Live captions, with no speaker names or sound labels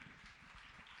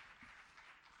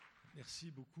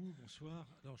Merci beaucoup, bonsoir.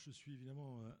 Alors je suis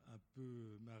évidemment un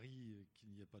peu mari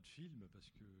qu'il n'y a pas de film parce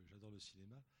que j'adore le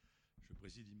cinéma. Je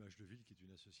préside Images de Ville qui est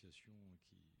une association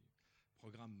qui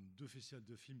programme 2 festivals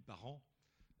de films par an,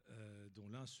 dont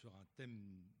l'un sur un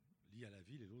thème lié à la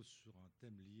ville et l'autre sur un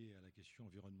thème lié à la question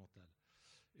environnementale.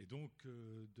 Et donc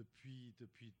depuis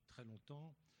très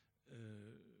longtemps,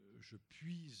 je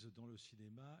puise dans le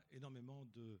cinéma énormément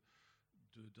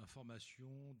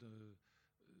d'informations,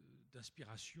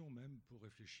 d'inspiration même pour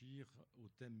réfléchir aux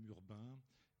thèmes urbains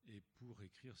et pour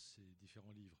écrire ces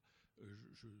différents livres.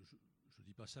 Je ne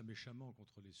dis pas ça méchamment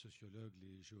contre les sociologues,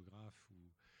 les géographes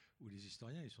ou les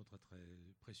historiens, ils sont très très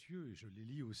précieux et je les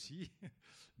lis aussi,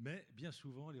 mais bien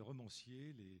souvent les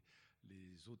romanciers,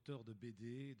 les auteurs de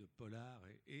BD, de polars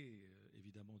et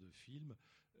évidemment de films,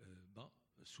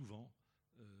 souvent,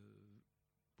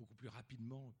 beaucoup plus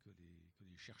rapidement que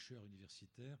les chercheurs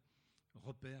universitaires,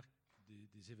 repèrent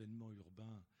des événements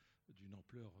urbains d'une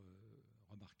ampleur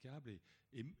remarquable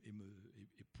et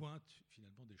pointe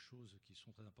finalement des choses qui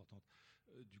sont très importantes.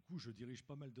 Du coup, je dirige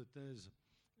pas mal de thèses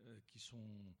qui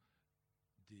sont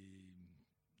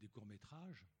des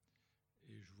courts-métrages.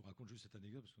 Et je vous raconte juste cette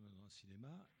anecdote parce qu'on est dans un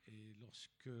cinéma. Et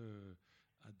lorsque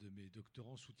un de mes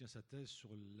doctorants soutient sa thèse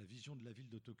sur la vision de la ville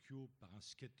de Tokyo par un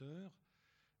skater,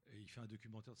 et il fait un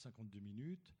documentaire de 52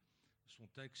 minutes, son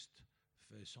texte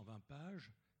fait 120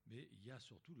 pages, mais il y a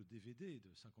surtout le DVD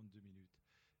de 52 minutes.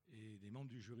 Et les membres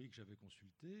du jury que j'avais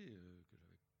consulté, que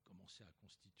j'avais commencé à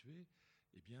constituer,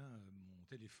 eh bien, m'ont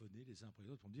téléphoné les uns après les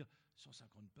autres pour me dire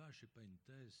 150 pages, c'est pas une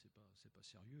thèse, c'est pas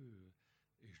sérieux.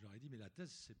 Et je leur ai dit, mais la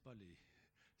thèse, c'est pas des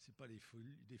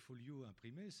folios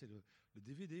imprimés, c'est le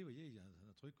DVD. Vous voyez, il y a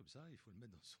un truc comme ça, il faut le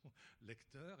mettre dans son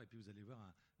lecteur, et puis vous allez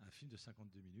voir un film de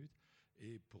 52 minutes.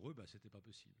 Et pour eux, c'était pas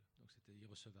possible. Donc c'était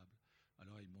irrecevable.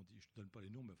 Alors ils m'ont dit, je ne donne pas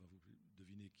les noms, mais enfin, vous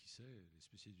devinez qui c'est, les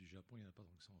spécialistes du Japon, il n'y en a pas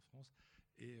tant que ça en France.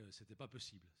 Et c'était pas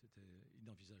possible, c'était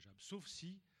inenvisageable. Sauf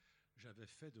si j'avais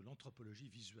fait de l'anthropologie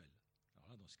visuelle. Alors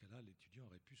là, dans ce cas-là, l'étudiant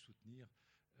aurait pu soutenir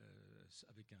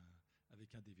avec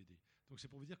un DVD. Donc c'est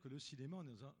pour vous dire que le cinéma,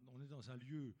 on est dans un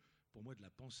lieu, pour moi, de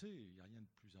la pensée. Il n'y a rien de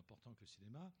plus important que le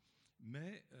cinéma,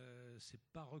 mais ce n'est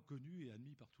pas reconnu et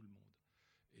admis par tout le monde.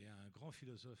 Et un grand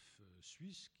philosophe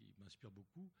suisse qui m'inspire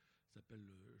beaucoup, s'appelle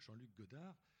Jean-Luc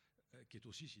Godard, qui est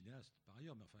aussi cinéaste par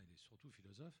ailleurs, mais enfin il est surtout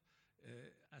philosophe,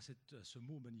 a ce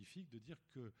mot magnifique de dire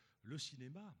que le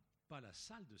cinéma, pas la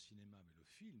salle de cinéma, mais le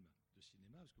film de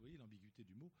cinéma, parce que vous voyez l'ambiguïté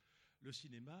du mot, le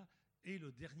cinéma est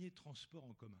le dernier transport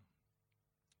en commun.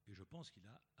 Et je pense qu'il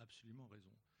a absolument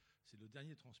raison. C'est le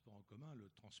dernier transport en commun, le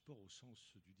transport au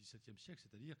sens du XVIIe siècle,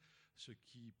 c'est-à-dire ce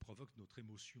qui provoque notre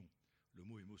émotion. Le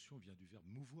mot émotion vient du verbe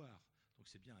mouvoir. Donc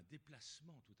c'est bien un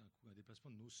déplacement tout d'un coup, un déplacement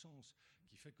de nos sens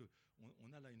qui fait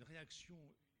qu'on a là une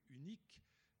réaction unique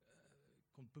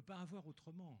qu'on ne peut pas avoir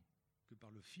autrement que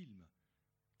par le film,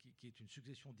 qui est une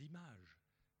succession d'images.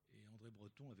 Et André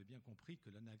Breton avait bien compris que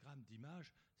l'anagramme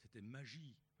d'image, c'était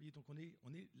magie. Vous voyez, donc on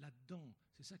est là-dedans.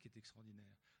 C'est ça qui est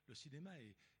extraordinaire. Le cinéma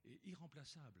est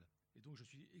irremplaçable. Et donc je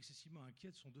suis excessivement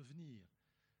inquiet de son devenir.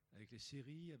 Avec les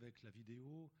séries, avec la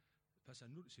vidéo. Enfin, c'est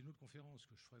une autre conférence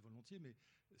que je ferai volontiers, mais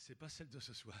ce n'est pas celle de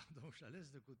ce soir. Donc je la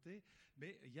laisse de côté.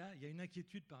 Mais il y a une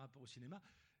inquiétude par rapport au cinéma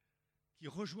qui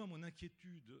rejoint mon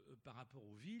inquiétude par rapport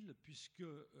aux villes, puisque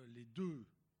les deux,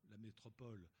 la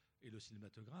métropole et le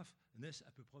cinématographe, naissent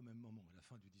à peu près au même moment, à la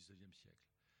fin du XIXe siècle.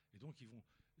 Et donc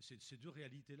ces deux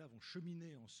réalités-là vont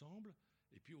cheminer ensemble.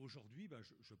 Et puis aujourd'hui,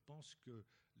 je pense que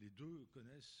les deux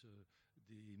connaissent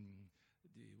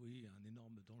un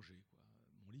énorme danger, quoi.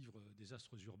 Mon livre «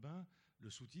 Désastres urbains », le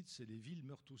sous-titre, c'est « Les villes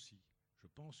meurent aussi ». Je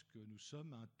pense que nous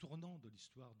sommes à un tournant de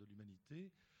l'histoire de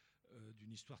l'humanité,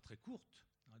 d'une histoire très courte,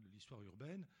 de l'histoire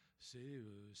urbaine, c'est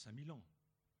 5000 ans.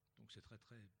 Donc c'est très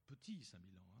très petit,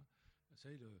 5000 ans. Hein. Vous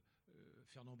savez,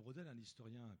 Fernand Braudel, un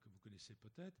historien que vous connaissez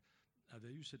peut-être,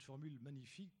 avait eu cette formule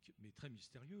magnifique, mais très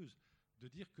mystérieuse, de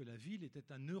dire que la ville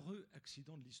était un heureux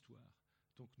accident de l'histoire.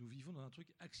 Donc nous vivons dans un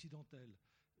truc accidentel.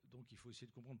 Donc il faut essayer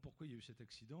de comprendre pourquoi il y a eu cet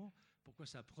accident, pourquoi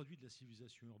ça a produit de la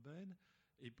civilisation urbaine,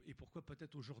 et pourquoi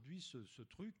peut-être aujourd'hui ce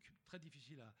truc, très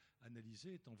difficile à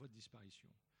analyser, est en voie de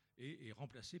disparition. Et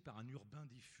remplacé par un urbain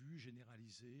diffus,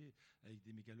 généralisé, avec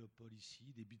des mégalopoles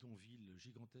ici, des bidonvilles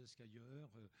gigantesques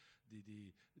ailleurs,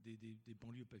 des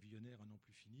banlieues pavillonnaires à n'en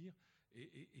plus finir.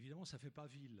 Et évidemment, ça ne fait pas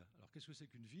ville. Alors qu'est-ce que c'est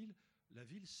qu'une ville ? La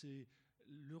ville, c'est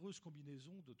l'heureuse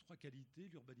combinaison de 3 qualités,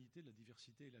 l'urbanité, la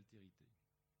diversité et l'altérité.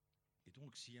 Et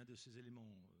donc, si un de ces éléments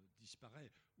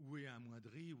disparaît, ou est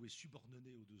amoindri, ou est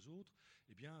subordonné aux 2 autres,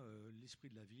 eh bien, l'esprit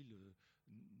de la ville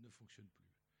ne fonctionne plus.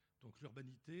 Donc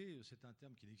l'urbanité, c'est un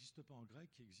terme qui n'existe pas en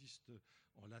grec, qui existe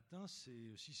en latin,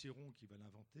 c'est Cicéron qui va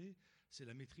l'inventer, c'est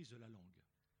la maîtrise de la langue.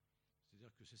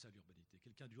 C'est-à-dire que c'est ça l'urbanité.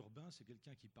 Quelqu'un d'urbain, c'est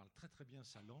quelqu'un qui parle très très bien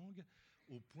sa langue,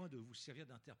 au point de vous servir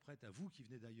d'interprète à vous qui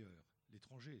venez d'ailleurs.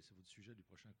 L'étranger, c'est votre sujet du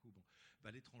prochain coup. Bon.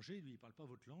 Ben, l'étranger, lui, il ne parle pas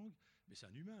votre langue, mais c'est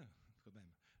un humain quand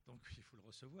même. Donc il faut le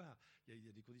recevoir. Il y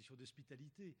a des conditions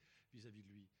d'hospitalité vis-à-vis de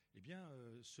lui. Eh bien,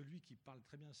 celui qui parle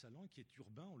très bien sa langue, qui est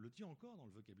urbain, on le dit encore dans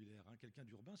le vocabulaire, hein, quelqu'un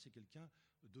d'urbain, c'est quelqu'un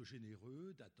de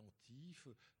généreux, d'attentif,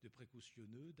 de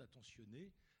précautionneux,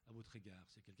 d'attentionné à votre égard.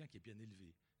 C'est quelqu'un qui est bien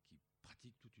élevé, qui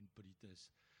pratique toute une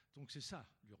politesse. Donc c'est ça,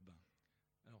 l'urbain.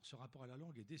 Alors ce rapport à la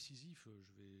langue est décisif,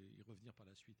 je vais y revenir par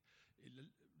la suite. Et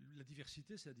la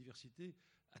diversité, c'est la diversité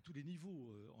à tous les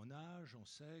niveaux, en âge, en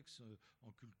sexe,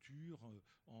 en culture,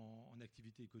 en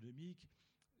activité économique.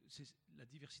 C'est la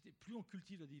diversité. Plus on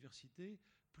cultive la diversité,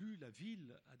 plus la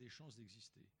ville a des chances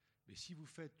d'exister. Mais si vous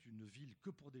faites une ville que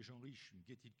pour des gens riches, une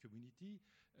gated community,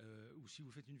 ou si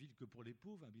vous faites une ville que pour les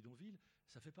pauvres, un bidonville,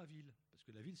 ça ne fait pas ville, parce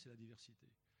que la ville, c'est la diversité.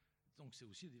 Donc c'est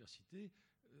aussi la diversité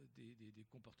des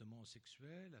comportements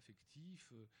sexuels,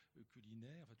 affectifs,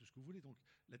 culinaires, enfin tout ce que vous voulez. Donc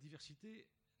la diversité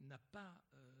n'a pas...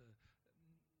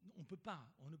 on ne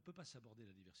peut pas s'aborder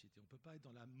la diversité. On ne peut pas être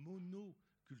dans la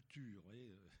monoculture, vous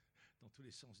voyez, dans tous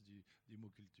les sens du mot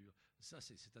culture. Ça,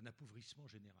 c'est un appauvrissement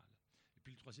général. Et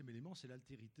puis le troisième élément, c'est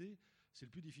l'altérité. C'est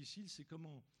le plus difficile, c'est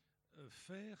comment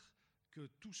faire que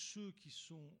tous ceux qui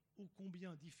sont ô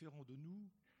combien différents de nous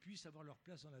puissent avoir leur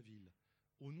place dans la ville.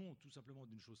 Au nom tout simplement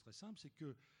d'une chose très simple, c'est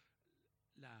que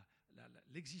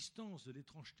l'existence de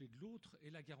l'étrangeté de l'autre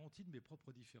est la garantie de mes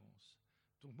propres différences.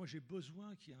 Donc moi j'ai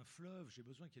besoin qu'il y ait un fleuve, j'ai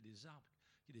besoin qu'il y ait des arbres,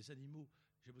 qu'il y ait des animaux,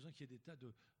 j'ai besoin qu'il y ait des tas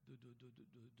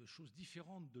de choses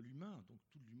différentes de l'humain, donc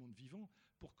tout du monde vivant,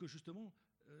 pour que justement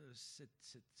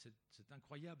cette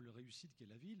incroyable réussite qu'est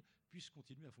la ville puisse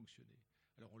continuer à fonctionner.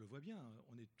 Alors on le voit bien,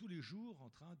 on est tous les jours en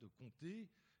train de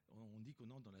compter. On dit qu'on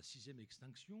entre dans la 6e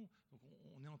extinction, donc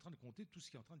on est en train de compter tout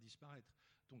ce qui est en train de disparaître.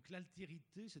 Donc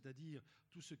l'altérité, c'est-à-dire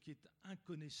tout ce qui est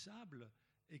inconnaissable,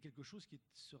 est quelque chose qui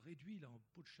se réduit là en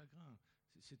peau de chagrin.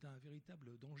 C'est un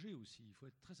véritable danger aussi, il faut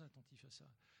être très attentif à ça.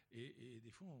 Et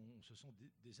des fois, on se sent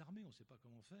désarmé, on ne sait pas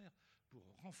comment faire pour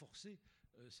renforcer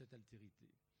cette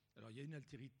altérité. Alors il y a une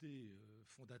altérité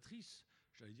fondatrice,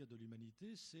 j'allais dire, de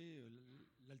l'humanité, c'est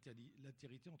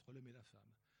l'altérité entre l'homme et la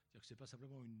femme. C'est-à-dire que ce n'est pas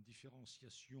simplement une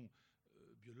différenciation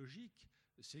biologique,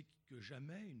 c'est que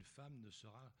jamais une femme ne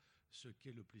sera ce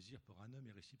qu'est le plaisir pour un homme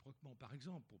et réciproquement. Par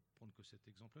exemple, pour prendre que cet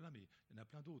exemple-là, mais il y en a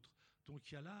plein d'autres.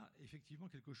 Donc il y a là effectivement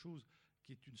quelque chose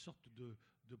qui est une sorte de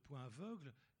point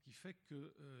aveugle qui fait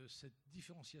que cette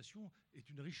différenciation est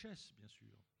une richesse, bien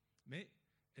sûr. Mais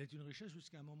elle est une richesse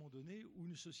jusqu'à un moment donné où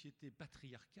une société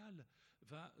patriarcale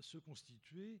va se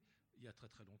constituer, il y a très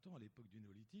très longtemps, à l'époque du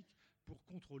néolithique, pour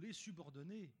contrôler,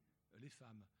 subordonner les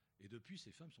femmes. Et depuis,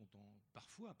 ces femmes sont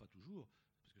parfois, pas toujours,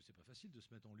 parce que c'est pas facile de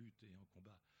se mettre en lutte et en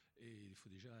combat. Et il faut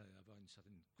déjà avoir une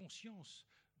certaine conscience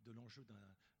de l'enjeu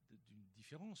d'une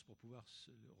différence pour pouvoir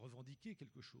se revendiquer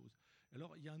quelque chose.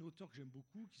 Alors, il y a un auteur que j'aime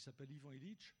beaucoup qui s'appelle Ivan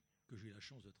Illich, que j'ai eu la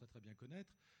chance de très très bien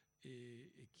connaître,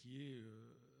 et qui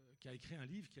a écrit un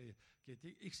livre qui a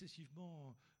été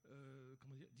excessivement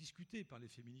discuté par les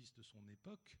féministes de son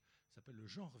époque, s'appelle Le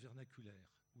genre vernaculaire,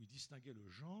 où il distinguait le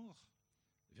genre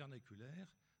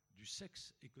vernaculaire du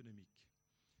sexe économique.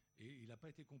 Et il n'a pas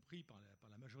été compris par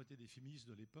la majorité des féministes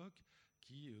de l'époque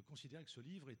qui considéraient que ce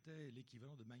livre était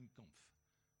l'équivalent de Mein Kampf.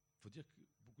 Il faut dire que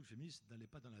beaucoup de féministes n'allaient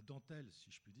pas dans la dentelle,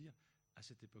 si je puis dire, à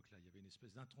cette époque-là. Il y avait une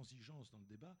espèce d'intransigeance dans le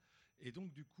débat. Et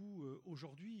donc, du coup,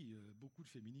 aujourd'hui, beaucoup de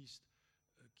féministes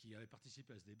qui avaient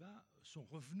participé à ce débat sont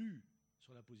revenus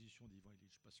sur la position d'Ivan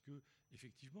Illich, parce que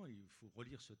effectivement, il faut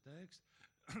relire ce texte,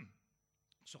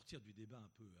 sortir du débat un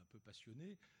peu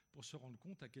passionné, pour se rendre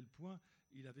compte à quel point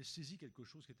il avait saisi quelque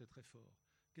chose qui était très fort.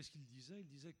 Qu'est-ce qu'il disait ? Il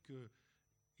disait que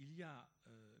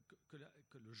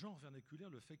le genre vernaculaire,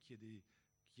 le fait qu'il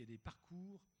y ait des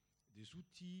parcours, des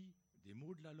outils, des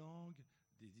mots de la langue,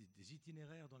 des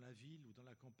itinéraires dans la ville ou dans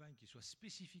la campagne qui soient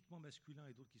spécifiquement masculins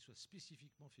et d'autres qui soient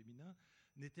spécifiquement féminins,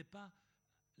 n'était pas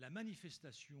la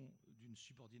manifestation d'une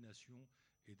subordination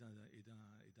et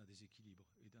d'un déséquilibre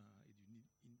et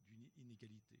d'une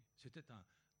inégalité. C'était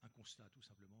un constat tout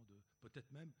simplement, peut-être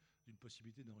même d'une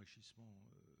possibilité d'enrichissement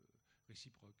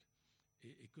réciproque.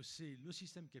 Et que c'est le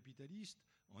système capitaliste,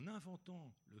 en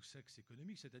inventant le sexe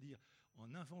économique, c'est-à-dire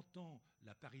en inventant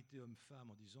la parité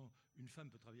homme-femme, en disant une femme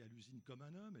peut travailler à l'usine comme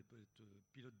un homme, elle peut être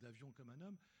pilote d'avion comme un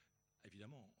homme,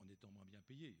 évidemment en étant moins bien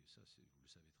payé, ça vous le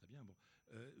savez très bien, bon,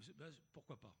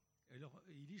 pourquoi pas. Alors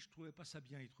Illich ne trouvait pas ça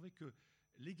bien, il trouvait que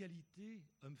l'égalité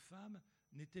homme-femme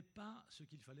n'était pas ce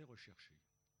qu'il fallait rechercher.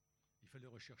 Il fallait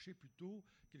rechercher plutôt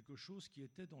quelque chose qui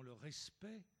était dans le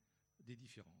respect des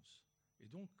différences. Et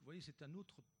donc, vous voyez, c'est un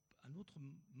autre un autre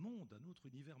monde, un autre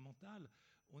univers mental.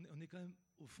 On est quand même,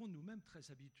 au fond de nous-mêmes, très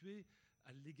habitués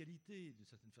à l'égalité, d'une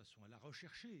certaine façon, à la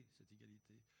rechercher, cette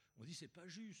égalité. On dit, c'est pas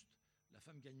juste, la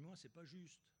femme gagne moins, c'est pas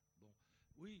juste. Bon,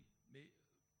 oui, mais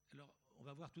alors, on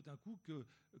va voir tout d'un coup que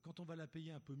quand on va la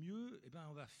payer un peu mieux, eh ben,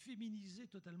 on va féminiser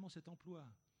totalement cet emploi.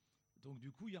 Donc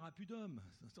du coup, il n'y aura plus d'hommes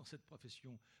dans cette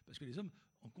profession, parce que les hommes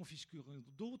en confisqueront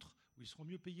d'autres où ils seront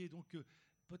mieux payés. Donc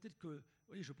peut-être que, vous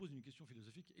voyez, je pose une question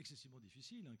philosophique excessivement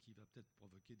difficile, hein, qui va peut-être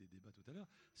provoquer des débats tout à l'heure,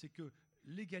 c'est que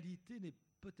l'égalité n'est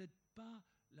peut-être pas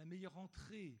la meilleure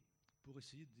entrée pour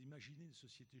essayer d'imaginer une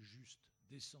société juste,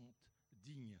 décente,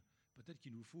 digne. Peut-être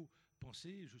qu'il nous faut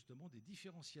penser justement des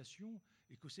différenciations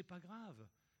et que ce n'est pas grave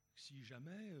si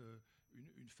jamais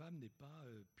une femme n'est pas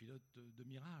pilote de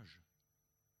Mirage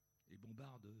et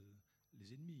bombarde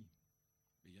les ennemis.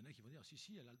 Mais il y en a qui vont dire, si,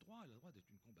 si, elle a le droit d'être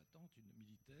une combattante, une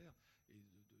militaire, et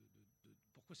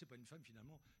pourquoi c'est pas une femme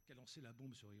finalement qui a lancé la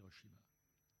bombe sur Hiroshima?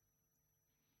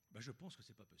 Ben, je pense que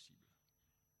c'est pas possible.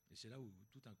 Et c'est là où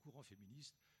tout un courant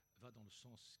féministe va dans le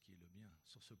sens qui est le mien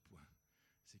sur ce point.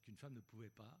 C'est qu'une femme ne pouvait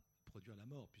pas produire la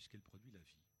mort puisqu'elle produit la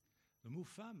vie. Le mot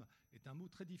femme est un mot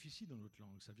très difficile dans notre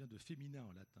langue. Ça vient de féminin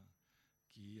en latin,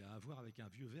 qui a à voir avec un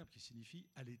vieux verbe qui signifie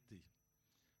allaiter.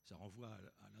 Ça renvoie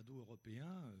à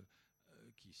l'indo-européen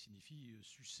qui signifie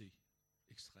sucer,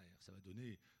 extraire. Ça va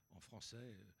donner en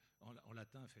français, en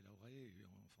latin fellaure, et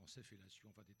en français fellation,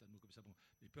 enfin des tas de mots comme ça. Bon,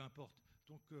 mais peu importe.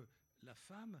 Donc la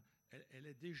femme, elle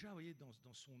est déjà, vous voyez,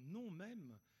 dans son nom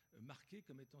même, marquée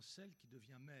comme étant celle qui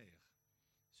devient mère.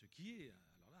 Ce qui est,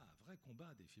 alors là, un vrai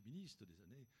combat des féministes des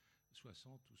années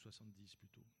 60 ou 70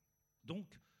 plutôt.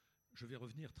 Donc, je vais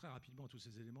revenir très rapidement à tous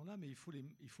ces éléments-là, mais il faut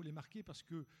les marquer parce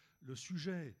que le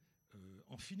sujet,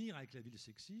 en finir avec la ville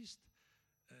sexiste,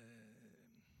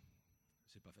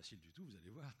 c'est pas facile du tout, vous allez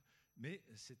voir, mais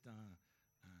c'est un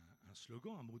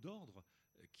slogan, un mot d'ordre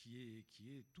qui est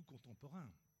tout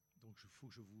contemporain. Donc il faut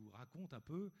que je vous raconte un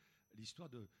peu l'histoire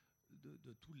de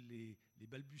tous les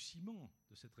balbutiements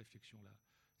de cette réflexion-là.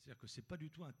 C'est-à-dire que ce n'est pas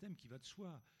du tout un thème qui va de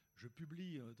soi. Je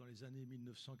publie dans les années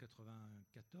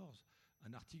 1994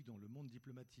 un article dans Le Monde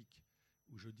diplomatique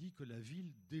où je dis que la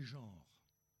ville dégenre.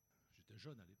 J'étais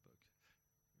jeune à l'époque.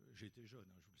 J'ai été jeune,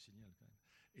 hein, je vous le signale quand même.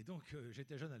 Et donc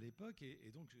j'étais jeune à l'époque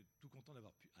et donc tout content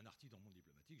d'avoir un article dans Le Monde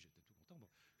diplomatique, j'étais tout content. Bon,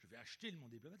 je vais acheter Le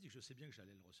Monde diplomatique, je sais bien que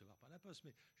j'allais le recevoir par la poste,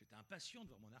 mais j'étais impatient de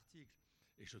voir mon article.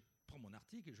 Et je prends mon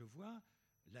article et je vois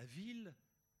la ville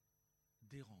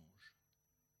dérange.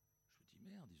 Je me dis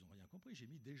merde, ils n'ont rien compris, j'ai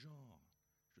mis dégenre.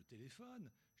 Je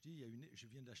téléphone, je dis je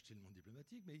viens d'acheter Le Monde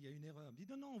diplomatique, mais il y a une erreur. Il me dit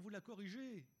non, on vous l'a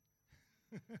corrigé.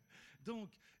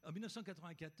 Donc, en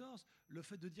 1994, le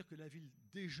fait de dire que la ville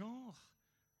dégenre,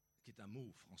 qui est un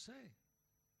mot français,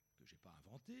 que je n'ai pas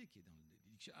inventé, qui est dans le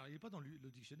dictionnaire. Alors, il n'est pas dans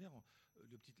le dictionnaire,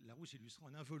 le petit Larousse illustré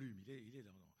en un volume, il est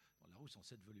dans Larousse en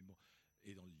 7 volumes. Bon.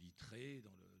 Et dans le Littré,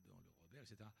 dans le Robert,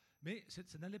 etc. Mais ça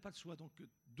n'allait pas de soi. Donc,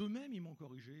 d'eux-mêmes, ils m'ont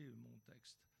corrigé mon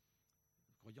texte,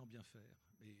 croyant bien faire.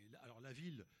 Mais, alors, la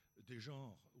ville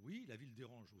dégenre, oui, la ville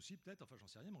dérange aussi, peut-être, enfin, j'en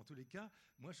sais rien, mais en tous les cas,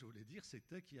 moi, je voulais dire,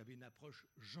 c'était qu'il y avait une approche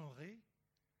genrée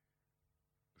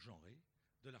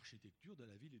de l'architecture, de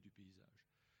la ville et du paysage.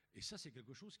 Et ça, c'est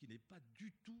quelque chose qui n'est pas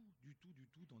du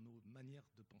tout dans nos manières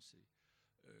de penser.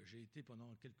 J'ai été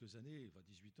pendant quelques années, enfin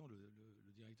 18 ans,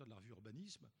 le directeur de la revue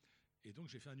Urbanisme, et donc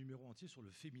j'ai fait un numéro entier sur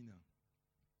le féminin,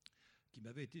 qui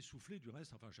m'avait été soufflé du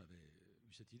reste, enfin j'avais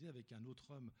eu cette idée avec un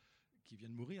autre homme qui vient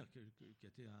de mourir, qui a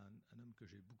été un homme que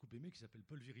j'ai beaucoup aimé, qui s'appelle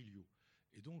Paul Virilio.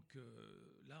 Et donc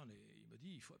là, il m'a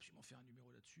dit, il faut absolument faire un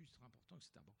numéro là-dessus, c'est très important,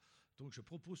 etc. Bon. Donc je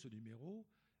propose ce numéro,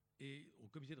 et au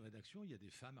comité de rédaction, il y a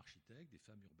des femmes architectes, des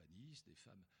femmes urbanistes, des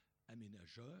femmes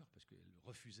aménageurs, parce qu'elles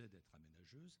refusaient d'être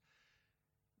aménageuses,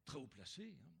 très haut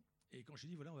placées. Hein. Et quand j'ai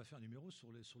dit, voilà, on va faire un numéro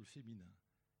sur le féminin,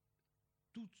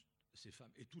 toutes ces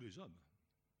femmes, et tous les hommes,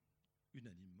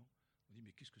 unanimement, on dit,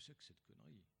 mais qu'est-ce que c'est que cette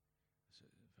connerie?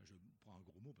 Enfin, je prends un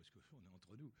gros mot parce qu'on est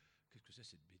entre nous. Qu'est-ce que c'est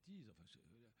cette bêtise? Enfin,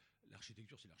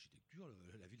 l'architecture, c'est l'architecture,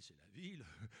 la ville, c'est la ville,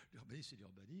 l'urbanisme, c'est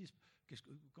l'urbanisme.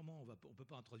 Comment on ne peut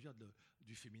pas introduire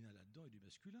du féminin là-dedans et du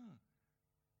masculin?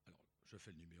 Alors, je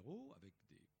fais le numéro avec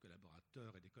des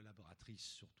collaborateurs et des collaboratrices,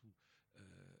 surtout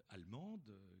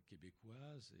allemandes,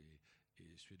 québécoises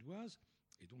et suédoises.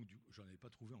 Et donc, j'en avais pas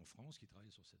trouvé en France qui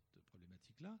travaillait sur cette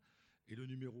problématique-là. Et le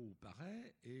numéro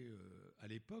paraît, et à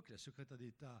l'époque, la secrétaire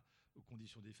d'État aux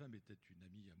conditions des femmes était une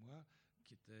amie à moi,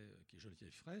 qui est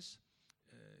Geneviève Fraisse,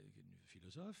 une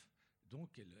philosophe.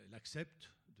 Donc, elle accepte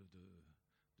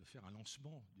de faire un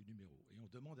lancement du numéro. Et on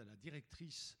demande à la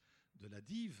directrice de la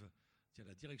DIV, c'est-à-dire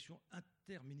la direction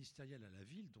interministérielle à la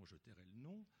ville, dont je tairai le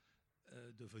nom,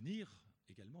 de venir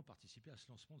également participer à ce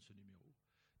lancement de ce numéro.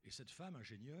 Et cette femme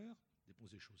ingénieure, des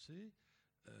Ponts et Chaussées,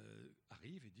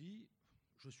 arrive et dit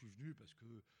 « Je suis venu parce que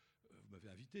vous m'avez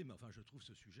invité, mais enfin je trouve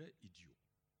ce sujet idiot.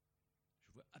 Je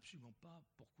ne vois absolument pas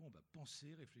pourquoi on va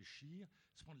penser, réfléchir,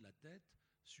 se prendre la tête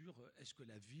sur est-ce que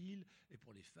la ville est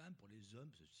pour les femmes, pour les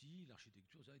hommes, ceci,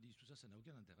 l'architecture, ça, ils disent tout ça, ça n'a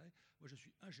aucun intérêt. Moi je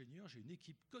suis ingénieur, j'ai une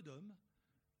équipe que d'hommes,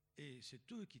 et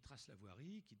c'est eux qui tracent la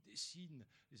voirie, qui dessinent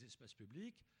les espaces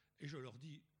publics, et je leur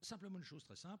dis simplement une chose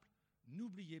très simple,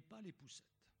 n'oubliez pas les poussettes.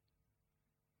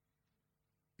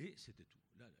 Et c'était tout.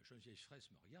 Là, la jeune vieille fraise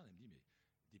me regarde, elle me dit, mais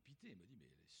dépitée, elle me dit, mais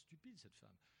elle est stupide cette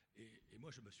femme. Et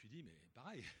moi, je me suis dit, mais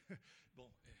pareil.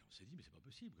 Bon, on s'est dit, mais c'est pas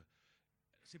possible.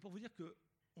 C'est pour vous dire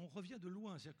qu'on revient de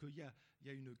loin, c'est-à-dire qu'il y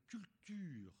a une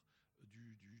culture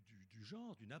du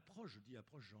genre, d'une approche, je dis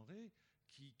approche genrée,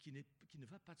 qui ne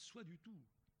va pas de soi du tout.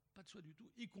 Pas de soi du tout,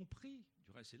 y compris,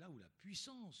 du reste, c'est là où la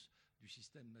puissance du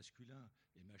système masculin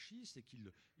et machiste, c'est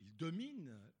qu'il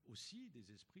domine aussi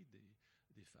des esprits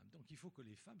des femmes. Donc il faut que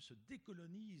les femmes se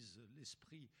décolonisent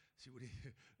l'esprit, si vous voulez,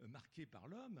 marqué par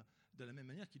l'homme, de la même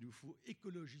manière qu'il nous faut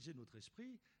écologiser notre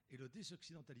esprit et le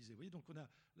désoccidentaliser. Vous voyez, donc on a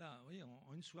là, vous voyez,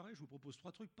 en une soirée, je vous propose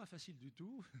 3 trucs pas faciles du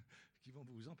tout, qui vont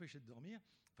vous empêcher de dormir,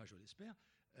 enfin je l'espère.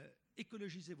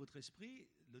 Écologiser votre esprit,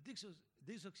 le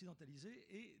désoccidentaliser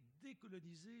et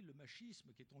décoloniser le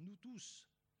machisme qui est en nous tous.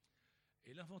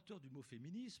 Et l'inventeur du mot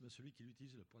féminisme, celui qui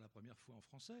l'utilise pour la première fois en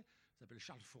français, s'appelle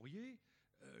Charles Fourier.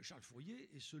 Charles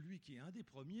Fourier est celui qui est un des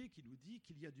premiers qui nous dit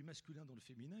qu'il y a du masculin dans le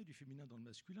féminin et du féminin dans le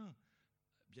masculin,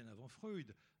 bien avant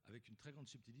Freud, avec une très grande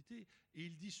subtilité. Et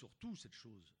il dit surtout cette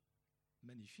chose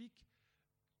magnifique,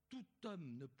 tout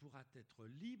homme ne pourra être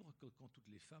libre que quand toutes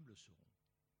les femmes le seront.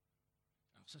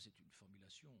 Alors ça, c'est une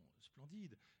formulation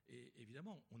splendide. Et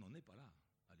évidemment, on n'en est pas là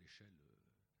à l'échelle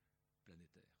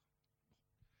planétaire. Bon.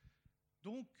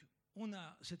 Donc, on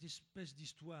a cette espèce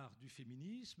d'histoire du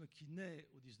féminisme qui naît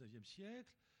au XIXe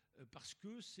siècle parce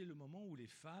que c'est le moment où les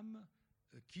femmes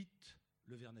quittent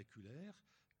le vernaculaire,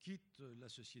 quittent la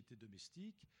société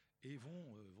domestique et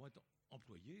vont être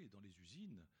employées dans les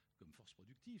usines comme force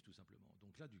productive, tout simplement.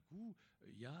 Donc là, du coup,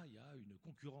 il y a une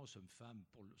concurrence homme-femme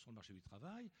sur le marché du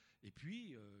travail, et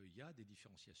puis il y a des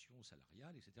différenciations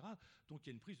salariales, etc. Donc il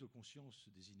y a une prise de conscience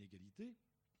des inégalités,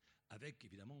 avec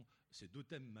évidemment ces 2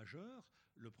 thèmes majeurs.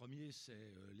 Le premier,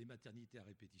 c'est les maternités à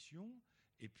répétition,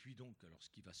 et puis donc, alors, ce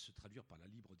qui va se traduire par la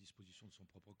libre disposition de son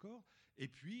propre corps, et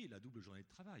puis la double journée de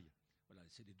travail. Voilà,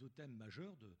 c'est les 2 thèmes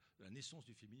majeurs de la naissance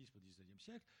du féminisme au XIXe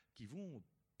siècle qui vont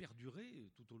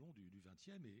perdurer tout au long du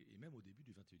XXe et même au début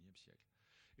du XXIe siècle.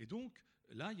 Et donc,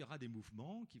 là, il y aura des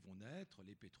mouvements qui vont naître,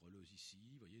 les pétroleuses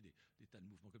ici, vous voyez, des tas de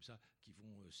mouvements comme ça qui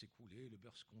vont s'écouler, le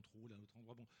birth control à un autre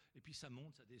endroit. Bon, et puis ça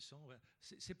monte, ça descend. Voilà.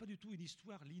 C'est pas du tout une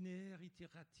histoire linéaire,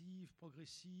 itérative,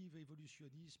 progressive,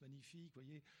 évolutionniste, magnifique, vous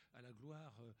voyez, à la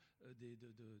gloire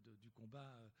du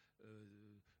combat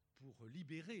pour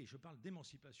libérer, je parle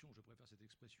d'émancipation, je préfère cette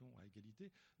expression à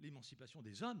égalité, l'émancipation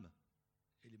des hommes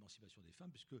et l'émancipation des femmes,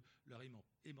 puisque leur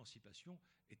émancipation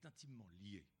est intimement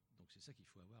liée. Donc c'est ça qu'il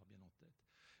faut avoir bien en tête.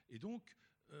 Et donc,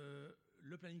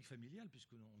 le planning familial,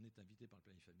 puisqu'on est invité par le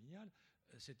planning familial,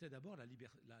 c'était d'abord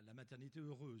la maternité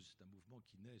heureuse. C'est un mouvement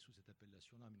qui naît sous cette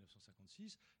appellation-là en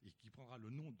 1956 et qui prendra le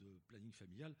nom de planning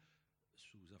familial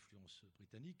sous influence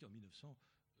britannique en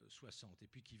 1960. Et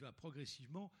puis qui va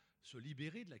progressivement se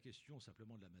libérer de la question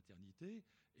simplement de la maternité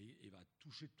et va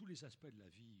toucher tous les aspects de la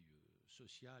vie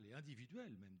sociale et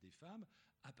individuelle même des femmes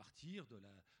à partir de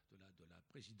la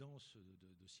présidence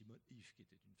de Simone If, qui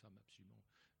était une femme absolument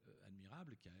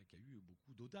admirable, qui a eu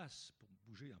beaucoup d'audace pour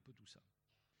bouger un peu tout ça.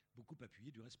 Beaucoup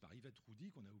appuyé du reste par Yvette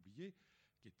Roudy, qu'on a oublié,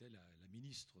 qui était la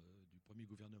ministre du premier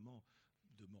gouvernement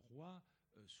de Mauroy,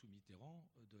 sous Mitterrand,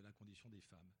 de la condition des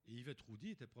femmes. Et Yvette Roudy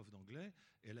était prof d'anglais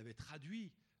et elle avait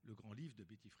traduit le grand livre de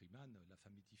Betty Freeman, La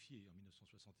femme mythifiée, en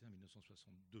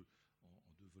 1961-1962,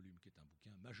 en 2 volumes, qui est un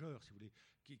bouquin majeur, si vous voulez,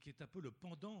 qui est un peu le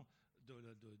pendant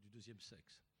du deuxième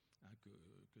sexe, hein,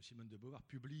 que Simone de Beauvoir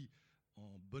publie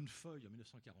en bonne feuille en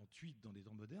 1948 dans Les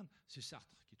Temps modernes. C'est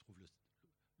Sartre qui trouve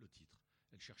le titre.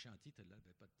 Elle cherchait un titre, elle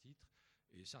n'avait pas de titre,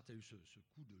 et Sartre a eu ce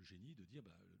coup de génie de dire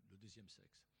le deuxième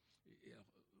sexe. Et alors,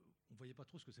 on ne voyait pas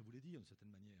trop ce que ça voulait dire d'une certaine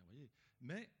manière, vous voyez.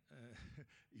 Mais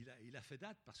il a fait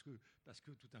date parce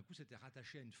que tout d'un coup, c'était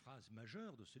rattaché à une phrase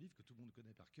majeure de ce livre que tout le monde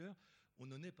connaît par cœur. On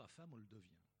ne naît pas femme, on le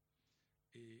devient.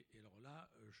 Et alors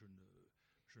là, je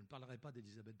ne parlerai pas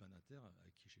d'Elisabeth Badinter,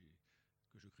 avec qui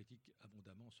que je critique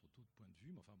abondamment sur d'autres points de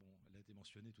vue. Mais enfin bon, elle a été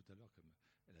mentionnée tout à l'heure comme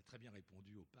elle a très bien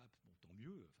répondu au pape. Bon, tant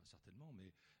mieux, enfin certainement,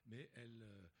 mais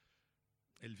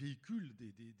elle véhicule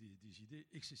des idées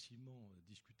excessivement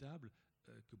discutables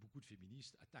que beaucoup de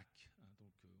féministes attaquent. Hein,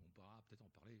 donc on pourra peut-être en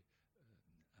parler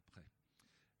après.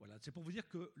 Voilà, c'est pour vous dire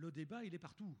que le débat, il est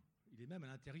partout. il est même à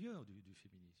l'intérieur du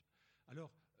féminisme.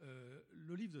 Alors,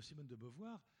 le livre de Simone de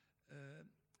Beauvoir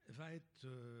va être,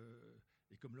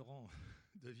 et comme Laurent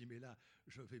de Vimela,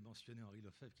 je vais mentionner Henri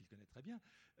Lefebvre, qu'il connaît très bien.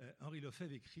 Henri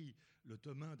Lefebvre écrit le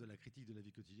tome 1 de la critique de la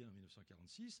vie quotidienne en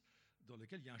 1946, dans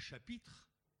lequel il y a un chapitre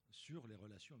sur les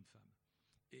relations hommes-femmes.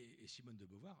 Et Simone de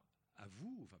Beauvoir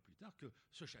avoue, enfin plus tard, que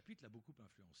ce chapitre l'a beaucoup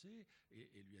influencé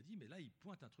et lui a dit, mais là, il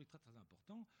pointe un truc très très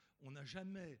important. On n'a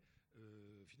jamais,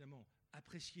 finalement,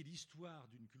 apprécié l'histoire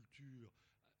d'une culture,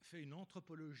 fait une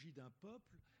anthropologie d'un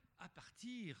peuple à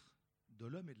partir de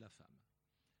l'homme et de la femme.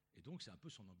 Et donc, c'est un peu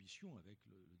son ambition avec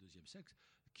le deuxième sexe,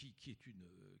 qui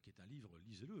est un livre,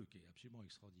 lisez-le, qui est absolument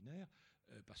extraordinaire,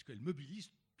 parce qu'elle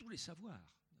mobilise tous les savoirs.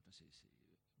 Enfin,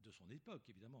 c'est de son époque,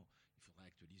 évidemment. Il faudrait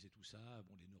actualiser tout ça.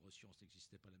 Bon, les neurosciences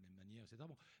n'existaient pas de la même manière, etc.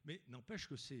 Bon, mais n'empêche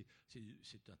que c'est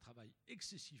un travail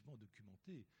excessivement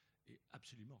documenté et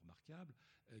absolument remarquable,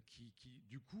 qui,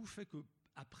 du coup, fait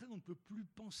qu'après, on ne peut plus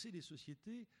penser les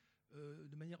sociétés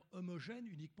de manière homogène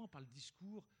uniquement par le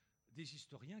discours des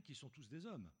historiens qui sont tous des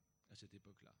hommes à cette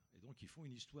époque-là. Et donc, ils font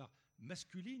une histoire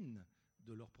masculine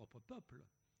de leur propre peuple.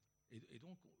 Et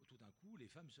donc, tout d'un coup, les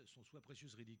femmes sont soit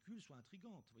précieuses, ridicules, soit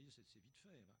intrigantes. Vous voyez, c'est vite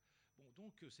fait. Bon,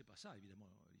 donc, c'est pas ça, évidemment,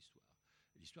 l'histoire.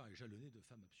 L'histoire est jalonnée de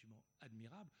femmes absolument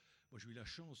admirables. Moi, j'ai eu la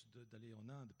chance d'aller en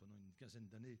Inde pendant une quinzaine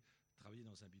d'années, travailler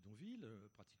dans un bidonville,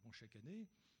 pratiquement chaque année.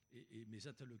 Et mes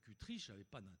interlocutrices, je n'avais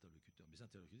pas d'interlocuteurs, mes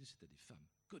interlocutrices, c'était des femmes,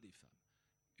 que des femmes.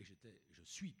 Et je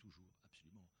suis toujours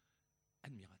absolument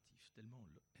admiratif, tellement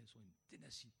elles ont une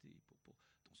ténacité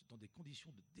dans des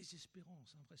conditions de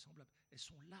désespérance invraisemblables. Elles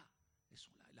sont là.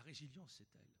 La résilience,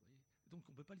 c'est elle. Voyez, donc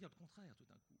on ne peut pas dire le contraire tout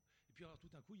d'un coup. Et puis alors tout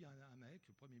d'un coup, il y a un mec,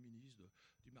 le Premier ministre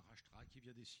du Maharashtra, qui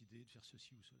vient décider de faire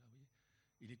ceci ou cela. Voyez,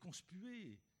 il est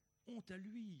conspué, honte à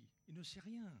lui, il ne sait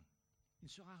rien, il ne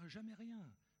sera jamais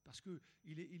rien, parce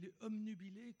qu'il est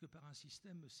omnubilé que par un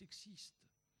système sexiste.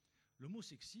 Le mot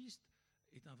sexiste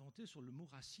est inventé sur le mot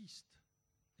raciste.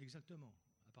 Exactement,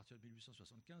 à partir de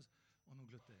 1875 en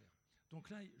Angleterre. Donc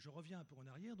là, je reviens un peu en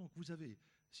arrière. Donc vous avez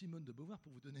Simone de Beauvoir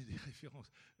pour vous donner des références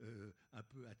un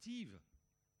peu hâtives.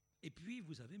 Et puis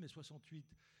vous avez mai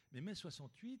 68. Mais mai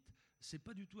 68, c'est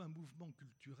pas du tout un mouvement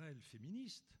culturel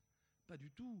féministe, pas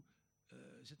du tout.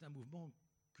 C'est un mouvement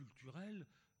culturel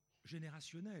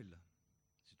générationnel.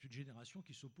 C'est une génération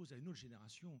qui s'oppose à une autre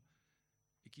génération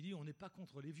et qui dit on n'est pas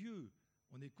contre les vieux,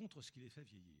 on est contre ce qui les fait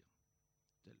vieillir.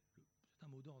 C'est un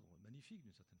mot d'ordre magnifique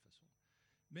d'une certaine façon.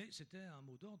 Mais c'était un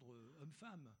mot d'ordre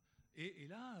homme-femme. Et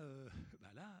là,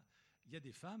 là, il y a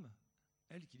des femmes,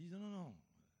 elles, qui disent non,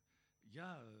 il y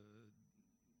a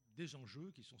des enjeux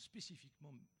qui sont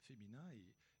spécifiquement féminins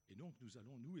et donc nous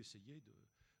allons, nous, essayer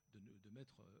de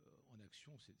mettre en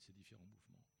action ces différents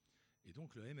mouvements. Et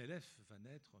donc le MLF va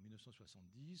naître en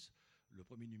 1970. Le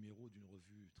premier numéro d'une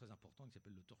revue très importante qui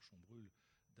s'appelle Le Torchon Brûle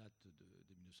date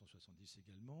de 1970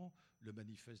 également. Le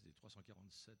manifeste des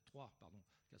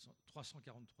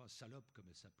 343 salopes, comme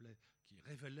elles s'appelaient, qui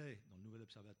révélaient dans le Nouvel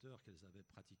Observateur qu'elles avaient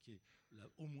pratiqué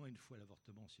au moins une fois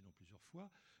l'avortement, sinon plusieurs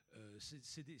fois.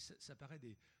 Ça paraît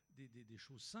des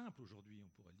choses simples aujourd'hui, on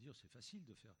pourrait le dire, c'est facile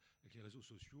de faire avec les réseaux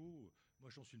sociaux. Moi,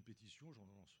 je lance une pétition, j'en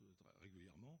lance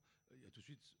régulièrement. Il y a tout de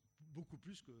suite beaucoup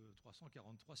plus que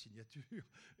 343 signatures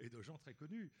et de gens très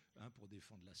connus pour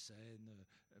défendre la Seine,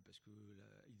 parce que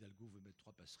Hidalgo veut mettre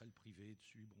 3 passerelles privées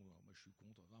dessus. Bon, alors moi je suis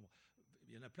contre. Enfin, bon,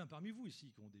 il y en a plein parmi vous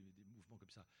ici qui ont des mouvements comme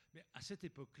ça. Mais à cette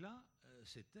époque-là,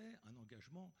 c'était un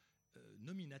engagement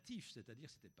nominatif, c'est-à-dire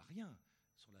c'était pas rien.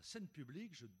 Sur la scène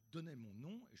publique, je donnais mon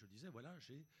nom et je disais voilà,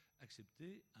 j'ai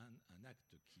accepté un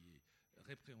acte qui est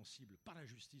répréhensible par la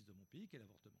justice de mon pays, qui est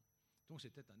l'avortement. Donc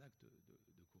c'était un acte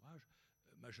de courage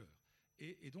majeur.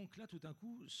 Et donc là, tout d'un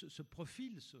coup, se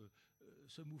profile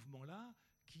ce mouvement-là,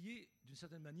 qui est, d'une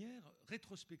certaine manière,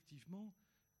 rétrospectivement,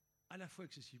 à la fois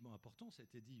excessivement important, ça a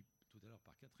été dit tout à l'heure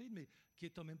par Catherine, mais qui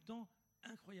est en même temps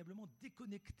incroyablement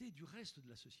déconnecté du reste de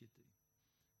la société.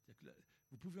 C'est-à-dire que là,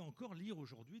 vous pouvez encore lire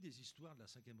aujourd'hui des histoires de la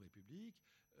Ve République,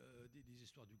 des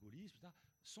histoires du gaullisme, etc.,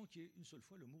 sans qu'il y ait une seule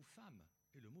fois le mot femme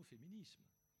et le mot féminisme.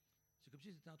 C'est comme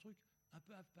si c'était un truc un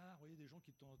peu à part, vous voyez, des gens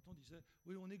qui de temps en temps disaient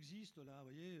oui, on existe là, vous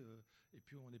voyez, et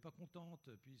puis on n'est pas contente,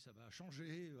 puis ça va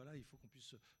changer, voilà, il faut qu'on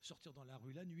puisse sortir dans la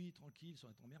rue la nuit, tranquille, sans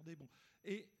être emmerdé. Bon.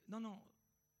 Et non,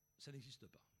 ça n'existe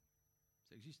pas.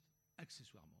 Ça existe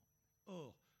accessoirement.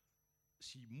 Or,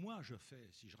 si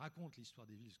je raconte l'histoire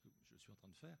des villes, ce que je suis en train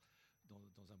de faire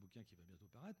dans un bouquin qui va bientôt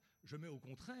paraître, je mets au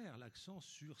contraire l'accent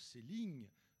sur ces lignes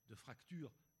de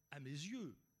fracture, à mes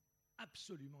yeux,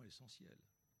 absolument essentielles.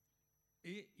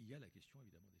 Et il y a la question,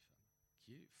 évidemment, des femmes,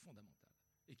 qui est fondamentale,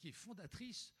 et qui est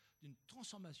fondatrice d'une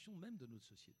transformation même de notre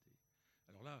société.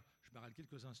 Alors là, je m'arrête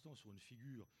quelques instants sur une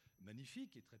figure,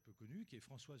 magnifique et très peu connue, qui est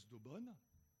Françoise d'Aubonne,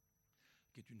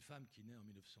 qui est une femme qui naît en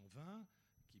 1920,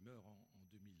 qui meurt en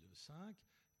 2005,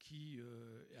 qui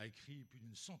a écrit plus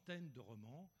d'une centaine de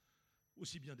romans,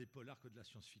 aussi bien des polars que de la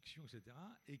science-fiction, etc.,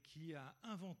 et qui a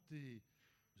inventé,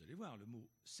 vous allez voir, le mot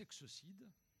sexocide,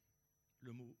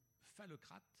 le mot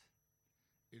phallocrate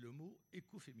et le mot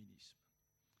écoféminisme.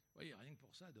 Vous voyez, rien que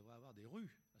pour ça, elle devrait avoir des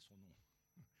rues à son nom.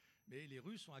 Mais les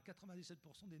rues sont à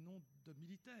 97% des noms de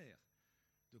militaires,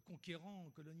 de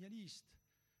conquérants colonialistes,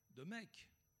 de mecs.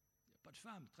 Il n'y a pas de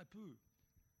femmes, très peu.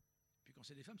 Puis quand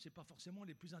c'est des femmes, ce n'est pas forcément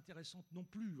les plus intéressantes non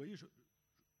plus. Vous voyez,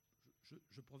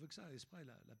 je provoque ça à l'esprit,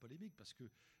 la polémique, parce qu'il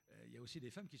y a aussi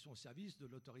des femmes qui sont au service de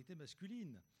l'autorité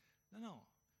masculine. Non, non.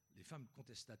 Les femmes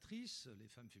contestatrices, les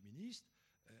femmes féministes,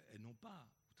 elles n'ont pas,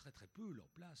 ou très très peu, leur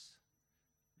place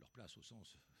au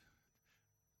sens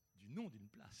du nom d'une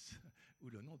place, ou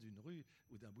le nom d'une rue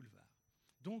ou d'un boulevard.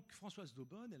 Donc Françoise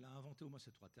d'Aubonne, elle a inventé au moins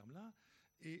ces trois termes-là,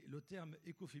 et le terme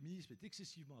écoféminisme est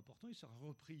excessivement important, il sera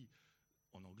repris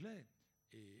en anglais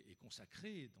et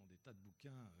consacré dans des tas de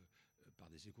bouquins par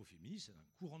des écoféministes. C'est un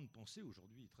courant de pensée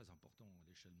aujourd'hui très important à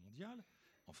l'échelle mondiale.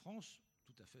 En France,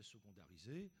 tout à fait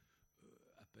secondarisé,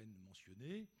 à peine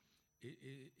mentionné,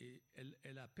 et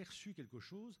elle a perçu quelque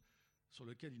chose sur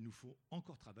lequel il nous faut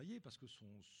encore travailler, parce que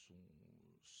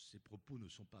ses propos ne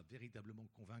sont pas véritablement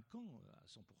convaincants à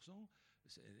 100%.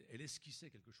 Elle esquissait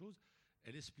quelque chose.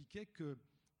 Elle expliquait qu'il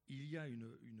y a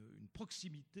une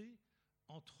proximité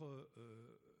entre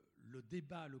le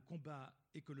débat, le combat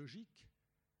écologique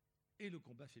et le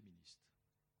combat féministe.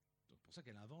 Donc c'est pour ça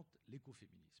qu'elle invente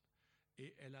l'écoféminisme.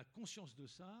 Et elle a conscience de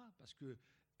ça parce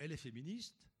qu'elle est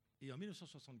féministe, et en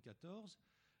 1974,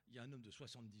 il y a un homme de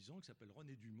 70 ans qui s'appelle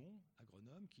René Dumont, à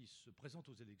Grenoble, qui se présente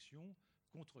aux élections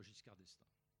contre Giscard d'Estaing.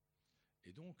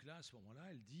 Et donc là, à ce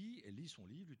moment-là, elle lit son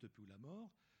livre, L'Utopie ou la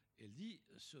mort, et elle dit,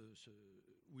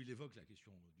 où il évoque la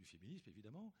question du féminisme,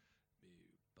 évidemment,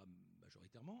 mais pas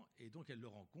majoritairement, et donc elle le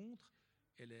rencontre,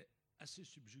 elle est assez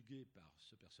subjuguée par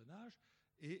ce personnage,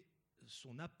 et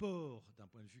son apport d'un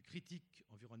point de vue critique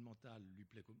environnemental lui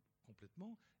plaît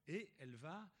complètement, et elle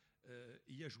va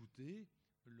y ajouter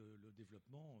le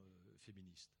développement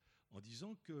féministe, en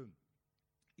disant qu'il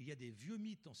y a des vieux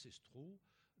mythes ancestraux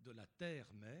de la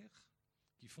terre-mère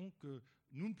qui font que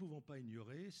nous ne pouvons pas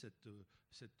ignorer cette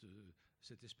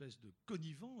espèce de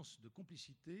connivence, de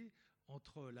complicité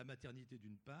entre la maternité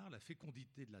d'une part, la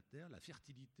fécondité de la terre, la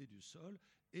fertilité du sol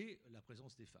et la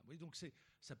présence des femmes. Oui, donc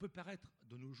ça peut paraître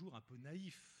de nos jours un peu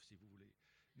naïf, si vous voulez,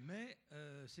 mais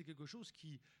c'est quelque chose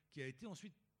qui a été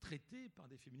ensuite traité par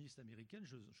des féministes américaines.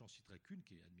 J'en citerai qu'une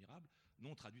qui est admirable,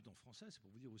 non traduite en français. C'est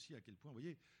pour vous dire aussi à quel point, vous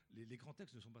voyez, les grands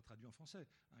textes ne sont pas traduits en français.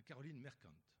 Caroline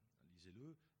Merchant,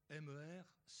 lisez-le,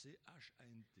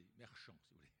 M-E-R-C-H-A-N-T, Merchant,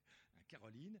 si vous voulez.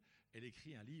 Caroline, elle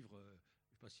écrit un livre, je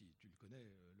ne sais pas si tu le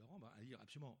connais, Laurent, un livre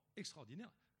absolument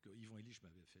extraordinaire, que Yvon Illich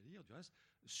m'avait fait lire, du reste,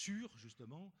 sur,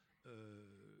 justement,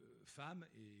 femmes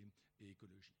et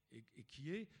écologie, et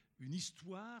qui est une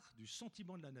histoire du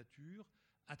sentiment de la nature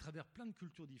à travers plein de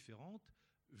cultures différentes,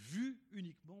 vues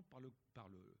uniquement par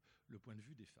le point de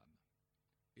vue des femmes.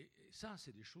 Et ça,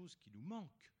 c'est des choses qui nous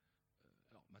manquent.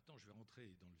 Alors maintenant, je vais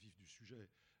rentrer dans le vif du sujet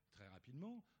très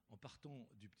rapidement, en partant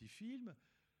du petit film.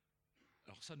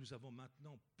 Alors ça, nous avons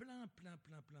maintenant plein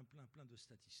de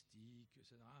statistiques,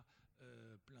 etc.,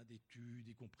 plein d'études,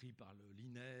 y compris par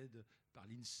l'INED, par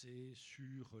l'INSEE,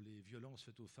 sur les violences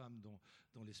faites aux femmes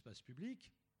dans l'espace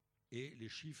public. Et les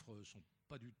chiffres ne sont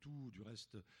pas du tout, du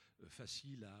reste,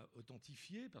 faciles à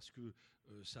authentifier, parce que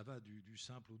ça va du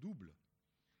simple au double.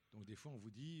 Donc des fois, on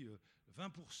vous dit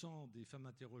 20% des femmes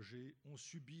interrogées ont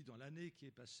subi dans l'année qui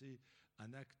est passée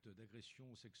un acte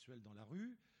d'agression sexuelle dans la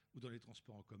rue ou dans les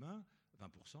transports en commun,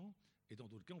 20%, et dans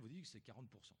d'autres cas, on vous dit que c'est 40%.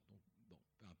 Donc bon,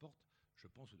 peu importe, je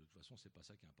pense que de toute façon, ce n'est pas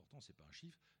ça qui est important, ce n'est pas un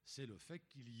chiffre, c'est le fait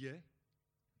qu'il y ait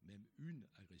même une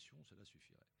agression, cela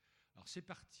suffirait. Alors c'est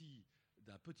parti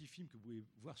d'un petit film que vous pouvez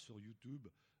voir sur YouTube,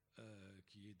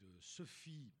 qui est de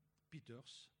Sophie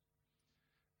Peters,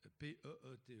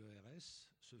 P-E-E-T-E-R-S,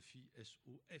 Sophie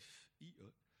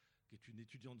S-O-F-I-E, qui est une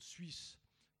étudiante suisse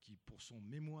qui, pour son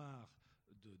mémoire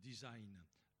de design,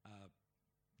 a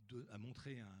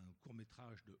montré un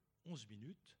court-métrage de 11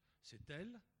 minutes. C'est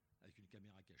elle, avec une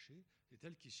caméra cachée, c'est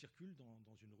elle qui circule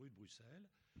dans une rue de Bruxelles,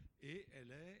 et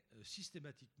elle est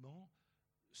systématiquement,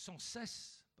 sans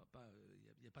cesse,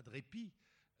 il n'y a pas de répit,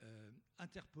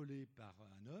 interpellée par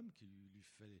un homme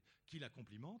qui la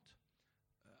complimente,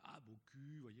 ah, beau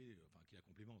cul, vous voyez, enfin, qui la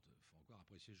complimente. Il faut encore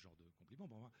apprécier ce genre de compliment.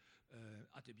 Bon, hein.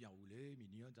 Ah, t'es bien roulée,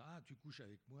 mignonne, ah, tu couches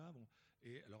avec moi. Bon.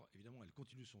 Et alors, évidemment, elle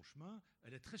continue son chemin.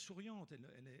 Elle est très souriante.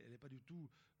 Elle n'est pas du tout,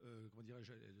 comment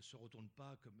dirais-je, elle ne se retourne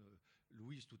pas comme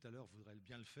Louise tout à l'heure voudrait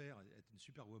bien le faire, être une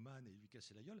superwoman et lui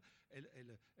casser la gueule.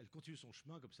 Elle continue son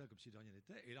chemin comme ça, comme si de rien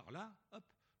n'était. Et alors là, hop,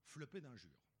 floppé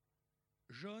d'injures.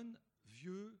 Jeune,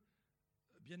 vieux,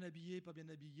 bien habillé, pas bien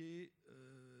habillé,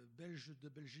 belge de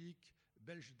Belgique,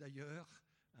 belge d'ailleurs,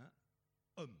 hein,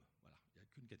 homme. Voilà, il n'y a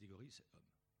qu'une catégorie, c'est homme.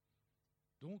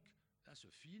 Donc, là, ce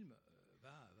film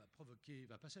va provoquer,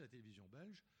 va passer à la télévision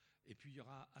belge, et puis il y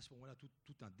aura à ce moment-là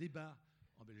tout un débat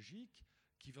en Belgique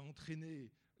qui va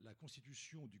entraîner la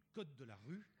constitution du Code de la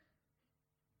rue,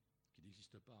 qui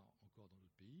n'existe pas encore dans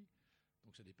d'autres pays.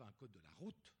 Donc, ce n'est pas un code de la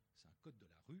route, c'est un code de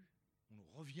la rue. On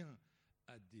revient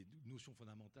à des notions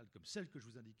fondamentales comme celles que je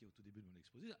vous indiquais au tout début de mon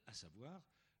exposé, à savoir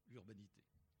l'urbanité,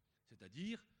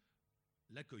 c'est-à-dire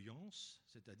l'accueillance,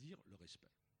 c'est-à-dire le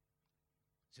respect,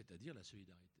 c'est-à-dire la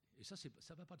solidarité. Et ça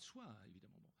ne va pas de soi, hein,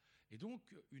 évidemment. Bon. Et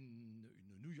donc, une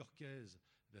New-Yorkaise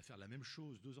va faire la même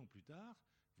chose 2 ans plus tard.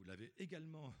 Vous l'avez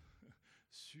également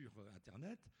sur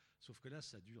Internet, sauf que là,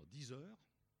 ça dure 10 heures.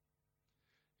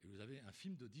 Et vous avez un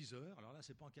film de 10 heures. Alors là,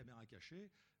 ce n'est pas en caméra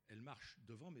cachée. Elle marche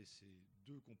devant, mais c'est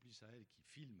 2 complices à elle qui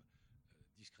filment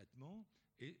discrètement.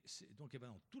 Et donc, elle va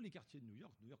dans tous les quartiers de New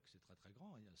York. New York, c'est très, très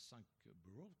grand. Il y a 5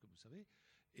 boroughs, comme vous savez.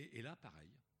 Et là,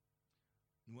 pareil.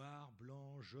 Noir,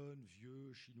 blanc, jeune,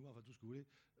 vieux, chinois, enfin tout ce que vous voulez.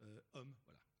 Hommes,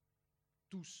 voilà.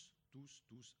 Tous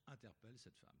interpellent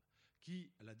cette femme.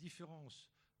 Qui, à la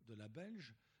différence de la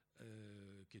Belge,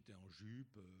 qui était en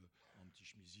jupe, en petit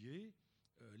chemisier,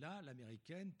 là,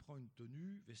 l'américaine prend une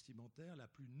tenue vestimentaire la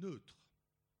plus neutre.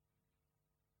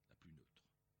 La plus neutre.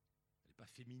 Elle n'est pas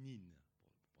féminine,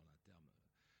 pour prendre un terme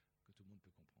que tout le monde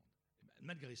peut comprendre. Et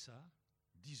malgré ça,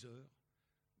 10 heures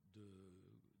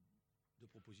de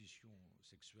propositions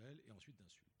sexuelles et ensuite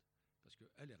d'insultes. Parce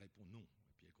qu'elle, elle répond non,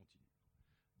 et puis elle continue.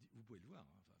 Vous pouvez le voir,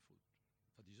 hein,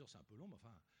 enfin 10 heures c'est un peu long, mais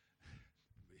enfin,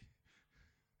 vous pouvez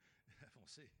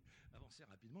avancer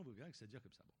rapidement, vous verrez que ça dure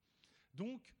comme ça. Bon.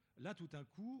 Donc, là, tout d'un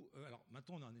coup, alors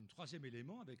maintenant, on en a un 3e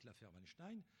élément avec l'affaire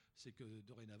Weinstein, c'est que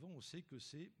dorénavant, on sait que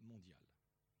c'est mondial.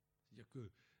 C'est-à-dire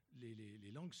que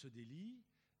les langues se délient,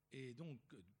 et donc,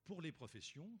 pour les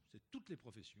professions, c'est toutes les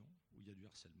professions où il y a du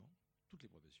harcèlement, toutes les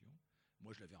professions.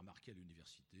 Moi, je l'avais remarqué à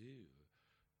l'université,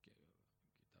 qui est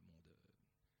un monde...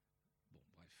 bon,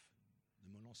 bref, ne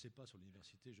me lancez pas sur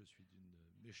l'université, je suis d'une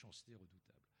méchanceté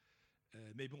redoutable.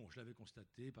 Mais bon, je l'avais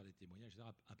constaté par les témoignages, etc.,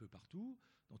 un peu partout,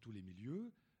 dans tous les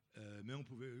milieux. Mais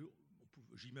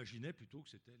j'imaginais plutôt que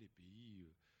c'était les pays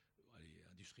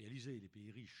industrialisés, les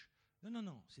pays riches.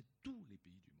 Non, c'est tous les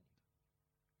pays du monde.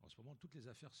 En ce moment, toutes les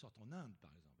affaires sortent en Inde,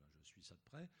 par exemple. Je suis ça de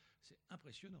près. C'est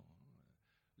impressionnant. Hein.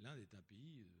 L'Inde est un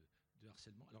pays de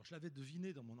harcèlement. Alors, je l'avais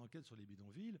deviné dans mon enquête sur les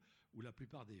bidonvilles, où la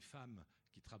plupart des femmes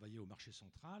qui travaillaient au marché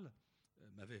central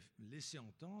m'avaient laissé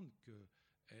entendre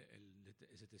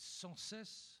qu'elles étaient sans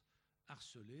cesse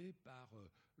harcelées par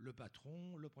le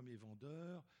patron, le premier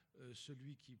vendeur,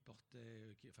 celui qui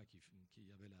portait, qui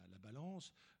avait la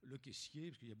balance, le caissier,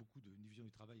 parce qu'il y a beaucoup d'une division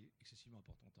du travail excessivement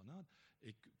importante en Inde,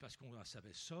 et parce qu'on la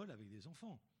savait seule avec des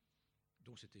enfants.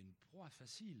 Donc c'était une proie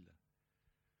facile.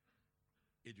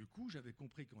 Et du coup, j'avais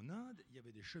compris qu'en Inde, il y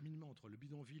avait des cheminements entre le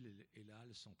bidonville et la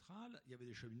halle centrale, il y avait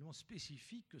des cheminements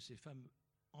spécifiques que ces femmes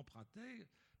empruntaient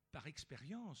par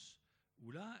expérience,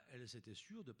 où là, elles étaient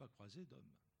sûres de ne pas croiser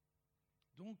d'hommes.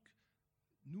 Donc,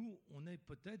 nous, on est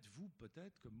peut-être, vous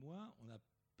peut-être, comme moi, on n'a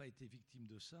pas été victime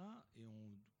de ça, et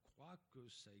on croit que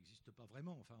ça n'existe pas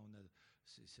vraiment. Enfin,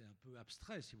 c'est un peu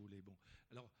abstrait, si vous voulez. Bon.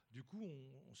 Alors, du coup,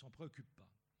 on ne s'en préoccupe pas.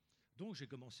 Donc j'ai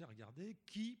commencé à regarder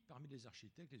qui, parmi les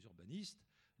architectes, les urbanistes,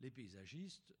 les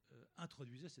paysagistes,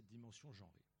 introduisait cette dimension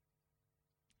genrée.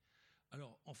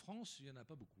 Alors en France, il n'y en a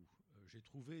pas beaucoup. J'ai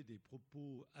trouvé des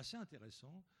propos assez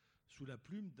intéressants sous la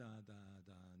plume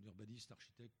d'un urbaniste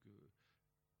architecte que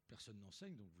personne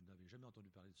n'enseigne, donc vous n'avez jamais entendu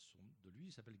parler de lui,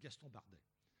 il s'appelle Gaston Bardet.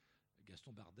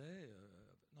 Gaston Bardet,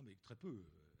 non mais très peu,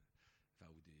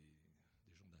 ou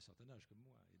des gens d'un certain âge comme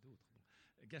moi et d'autres. Bon.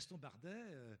 Gaston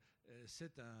Bardet,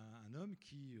 c'est un homme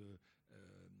qui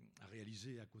a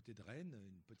réalisé à côté de Rennes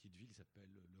une petite ville qui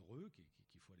s'appelle L'Heureux,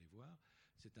 qu'il faut aller voir.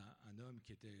 C'est un homme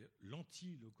qui était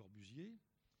l'anti-Le Corbusier.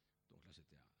 Donc là,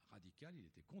 c'était radical, il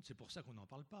était contre. C'est pour ça qu'on n'en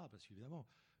parle pas, parce qu'évidemment,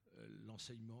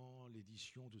 l'enseignement,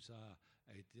 l'édition, tout ça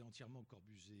a été entièrement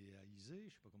corbusiéaisé, je ne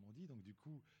sais pas comment on dit. Donc du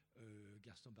coup,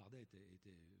 Gaston Bardet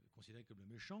était considéré comme le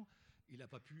méchant. Il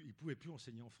ne pouvait plus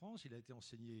enseigner en France. Il a été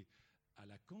enseigné à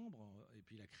la Cambre, et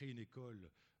puis il a créé une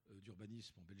école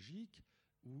d'urbanisme en Belgique,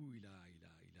 où il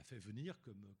a fait venir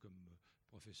comme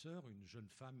professeur une jeune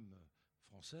femme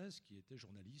française qui était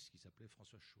journaliste, qui s'appelait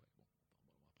Françoise Chouet.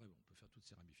 Après, on peut faire toutes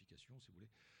ces ramifications, si vous voulez.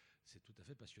 C'est tout à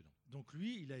fait passionnant. Donc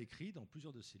lui, il a écrit dans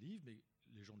plusieurs de ses livres, mais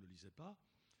les gens ne le lisaient pas,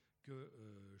 que,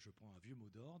 je prends un vieux mot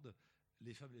d'ordre,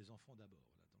 les femmes et les enfants d'abord.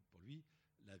 Voilà. Donc pour lui,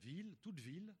 la ville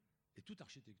et toute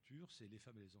architecture, c'est les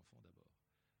femmes et les enfants d'abord.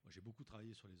 Moi, j'ai beaucoup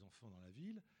travaillé sur les enfants dans la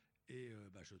ville, et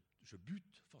je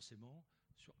bute forcément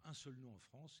sur un seul nom en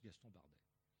France, Gaston Bardet.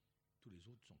 Tous les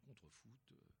autres sont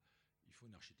contre-foot. Il faut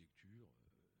une architecture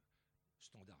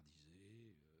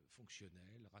standardisée,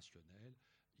 fonctionnelle, rationnelle.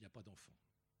 Il n'y a pas d'enfant.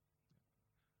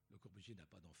 Le Corbusier n'a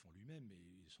pas d'enfant lui-même, mais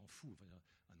il s'en fout. Enfin,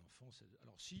 un enfant,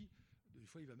 alors si, des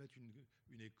fois, il va mettre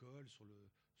une école sur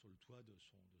le toit de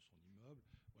son immeuble,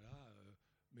 voilà,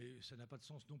 mais ça n'a pas de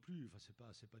sens non plus. Enfin,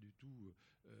 c'est pas du tout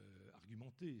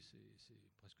argumenté. C'est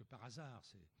presque par hasard.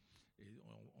 Et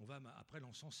on va après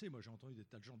l'encenser. Moi, j'ai entendu des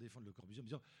tas de gens défendre le Corbusier en me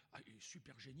disant « Ah, il est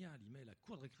super génial, il met la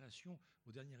cour de récréation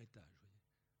au dernier étage. »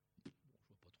 Bon, je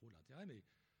vois pas trop l'intérêt, mais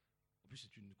en plus,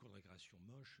 c'est une cour de récréation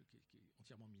moche, qui est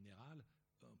entièrement minérale.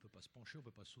 On ne peut pas se pencher, on ne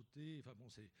peut pas sauter. Enfin bon,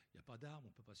 il n'y a pas d'armes, on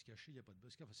ne peut pas se cacher, il n'y a pas de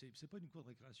buscade. Enfin, c'est pas une cour de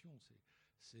récréation,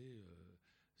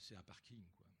 c'est un parking,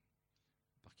 quoi.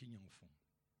 Un parking à enfants.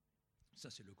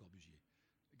 Ça, c'est le Corbusier.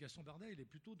 Gaston Bardet, il est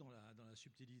plutôt dans la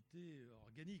subtilité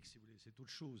organique, si vous voulez, c'est autre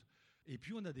chose. Et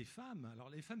puis on a des femmes. Alors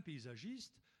les femmes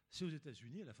paysagistes, c'est aux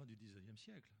États-Unis à la fin du XIXe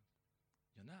siècle.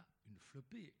 Il y en a une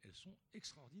flopée, elles sont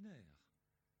extraordinaires.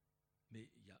 Mais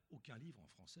il n'y a aucun livre en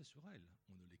français sur elles.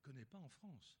 On ne les connaît pas en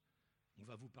France. On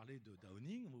va vous parler de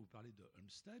Downing, on va vous parler de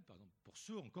Olmsted, par exemple, pour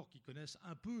ceux encore qui connaissent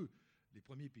un peu les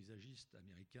premiers paysagistes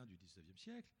américains du XIXe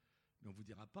siècle, mais on ne vous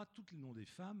dira pas tous les noms des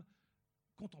femmes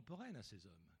contemporaines à ces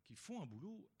hommes, qui font un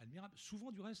boulot admirable,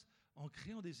 souvent du reste en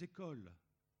créant des écoles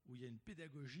où il y a une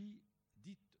pédagogie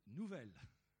dite nouvelle,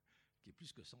 qui est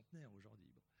plus que centenaire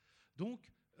aujourd'hui. Bon.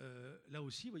 Donc, là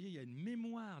aussi, vous voyez, il y a une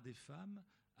mémoire des femmes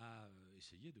à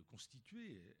essayer de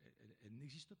constituer. Elle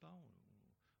n'existe pas.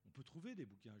 On peut trouver des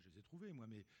bouquins, je les ai trouvés moi,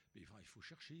 mais enfin, il faut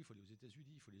chercher, il faut aller aux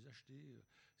États-Unis, il faut les acheter.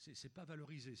 C'est pas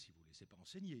valorisé, si vous voulez, c'est pas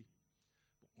enseigné.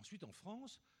 Bon, ensuite, en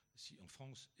France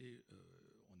et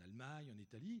en Allemagne, en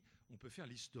Italie, on peut faire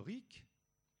l'historique,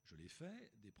 je l'ai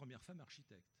fait, des premières femmes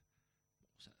architectes. Bon,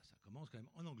 ça commence quand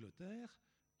même en Angleterre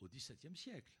au XVIIe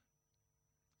siècle.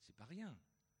 C'est pas rien.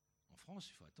 En France,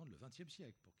 il faut attendre le XXe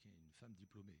siècle pour qu'il y ait une femme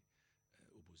diplômée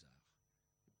aux Beaux-Arts.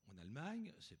 En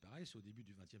Allemagne, c'est pareil, c'est au début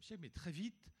du XXe siècle, mais très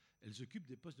vite, elles occupent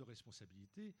des postes de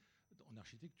responsabilité en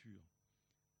architecture.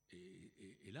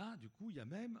 Et là, du coup, il y a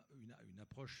même une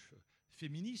approche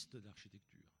féministe de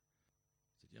l'architecture.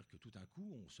 C'est-à-dire que tout d'un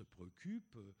coup, on se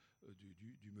préoccupe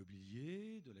du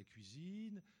mobilier, de la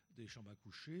cuisine, des chambres à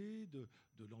coucher, de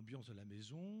l'ambiance de la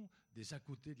maison, des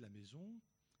à-côtés de la maison,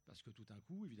 parce que tout d'un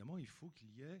coup, évidemment, il faut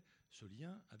qu'il y ait ce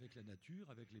lien avec la nature,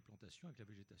 avec les plantations, avec la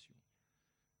végétation.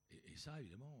 Et ça,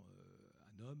 évidemment,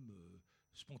 un homme,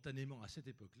 spontanément, à cette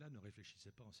époque-là, ne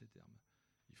réfléchissait pas en ces termes.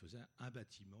 Il faisait un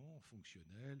bâtiment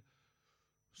fonctionnel,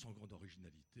 sans grande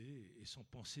originalité, et sans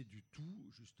penser du tout,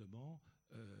 justement,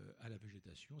 à la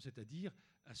végétation, c'est-à-dire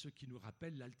à ce qui nous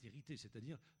rappelle l'altérité,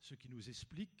 c'est-à-dire ce qui nous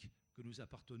explique que nous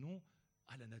appartenons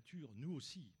à la nature, nous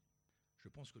aussi. Je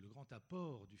pense que le grand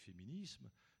apport du féminisme,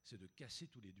 c'est de casser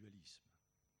tous les dualismes.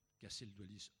 Casser le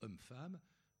dualisme homme-femme,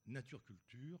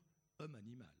 nature-culture,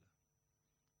 homme-animal.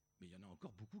 Mais il y en a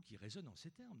encore beaucoup qui résonnent en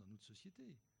ces termes dans notre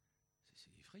société.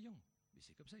 C'est effrayant. Mais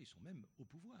c'est comme ça, ils sont même au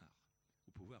pouvoir.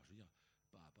 Au pouvoir, je veux dire,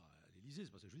 pas à l'Élysée,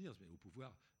 c'est pas ça que je veux dire, mais au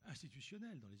pouvoir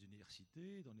institutionnel, dans les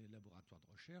universités, dans les laboratoires de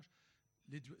recherche.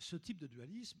 Ce type de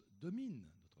dualisme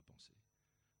domine notre pensée.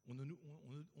 On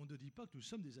ne dit pas que nous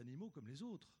sommes des animaux comme les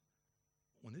autres.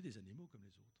 On est des animaux comme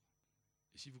les autres.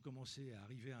 Et si vous commencez à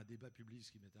arriver à un débat public,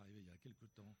 ce qui m'est arrivé il y a quelque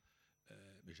temps,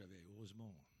 mais j'avais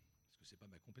heureusement, parce que ce n'est pas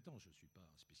ma compétence, je ne suis pas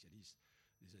un spécialiste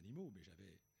des animaux, mais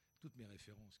j'avais toutes mes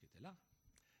références qui étaient là.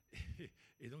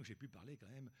 Et donc j'ai pu parler quand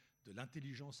même de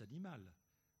l'intelligence animale,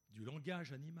 du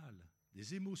langage animal,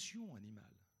 des émotions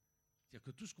animales. C'est-à-dire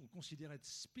que tout ce qu'on considère être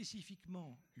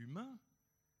spécifiquement humain,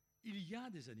 il y a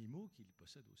des animaux qui le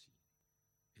possèdent aussi.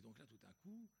 Et donc là, tout d'un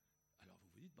coup, alors vous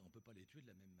vous dites, on ne peut pas les tuer de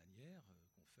la même manière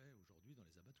qu'on fait aujourd'hui dans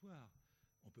les abattoirs.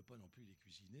 On ne peut pas non plus les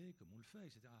cuisiner comme on le fait,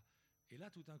 etc. Et là,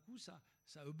 tout d'un coup, ça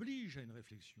oblige à une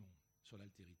réflexion sur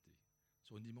l'altérité,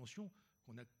 sur une dimension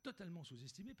qu'on a totalement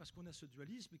sous-estimée, parce qu'on a ce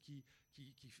dualisme qui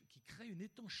crée une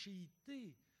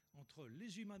étanchéité entre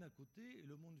les humains d'un côté et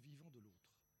le monde vivant de l'autre.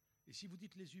 Et si vous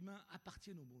dites les humains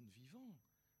appartiennent au monde vivant,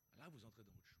 là, vous entrez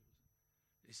dans autre chose.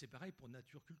 Et c'est pareil pour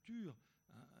nature-culture.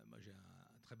 Moi, j'ai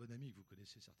un très bon ami que vous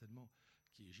connaissez certainement,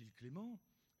 qui est Gilles Clément,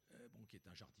 qui est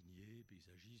un jardinier,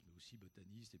 paysagiste, mais aussi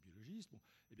botaniste et biologiste. Bon,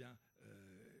 eh bien,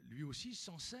 lui aussi,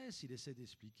 sans cesse, il essaie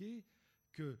d'expliquer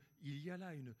qu'il y a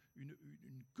là une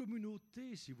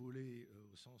communauté, si vous voulez,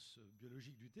 au sens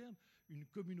biologique du terme, une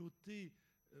communauté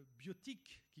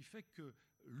biotique qui fait que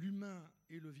l'humain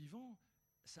et le vivant,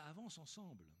 ça avance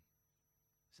ensemble.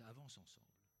 Ça avance ensemble.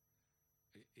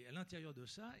 Et à l'intérieur de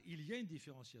ça, il y a une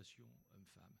différenciation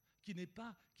homme-femme qui n'est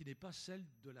pas celle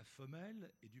de la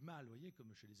femelle et du mâle, voyez,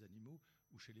 comme chez les animaux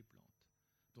ou chez les plantes.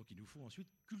 Donc il nous faut ensuite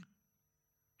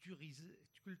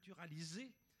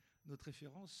culturaliser notre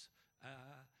référence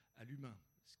à l'humain,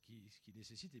 ce qui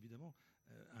nécessite évidemment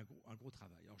un gros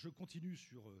travail. Alors je continue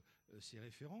sur ces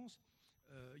références.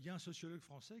 Il y a un sociologue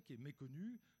français qui est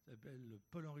méconnu, s'appelle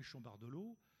Paul-Henri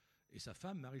Chambardelot, et sa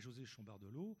femme, Marie-Josée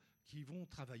Chambardelot, qui vont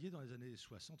travailler dans les années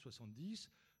 60-70,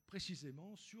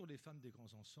 précisément sur les femmes des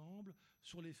grands ensembles,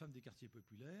 sur les femmes des quartiers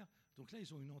populaires. Donc là,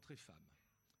 ils ont une entrée femme.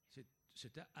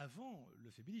 C'était avant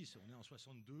le féminisme, on est en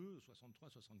 62, 63,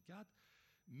 64,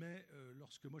 mais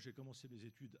lorsque moi j'ai commencé mes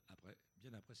études,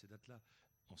 bien après ces dates-là,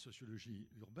 en sociologie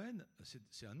urbaine,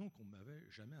 c'est un nom qu'on ne m'avait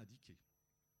jamais indiqué.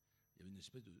 Il y avait une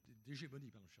espèce d'hégémonie,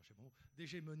 pardon, je cherchais mon mot,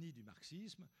 d'hégémonie du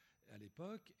marxisme à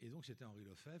l'époque, et donc c'était Henri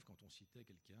Lefebvre quand on citait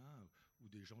quelqu'un, ou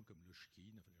des gens comme Le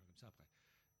Schkin, enfin des gens comme ça après.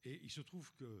 Et il se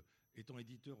trouve que, étant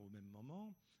éditeur au même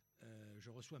moment, je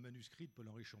reçois un manuscrit de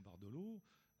Paul-Henri Chambardelot,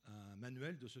 un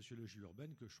manuel de sociologie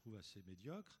urbaine que je trouve assez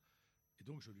médiocre, et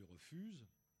donc je lui refuse.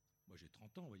 Moi j'ai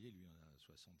 30 ans, vous voyez, lui en a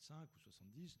 65 ou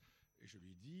 70, et je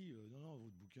lui dis non, non,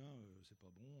 votre bouquin, c'est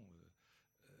pas bon.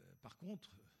 Par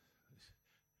contre,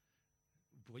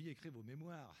 vous pourriez écrire vos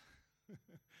mémoires.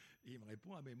 Et il me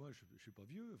répond, ah mais moi je ne suis pas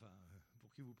vieux, enfin,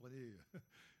 pour qui vous prenez,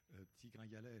 petit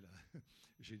gringalet, là,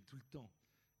 j'ai tout le temps.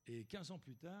 Et 15 ans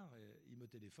plus tard, il me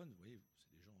téléphone, vous voyez,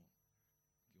 c'est des gens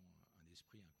qui ont un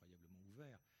esprit incroyablement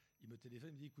ouvert. Il me téléphone,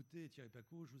 il me dit, écoutez, Thierry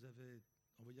Pacaud, je vous avais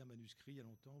envoyé un manuscrit il y a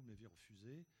longtemps, vous m'aviez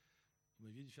refusé, vous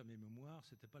m'aviez dit de faire mes mémoires,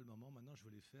 c'était pas le moment, maintenant je veux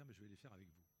les faire, mais je vais les faire avec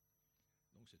vous.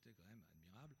 Donc c'était quand même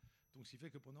admirable. Donc ce qui fait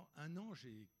que pendant un an,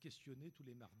 j'ai questionné tous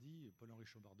les mardis Paul-Henri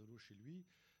Chambardelot chez lui.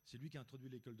 C'est lui qui a introduit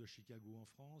l'école de Chicago en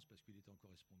France, parce qu'il était en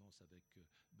correspondance avec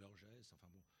Burgess, enfin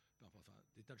bon,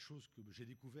 des tas de choses que j'ai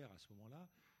découvert à ce moment-là,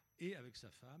 et avec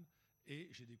sa femme.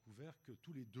 Et j'ai découvert que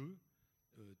tous les deux,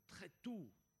 très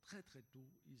tôt, très très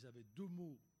tôt, ils avaient deux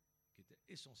mots qui étaient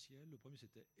essentiels. Le premier,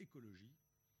 c'était écologie.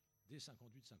 Dès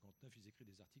 58-59, ils écrivent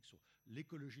des articles sur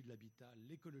l'écologie de l'habitat,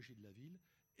 l'écologie de la ville,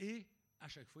 et à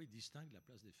chaque fois, ils distinguent la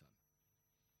place des femmes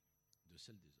de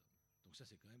celle des hommes. Donc ça,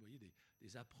 c'est quand même, vous voyez,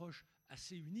 des approches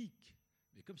assez uniques.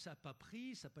 Mais comme ça n'a pas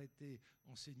pris, ça n'a pas été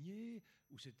enseigné,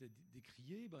 ou c'était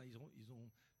décrié, ben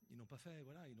ils n'ont pas fait,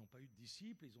 voilà, ils n'ont pas eu de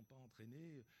disciples, ils n'ont pas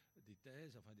entraîné des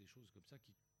thèses, enfin des choses comme ça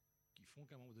qui font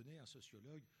qu'à un moment donné, un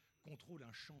sociologue contrôle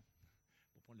un champ,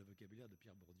 pour prendre le vocabulaire de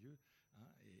Pierre Bourdieu, hein,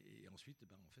 et ensuite,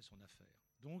 ben, on fait son affaire.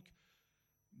 Donc,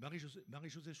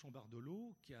 Marie-Josée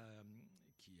Chambardelot, qui a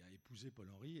épousé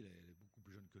Paul-Henri, elle est beaucoup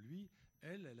plus jeune que lui,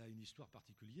 elle a une histoire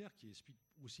particulière qui explique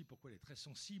aussi pourquoi elle est très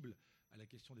sensible à la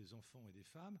question des enfants et des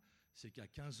femmes. C'est qu'à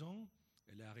 15 ans,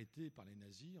 elle est arrêtée par les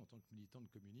nazis en tant que militante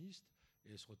communiste, et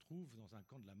elle se retrouve dans un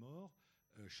camp de la mort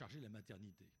chargée de la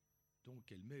maternité.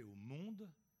 Donc elle met au monde,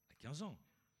 à 15 ans,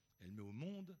 elle met au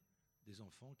monde des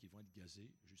enfants qui vont être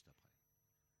gazés juste après.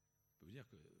 Je peux vous dire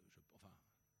que,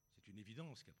 c'est une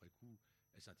évidence qu'après coup,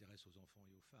 elle s'intéresse aux enfants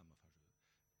et aux femmes.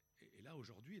 Et là,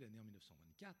 aujourd'hui, elle est née en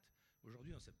 1924.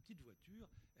 Aujourd'hui, dans sa petite voiture,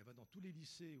 elle va dans tous les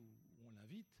lycées où on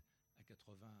l'invite, à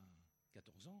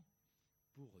 94 ans,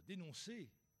 pour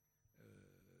dénoncer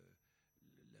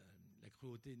la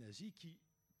cruauté nazie qui,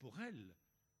 pour elle,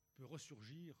 peut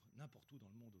ressurgir n'importe où dans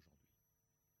le monde aujourd'hui.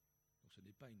 Donc ce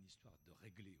n'est pas une histoire de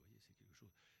régler, vous voyez, c'est quelque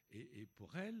chose. Et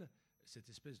pour elle, cette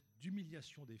espèce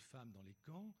d'humiliation des femmes dans les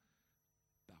camps,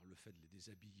 par le fait de les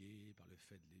déshabiller, par le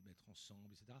fait de les mettre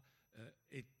ensemble, etc.,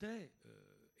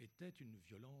 était une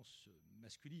violence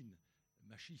masculine,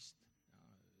 machiste,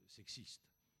 hein, sexiste.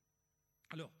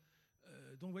 Alors,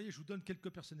 donc vous voyez, je vous donne quelques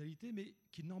personnalités, mais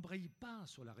qui n'embrayent pas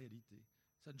sur la réalité.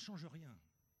 Ça ne change rien.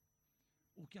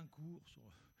 Aucun cours sur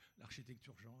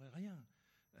l'architecture genre, rien.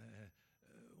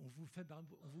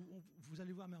 Vous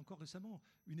allez voir, mais encore récemment,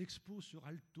 une expo sur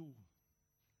Alto.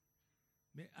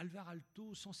 Mais Alvar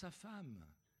Aalto, sans sa femme,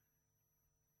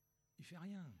 il ne fait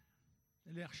rien.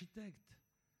 Elle est architecte.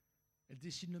 Elle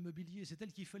dessine le mobilier. C'est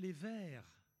elle qui fait les verres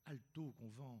Alto qu'on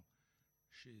vend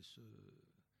chez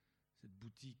cette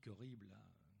boutique horrible là,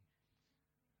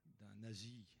 d'un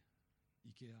nazi,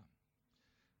 Ikea.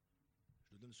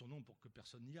 Je donne son nom pour que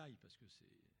personne n'y aille, parce que c'est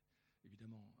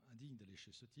évidemment indigne d'aller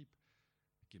chez ce type,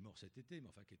 qui est mort cet été, mais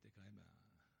enfin qui était quand même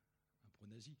un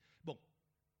pro-nazi. Bon,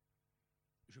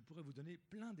 je pourrais vous donner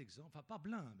plein d'exemples, enfin pas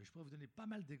plein, mais je pourrais vous donner pas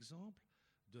mal d'exemples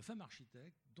de femmes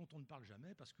architectes dont on ne parle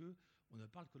jamais parce qu'on ne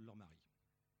parle que de leur mari.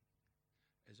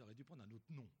 Elles auraient dû prendre un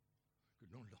autre nom que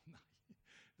le nom de leur mari.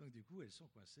 Donc du coup, elles sont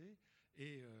coincées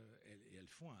et elles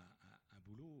font un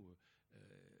boulot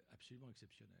absolument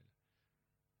exceptionnel.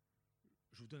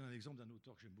 Je vous donne un exemple d'un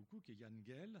auteur que j'aime beaucoup, qui est Jan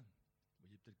Gehl. Vous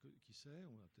voyez peut-être qui c'est,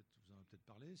 vous en avez peut-être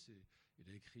parlé. Il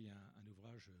a écrit un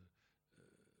ouvrage,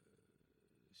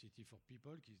 City for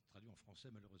People, qui est traduit en français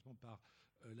malheureusement par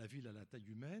La ville à la taille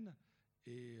humaine.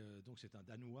 Et donc c'est un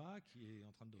Danois qui est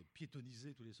en train de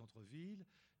piétoniser tous les centres-villes.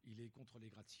 Il est contre les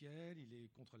gratte-ciel, il est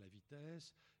contre la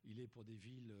vitesse, il est pour des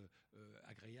villes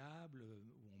agréables, où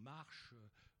on marche,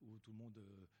 où tout le monde,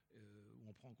 où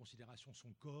on prend en considération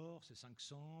son corps, ses 5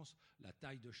 sens, la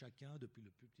taille de chacun, depuis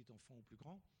le plus petit enfant au plus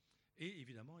grand. Et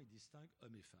évidemment, il distingue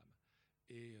hommes et femmes.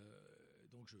 Et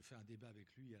donc je fais un débat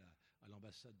avec lui à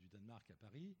l'ambassade du Danemark à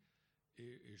Paris,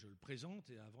 et je le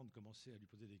présente, et avant de commencer à lui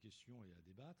poser des questions et à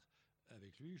débattre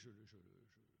avec lui, je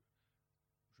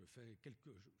fais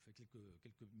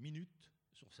quelques minutes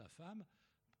sur sa femme,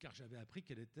 car j'avais appris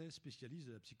qu'elle était spécialiste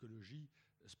de la psychologie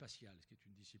spatiale, ce qui est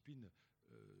une discipline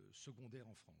secondaire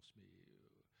en France.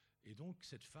 Et donc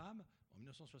cette femme, en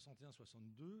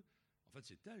 1961-62, en fait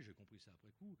c'est elle, j'ai compris ça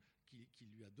après coup, qui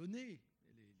lui a donné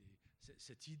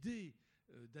cette idée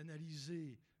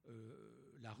d'analyser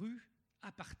la rue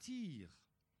à partir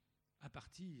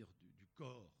du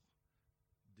corps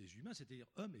des humains, c'est-à-dire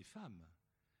hommes et femmes.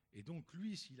 Et donc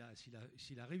lui, s'il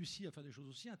a réussi à faire des choses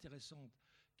aussi intéressantes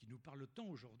qui nous parlent tant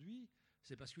aujourd'hui,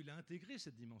 c'est parce qu'il a intégré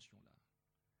cette dimension-là.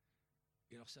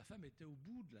 Et alors sa femme était au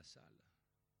bout de la salle.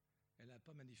 Elle n'a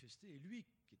pas manifesté. Et lui,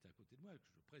 qui était à côté de moi, que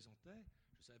je présentais,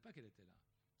 je ne savais pas qu'elle était là.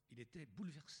 Il était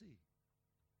bouleversé.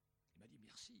 Il m'a dit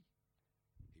merci.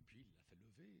 Et puis il l'a fait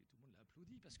lever, et tout le monde l'a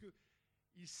applaudi, parce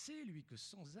qu'il sait, lui, que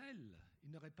sans elle,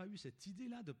 il n'aurait pas eu cette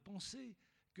idée-là de penser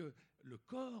que le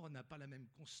corps n'a pas la même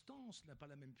constance, n'a pas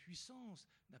la même puissance,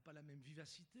 n'a pas la même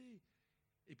vivacité,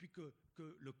 et puis que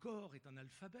le corps est un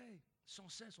alphabet. Sans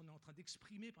cesse, on est en train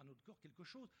d'exprimer par notre corps quelque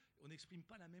chose. On n'exprime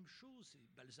pas la même chose. Et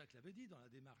Balzac l'avait dit dans la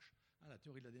démarche, la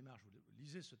théorie de la démarche. Vous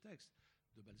lisez ce texte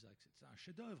de Balzac, c'est un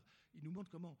chef-d'œuvre. Il nous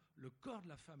montre comment le corps de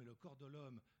la femme et le corps de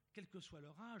l'homme, quel que soit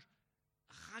leur âge,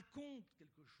 racontent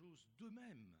quelque chose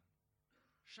d'eux-mêmes.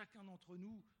 Chacun d'entre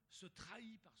nous se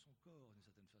trahit par son corps d'une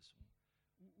certaine façon.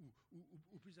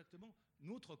 Ou plus exactement,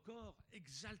 notre corps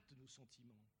exalte nos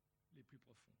sentiments les plus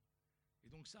profonds. Et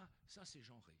donc ça c'est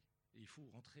genré. Et il faut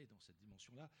rentrer dans cette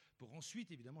dimension-là pour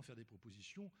ensuite, évidemment, faire des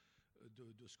propositions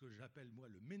de ce que j'appelle, moi,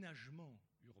 le ménagement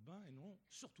urbain, et non,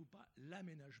 surtout pas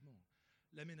l'aménagement.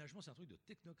 L'aménagement, c'est un truc de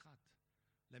technocrate.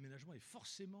 L'aménagement est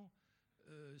forcément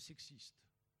sexiste.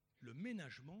 Le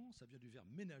ménagement, ça vient du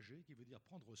verbe ménager, qui veut dire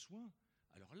prendre soin.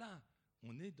 Alors là,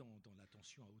 on est dans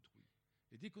l'attention à autrui.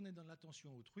 Et dès qu'on est dans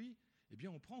l'attention à autrui, eh bien,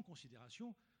 on prend en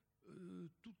considération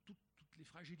toutes les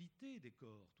fragilités des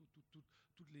corps,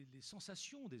 toutes les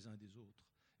sensations des uns et des autres.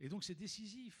 Et donc c'est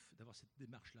décisif d'avoir cette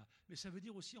démarche-là. Mais ça veut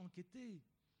dire aussi enquêter,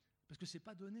 parce que c'est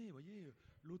pas donné. Vous voyez,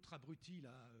 l'autre abruti,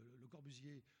 là, Le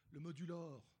Corbusier, le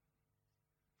modulor.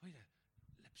 Vous voyez,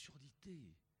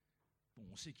 l'absurdité. Bon,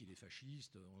 on sait qu'il est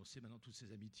fasciste, on sait maintenant toutes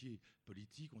ses amitiés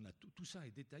politiques, on a tout ça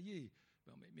est détaillé.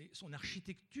 Mais son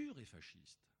architecture est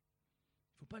fasciste.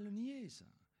 Il ne faut pas le nier, ça.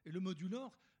 Et le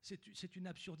modulor, c'est une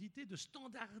absurdité de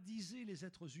standardiser les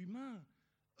êtres humains,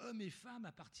 hommes et femmes,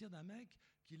 à partir d'un mec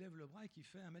qui lève le bras et qui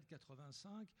fait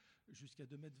 1m85 jusqu'à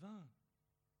 2m20.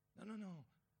 Non.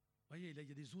 Vous voyez, là, il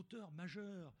y a des auteurs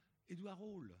majeurs. Édouard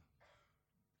Hall,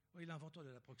 voyez, l'inventeur de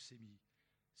la proxémie.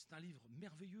 C'est un livre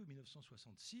merveilleux,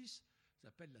 1966, ça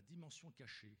s'appelle La dimension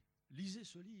cachée. Lisez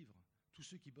ce livre. Tous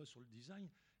ceux qui bossent sur le design,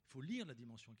 il faut lire La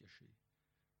dimension cachée.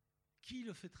 Qui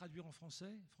le fait traduire en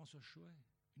français? François Choët,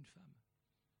 une femme.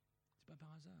 C'est pas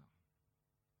par hasard.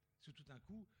 Parce que tout d'un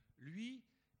coup, lui,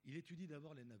 il étudie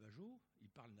d'abord les Navajos, il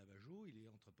parle navajo, il est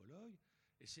anthropologue,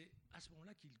 et c'est à ce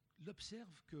moment-là qu'il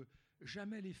observe que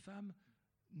jamais les femmes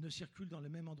ne circulent dans le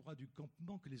même endroit du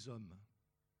campement que les hommes.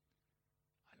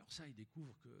 Alors ça, il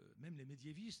découvre que même les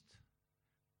médiévistes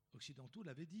occidentaux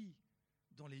l'avaient dit.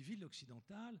 Dans les villes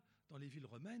occidentales, dans les villes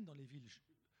romaines, dans les villes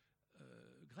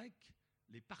grecques,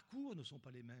 les parcours ne sont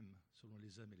pas les mêmes selon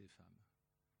les hommes et les femmes.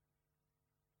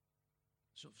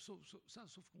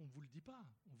 Sauf qu'on ne vous le dit pas,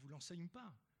 on ne vous l'enseigne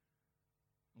pas.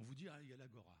 On vous dit, il y a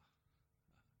l'agora.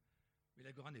 Mais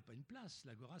l'agora n'est pas une place.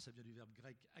 L'agora, ça vient du verbe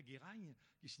grec agéragne,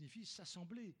 qui signifie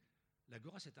s'assembler.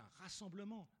 L'agora, c'est un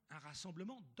rassemblement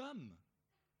d'hommes.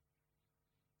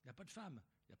 Il n'y a pas de femmes,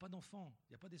 il n'y a pas d'enfants,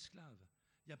 il n'y a pas d'esclaves.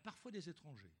 Il y a parfois des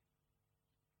étrangers.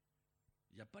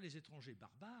 Il n'y a pas les étrangers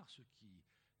barbares,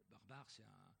 Barbare, c'est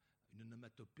une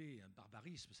onomatopée, un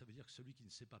barbarisme, ça veut dire que celui qui ne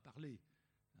sait pas parler.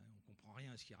 On ne comprend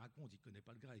rien à ce qu'il raconte, il ne connaît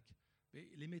pas le grec. Mais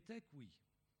les métèques, oui.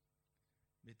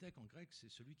 Métèque en grec, c'est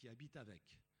celui qui habite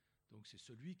avec. Donc c'est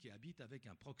celui qui habite avec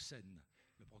un proxène.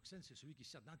 Le proxène, c'est celui qui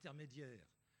sert d'intermédiaire.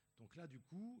 Donc là, du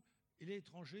coup, il est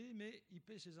étranger, mais il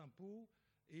paie ses impôts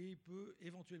et il peut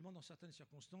éventuellement, dans certaines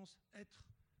circonstances, être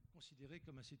considéré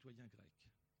comme un citoyen grec.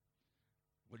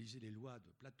 Relisez les lois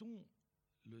de Platon,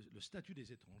 le statut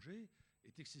des étrangers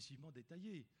est excessivement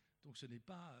détaillé. Donc ce n'est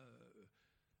pas...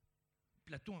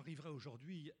 Platon arriverait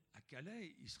aujourd'hui à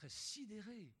Calais, il serait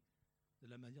sidéré de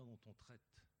la manière dont on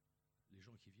traite les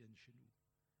gens qui viennent chez nous.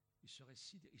 Il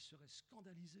serait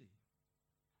scandalisé.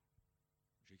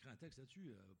 J'ai écrit un texte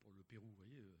là-dessus pour le Pérou, vous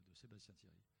voyez, de Sébastien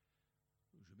Thierry.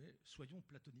 Je mets « Soyons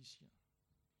platoniciens ».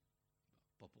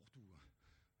 Pas pour tout,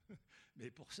 hein. Mais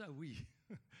pour ça, oui,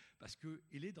 parce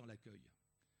qu'il est dans l'accueil.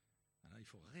 Alors, il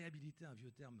faut réhabiliter un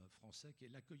vieux terme français qui est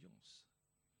l'accueillance.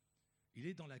 Il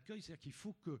est dans l'accueil, c'est-à-dire qu'il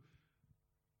faut que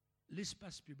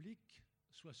l'espace public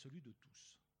soit celui de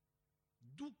tous,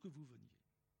 d'où que vous veniez.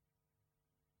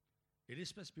 Et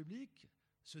l'espace public,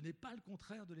 ce n'est pas le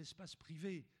contraire de l'espace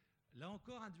privé. Là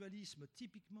encore, un dualisme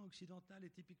typiquement occidental et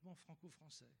typiquement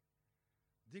franco-français.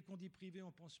 Dès qu'on dit privé,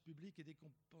 on pense public, et dès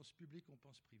qu'on pense public, on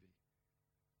pense privé.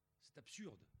 C'est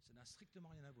absurde, ça n'a strictement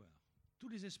rien à voir. Tous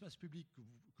les espaces publics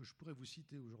que je pourrais vous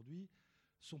citer aujourd'hui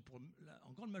sont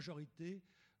en grande majorité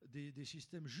des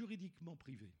systèmes juridiquement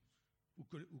privés,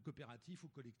 ou coopératifs, ou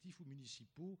collectifs, ou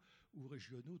municipaux, ou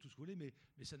régionaux, tout ce que vous voulez,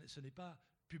 mais ce n'est pas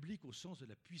public au sens de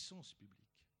la puissance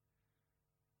publique.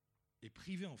 Et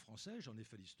privé en français, j'en ai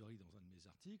fait l'historique dans un de mes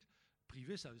articles,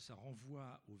 privé, ça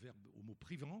renvoie au mot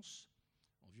privance,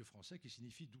 en vieux français, qui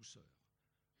signifie douceur.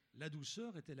 La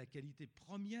douceur était la qualité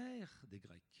première des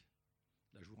Grecs.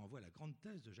 Là, je vous renvoie à la grande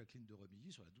thèse de Jacqueline de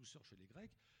Romilly sur la douceur chez les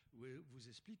Grecs, où elle vous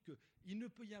explique qu'il ne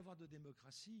peut y avoir de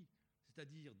démocratie,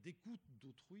 c'est-à-dire d'écoute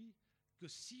d'autrui, que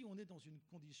si on est dans une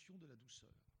condition de la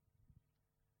douceur.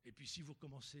 Et puis si vous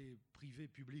commencez privé,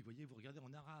 public, vous voyez, vous regardez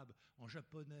en arabe, en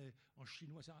japonais, en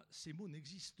chinois, ces mots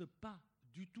n'existent pas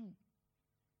du tout,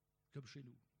 comme chez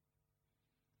nous.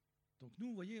 Donc nous,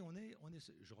 vous voyez,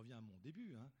 je reviens à mon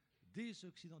début, hein,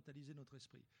 désoccidentaliser notre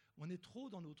esprit. On est trop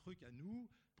dans nos trucs à nous,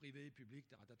 privé, public,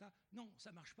 taratata. Non,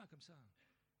 ça ne marche pas comme ça.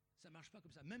 Ça ne marche pas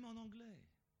comme ça, même en anglais.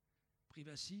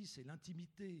 Privacy, c'est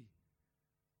l'intimité.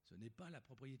 Ce n'est pas la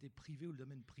propriété privée ou le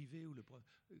domaine privé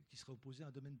qui serait opposé à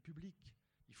un domaine public.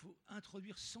 Il faut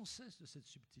introduire sans cesse de cette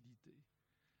subtilité.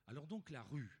 Alors donc la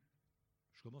rue,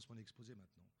 je commence mon exposé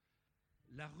maintenant.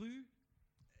 La rue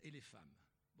et les femmes.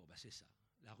 Bon, ben c'est ça.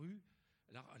 La rue,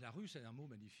 c'est un mot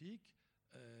magnifique,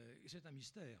 c'est un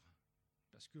mystère.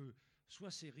 Parce que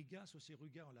soit c'est riga, soit c'est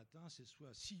ruga en latin, c'est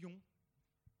soit sillon,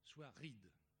 soit ride.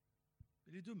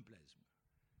 Et les deux me plaisent, moi.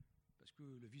 Parce que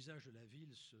le visage de la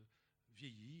ville se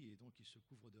vieillit et donc il se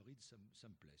couvre de rides, ça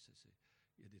me plaît.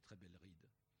 Il y a des très belles rides.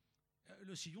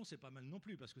 Le sillon, c'est pas mal non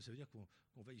plus, parce que ça veut dire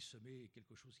qu'on va y semer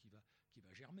quelque chose qui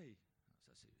va germer.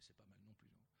 Ça, c'est pas mal non plus.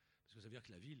 Non, parce que ça veut dire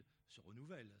que la ville se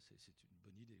renouvelle. C'est une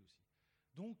bonne idée aussi.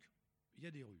 Donc, il y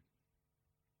a des rues.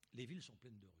 Les villes sont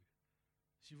pleines de rues.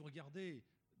 Si vous regardez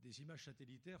des images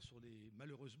satellitaires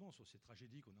malheureusement sur ces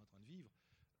tragédies qu'on est en train de vivre,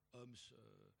 Homs,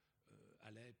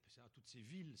 Alep, toutes ces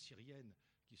villes syriennes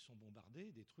qui sont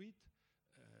bombardées, détruites,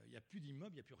 il n'y a plus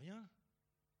d'immeubles, il n'y a plus rien.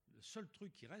 Le seul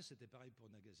truc qui reste, c'était pareil pour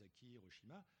Nagasaki,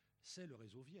 Hiroshima, c'est le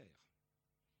réseau viaire,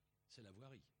 c'est la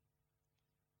voirie.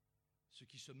 Ce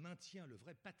qui se maintient, le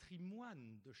vrai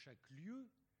patrimoine de chaque lieu,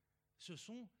 ce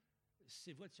sont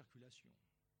ces voies de circulation.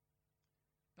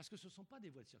 Parce que ce ne sont pas des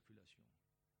voies de circulation,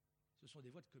 ce sont des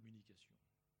voies de communication.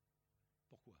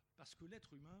 Pourquoi ? Parce que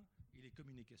l'être humain, il est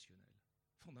communicationnel,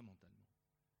 fondamentalement.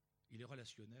 Il est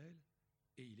relationnel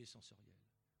et il est sensoriel.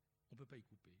 On ne peut pas y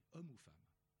couper, homme ou femme.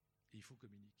 Et il faut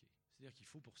communiquer. C'est-à-dire qu'il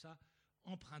faut pour ça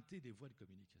emprunter des voies de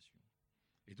communication.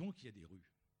 Et donc, il y a des rues,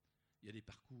 il y a des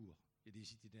parcours, il y a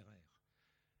des itinéraires.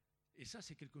 Et ça,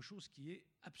 c'est quelque chose qui est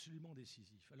absolument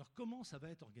décisif. Alors, comment ça va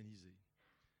être organisé ?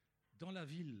 Dans la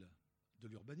ville de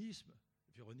l'urbanisme,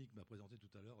 Véronique m'a présenté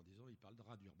tout à l'heure en disant il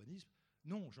parlera d'urbanisme.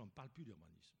 Non, je n'en parle plus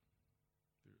d'urbanisme.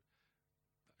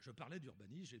 Je parlais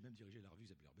d'urbanisme, j'ai même dirigé la revue qui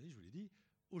s'appelle Urbanisme, je vous l'ai dit.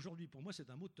 Aujourd'hui, pour moi, c'est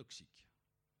un mot toxique.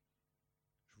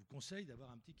 Je vous conseille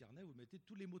d'avoir un petit carnet où vous mettez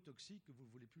tous les mots toxiques que vous ne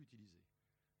voulez plus utiliser.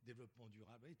 Développement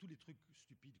durable, et tous les trucs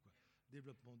stupides, quoi.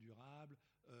 Développement durable,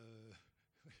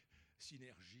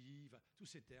 synergie, tous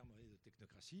ces termes de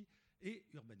technocratie, et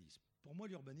urbanisme. Pour moi,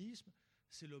 l'urbanisme,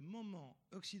 c'est le moment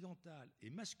occidental et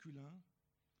masculin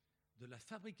de la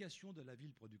fabrication de la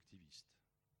ville productiviste.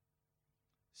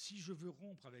 Si je veux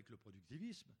rompre avec le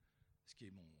productivisme, ce qui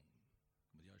est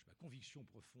ma conviction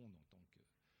profonde en tant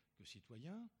que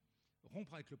citoyen,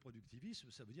 rompre avec le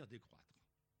productivisme, ça veut dire décroître.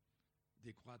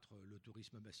 décroître le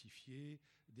tourisme massifié,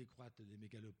 décroître les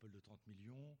mégalopoles de 30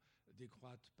 millions,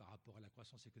 décroître par rapport à la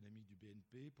croissance économique du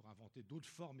BNP, pour inventer d'autres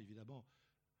formes, évidemment,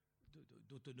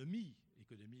 d'autonomie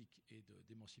économique et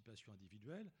d'émancipation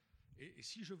individuelle. Et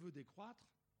si je veux décroître,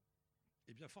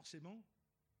 eh bien forcément,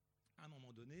 à un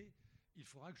moment donné, il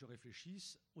faudra que je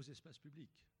réfléchisse aux espaces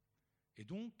publics, et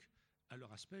donc à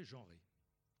leur aspect genré.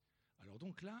 Alors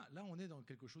donc là, on est dans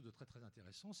quelque chose de très très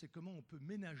intéressant, c'est comment on peut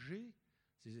ménager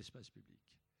ces espaces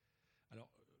publics. Alors,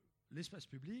 l'espace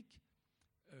public,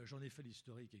 j'en ai fait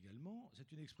l'historique également,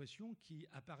 c'est une expression qui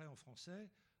apparaît en français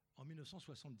en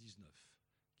 1979,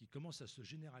 qui commence à se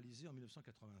généraliser en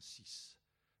 1986.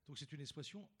 Donc c'est une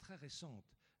expression très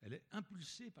récente, elle est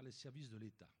impulsée par les services de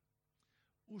l'État.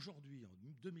 Aujourd'hui, en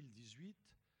 2018,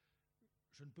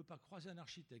 je ne peux pas croiser un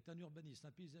architecte, un urbaniste,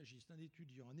 un paysagiste, un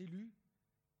étudiant, un élu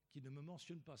qui ne me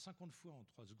mentionne pas 50 fois en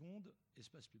 3 secondes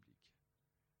espace public.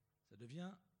 Ça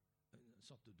devient une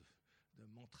sorte de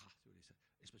mantra, si vous voulez.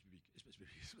 Espace public, espace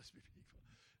public, espace public.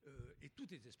 Et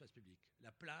tout est espace public.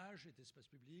 La plage est espace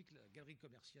public, la galerie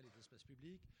commerciale est espace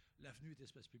public, l'avenue est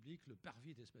espace public, le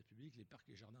parvis est espace public, les parcs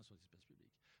et jardins sont espace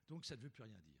public. Donc ça ne veut plus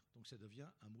rien dire. Donc ça devient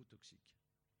un mot toxique.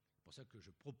 C'est pour ça que je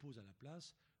propose à la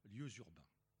place lieux urbains.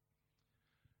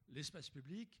 L'espace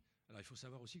public, alors il faut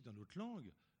savoir aussi que dans notre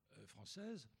langue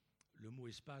française, le mot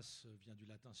espace vient du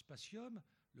latin spatium,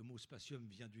 le mot spatium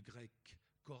vient du grec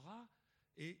kora,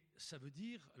 et ça veut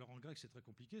dire, alors en grec c'est très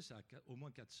compliqué, ça a au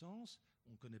moins 4 sens,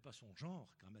 on ne connaît pas son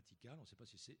genre grammatical, on ne sait pas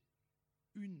si c'est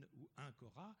une ou un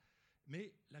kora,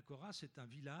 mais la kora c'est un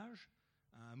village,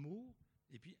 un mot,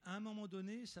 et puis à un moment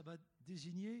donné ça va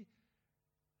désigner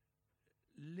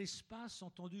l'espace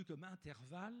entendu comme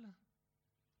intervalle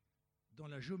dans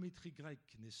la géométrie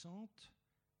grecque naissante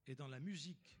et dans la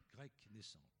musique grecque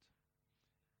naissante.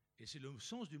 Et c'est le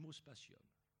sens du mot spatium,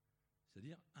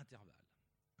 c'est-à-dire intervalle.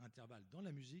 Intervalle dans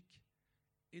la musique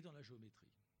et dans la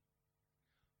géométrie.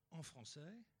 En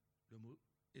français, le mot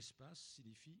espace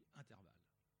signifie intervalle.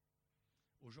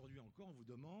 Aujourd'hui encore, on vous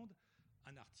demande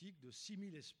un article de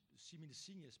 6000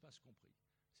 signes espaces compris.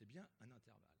 C'est bien un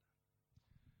intervalle.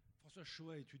 François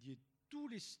Choët a étudié tous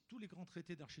les grands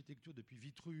traités d'architecture depuis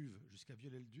Vitruve jusqu'à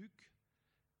Viollet-le-Duc.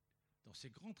 Dans ces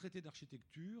grands traités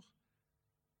d'architecture,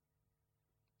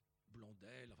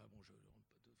 Blondel,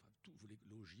 tout, vous les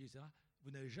logiez, etc.,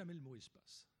 vous n'avez jamais le mot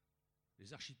espace.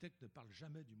 Les architectes ne parlent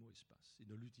jamais du mot espace, ils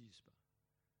ne l'utilisent pas.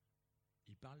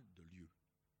 Ils parlent de lieu.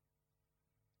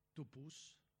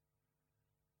 Topos,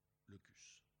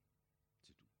 locus,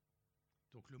 c'est tout.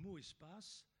 Donc le mot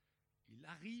espace, il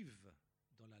arrive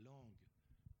dans la langue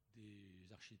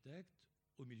des architectes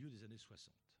au milieu des années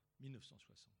 60,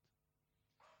 1960.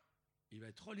 Il va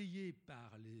être relayé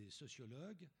par les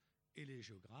sociologues et les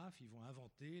géographes. Ils vont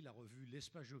inventer la revue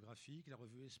L'Espace géographique, la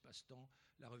revue Espace-temps,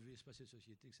 la revue Espace et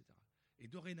Société, etc. Et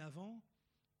dorénavant,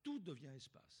 tout devient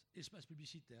espace. Espace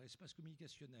publicitaire, espace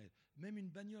communicationnel, même une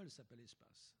bagnole s'appelle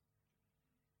espace.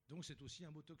 Donc c'est aussi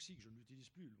un mot toxique, je ne l'utilise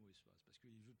plus le mot espace, parce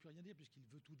qu'il ne veut plus rien dire puisqu'il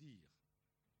veut tout dire.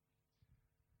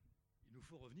 Il nous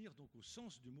faut revenir donc au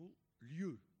sens du mot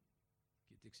lieu,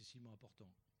 qui est excessivement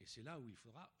important. Et c'est là où il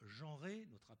faudra genrer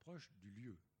notre approche du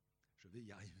lieu. Je vais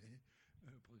y arriver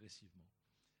progressivement.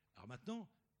 Alors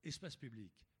maintenant, espace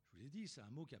public. Je vous ai dit, c'est un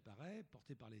mot qui apparaît,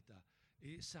 porté par l'État.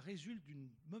 Et ça résulte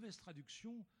d'une mauvaise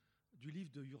traduction du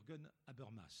livre de Jürgen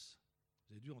Habermas.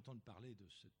 Vous avez dû entendre parler de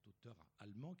cet auteur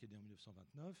allemand qui est né en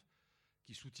 1929,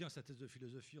 qui soutient sa thèse de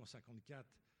philosophie en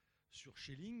 1954 sur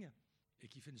Schelling et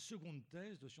qui fait une seconde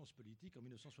thèse de sciences politiques en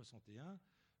 1961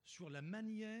 sur la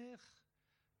manière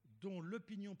dont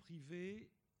l'opinion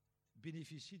privée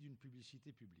bénéficie d'une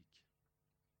publicité publique.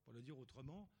 Pour le dire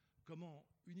autrement, comment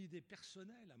une idée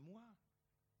personnelle à moi,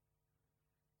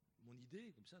 mon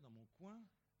idée, comme ça, dans mon coin,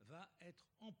 va être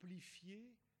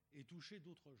amplifiée et toucher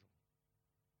d'autres gens.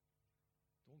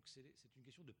 Donc c'est une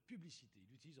question de publicité. Il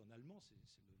l'utilise en allemand,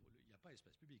 il n'y a pas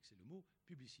espace public, c'est le mot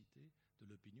publicité de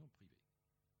l'opinion privée.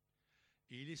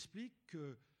 Et il explique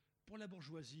que pour la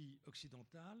bourgeoisie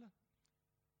occidentale,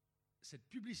 cette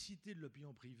publicité de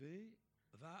l'opinion privée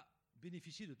va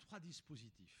bénéficier de 3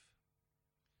 dispositifs.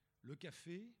 Le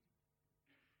café,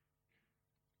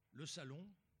 le salon,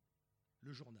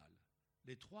 le journal.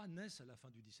 Les 3 naissent à la fin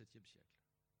du XVIIe siècle.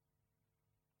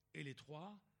 Et les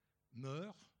 3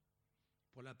 meurent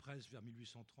pour la presse vers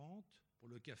 1830, pour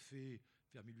le café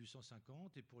vers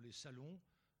 1850, et pour les salons,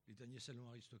 les derniers salons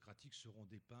aristocratiques seront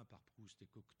dépeints par Proust et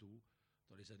Cocteau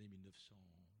dans les années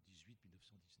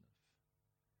 1918-1919.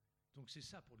 Donc c'est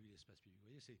ça pour lui l'espace public. Vous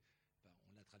voyez,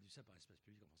 on a traduit ça par espace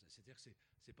public en français. C'est-à-dire que ce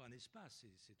n'est pas un espace,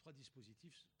 c'est 3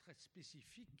 dispositifs très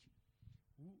spécifiques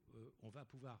où on va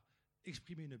pouvoir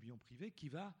exprimer une opinion privée qui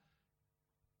va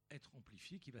être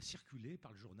amplifié, qui va circuler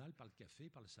par le journal, par le café,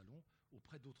 par le salon,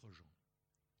 auprès d'autres gens.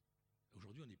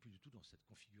 Aujourd'hui, on n'est plus du tout dans cette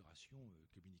configuration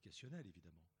communicationnelle,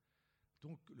 évidemment.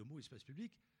 Donc, le mot espace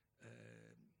public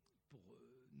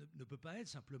ne peut pas être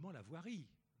simplement la voirie.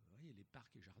 Vous voyez, les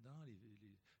parcs et jardins,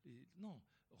 non,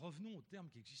 revenons aux termes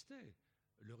qui existaient.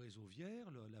 Le réseau viaire,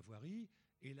 la voirie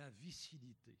et la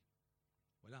vicinité.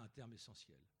 Voilà un terme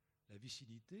essentiel. La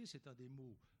vicinité, c'est un des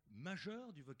mots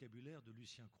majeurs du vocabulaire de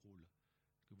Lucien Crawl,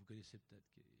 que vous connaissez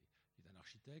peut-être, qui est un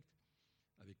architecte.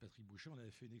 Avec Patrick Boucher, on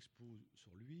avait fait une expo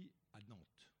sur lui à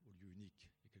Nantes, au lieu unique,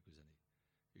 il y a quelques années.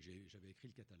 Et j'avais écrit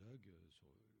le catalogue sur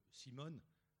Simone.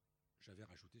 J'avais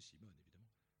rajouté Simone, évidemment.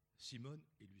 Simone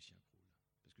et Lucien Crawl.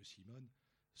 Parce que Simone,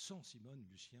 sans Simone,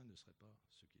 Lucien ne serait pas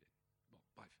ce qu'il est. Bon,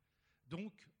 bref.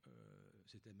 Donc,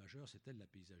 c'était majeur, c'est elle la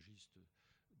paysagiste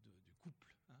du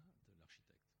couple, hein, de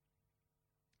l'architecte.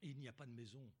 Et il n'y a pas de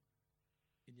maison,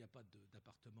 il n'y a pas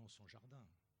d'appartement sans jardin.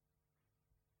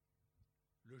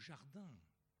 Le jardin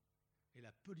est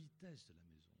la politesse de la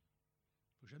maison.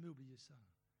 Il ne faut jamais oublier ça.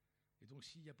 Et donc,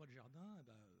 s'il n'y a pas de jardin, eh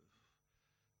ben,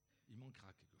 il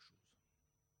manquera quelque chose.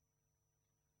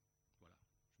 Voilà.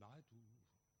 Je m'arrête ou...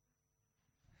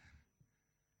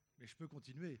 Mais je peux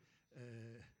continuer.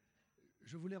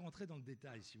 Je voulais rentrer dans le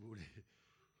détail, si vous voulez.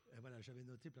 Voilà, j'avais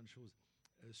noté plein de choses.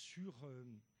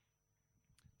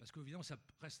 Parce qu'évidemment, ça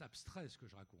reste abstrait, ce que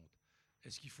je raconte.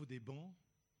 Est-ce qu'il faut des bancs?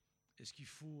 Est-ce qu'il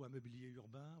faut un mobilier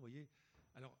urbain? Vous voyez?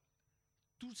 Alors,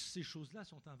 toutes ces choses-là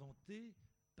sont inventées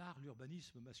par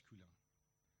l'urbanisme masculin.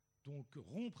 Donc,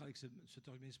 rompre avec cet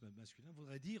urbanisme masculin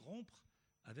voudrait dire rompre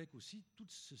avec aussi tout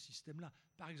ce système-là.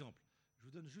 Par exemple, je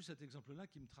vous donne juste cet exemple-là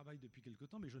qui me travaille depuis quelque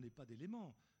temps, mais je n'ai pas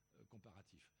d'éléments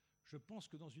comparatifs. Je pense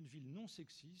que dans une ville non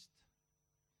sexiste,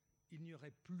 il n'y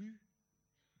aurait plus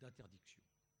d'interdiction.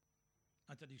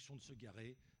 Interdiction de se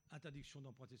garer, interdiction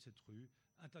d'emprunter cette rue,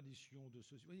 interdiction de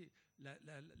se... Vous voyez,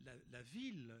 la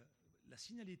ville, la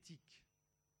signalétique,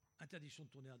 interdiction de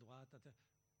tourner à droite,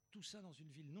 tout ça dans une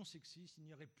ville non sexiste, il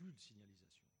n'y aurait plus de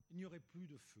signalisation. Il n'y aurait plus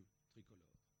de feu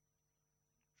tricolore.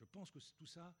 Je pense que tout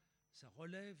ça, ça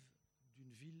relève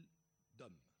d'une ville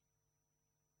d'hommes,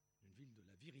 d'une ville de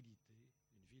la virilité,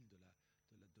 d'une ville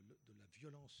de la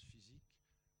violence physique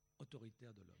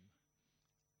autoritaire de l'homme.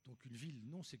 Donc une ville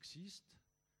non sexiste,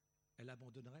 elle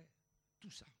abandonnerait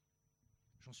tout ça.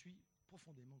 J'en suis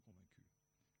profondément convaincu.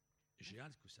 Et j'ai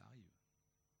hâte que ça arrive.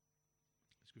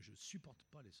 Parce que je ne supporte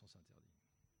pas les sens interdits.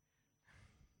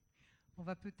 On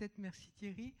va peut-être, merci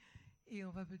Thierry, et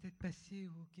on va peut-être passer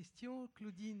aux questions.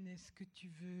 Claudine, est-ce que tu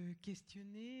veux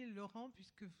questionner Laurent,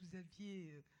 puisque vous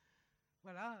aviez,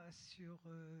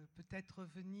 peut-être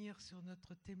revenir sur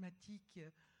notre thématique,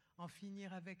 en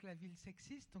finir avec la ville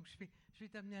sexiste. Donc je vais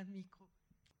t'amener un micro.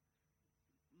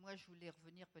 Moi, je voulais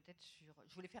revenir peut-être sur...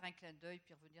 Je voulais faire un clin d'œil,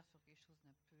 puis revenir sur quelque chose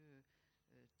d'un peu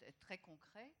très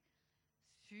concret,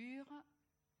 sur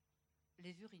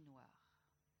les urinoirs.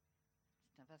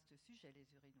 C'est un vaste sujet,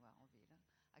 les urinoirs en ville.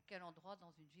 À quel endroit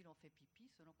dans une ville on fait pipi,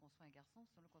 selon qu'on soit un garçon,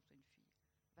 selon qu'on soit une fille?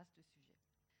 Vaste sujet.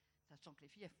 Sachant que les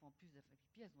filles, elles font en plus de faire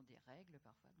pipi, elles ont des règles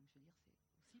parfois, donc je veux dire,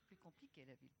 c'est aussi plus compliqué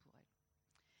la ville pour elles.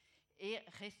 Et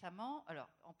récemment, alors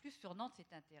en plus sur Nantes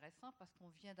c'est intéressant parce qu'on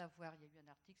vient d'avoir, il y a eu un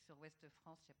article sur Ouest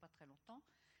France il n'y a pas très longtemps,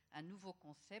 un nouveau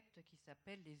concept qui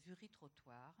s'appelle les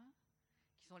uritrottoirs,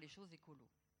 qui sont les choses écolos.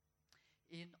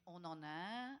 Et on en a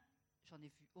un, j'en ai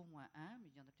vu au moins un, mais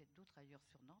il y en a peut-être d'autres ailleurs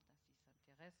sur Nantes, hein, si ça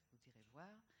intéresse, vous irez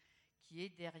voir, qui est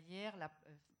derrière,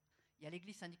 il y a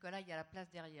l'église Saint-Nicolas, il y a la place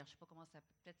derrière, je ne sais pas comment ça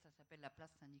s'appelle, peut-être ça s'appelle la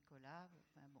place Saint-Nicolas,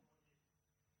 enfin bon.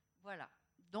 Voilà,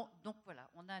 donc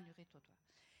voilà, on a un uritrottoir.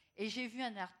 Et j'ai vu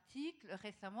un article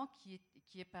récemment qui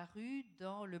est paru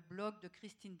dans le blog de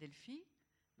Christine Delphi.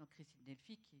 Donc Christine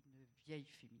Delphi, qui est une vieille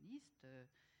féministe,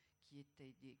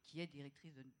 qui est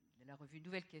directrice de la revue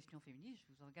Nouvelle Question Féministe.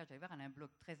 Je vous engage à aller voir, elle a un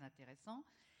blog très intéressant,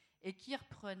 et qui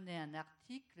reprenait un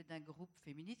article d'un groupe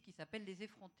féministe qui s'appelle Les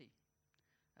Effrontés.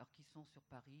 Alors qui sont sur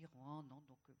Paris, Rouen, Nantes,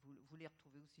 donc vous les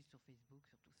retrouvez aussi sur Facebook,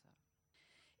 sur tout ça.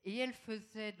 Et elle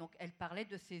parlait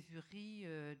de ces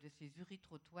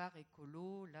uritrottoirs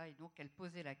écolos, là, et donc elle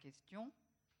posait la question,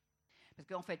 parce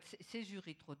qu'en fait, ces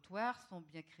uritrottoirs sont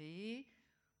bien créés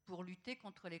pour lutter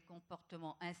contre les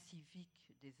comportements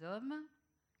inciviques des hommes,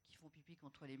 qui font pipi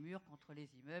contre les murs, contre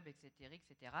les immeubles, etc.,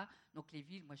 etc. Donc les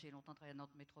villes, moi j'ai longtemps travaillé à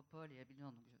Nantes Métropole et à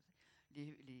Villeneuve, donc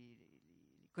les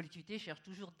collectivités cherchent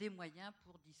toujours des moyens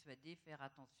pour dissuader, faire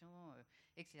attention,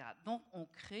 etc. Donc on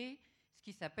crée ce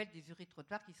qui s'appelle des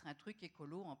uritrottoirs, qui serait un truc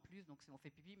écolo en plus, donc on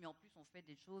fait pipi, mais en plus on fait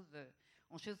des choses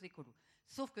écolo.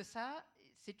 Sauf que ça,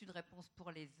 c'est une réponse pour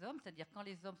les hommes, c'est-à-dire quand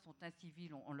les hommes sont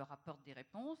incivils, on leur apporte des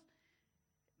réponses,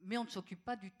 mais on ne s'occupe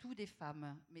pas du tout des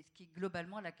femmes, mais ce qui est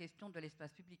globalement la question de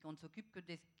l'espace public. On ne s'occupe que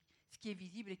de ce qui est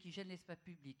visible et qui gêne l'espace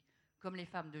public. Comme les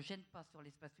femmes ne gênent pas sur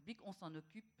l'espace public, on s'en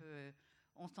occupe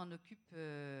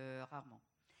rarement.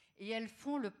 Et elles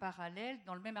font le parallèle,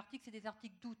 dans le même article, c'est des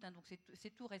articles d'août, hein, donc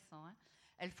c'est tout récent, hein.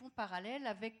 Elles font parallèle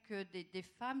avec des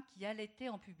femmes qui allaitaient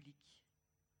en public.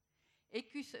 Et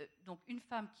donc une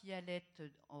femme qui allaite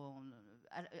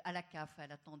à la CAF,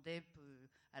 elle attendait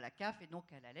à la CAF et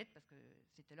donc elle allait parce que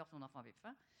c'était l'heure son enfant avait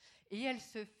faim. Et elle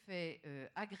se fait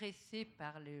agresser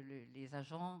par les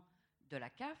agents de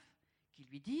la CAF qui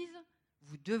lui disent «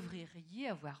 Vous devriez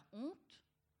avoir honte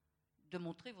de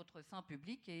montrer votre sein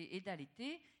public et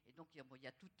d'allaiter ». Et donc il y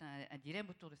a tout un dilemme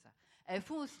autour de ça. Elles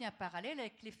font aussi un parallèle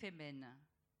avec les fémènes.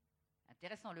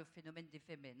 Intéressant le phénomène des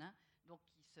fémènes, hein, donc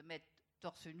qui se mettent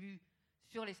torse nu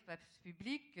sur l'espace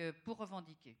public pour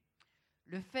revendiquer.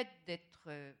 Le fait d'être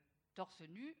torse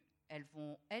nu, elles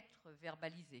vont être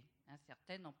verbalisées, hein,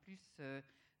 certaines en plus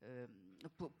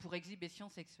pour exhibition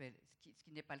sexuelle, ce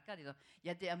qui n'est pas le cas des hommes.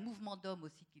 Il y a un mouvement d'hommes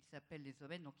aussi qui s'appelle les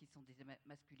hommes, donc qui sont des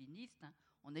masculinistes. Hein.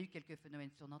 On a eu quelques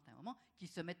phénomènes sur Nantes à un moment, qui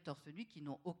se mettent torse nu, qui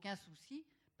n'ont aucun souci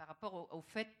par rapport au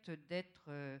fait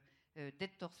d'être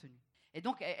torse nu. Et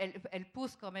donc, elle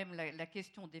pose quand même la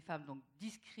question des femmes donc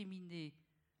discriminées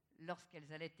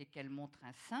lorsqu'elles allaitent et qu'elles montrent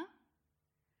un sein,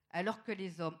 alors que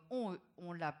les hommes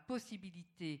ont la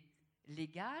possibilité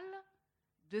légale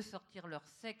de sortir leur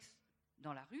sexe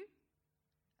dans la rue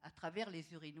à travers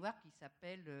les urinoirs qui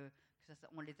s'appellent,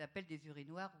 on les appelle des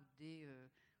urinoirs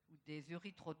ou des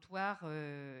uritrottoirs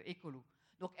écolos.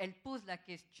 Donc, elle pose la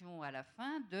question à la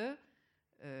fin de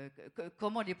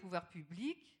comment les pouvoirs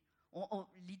publics,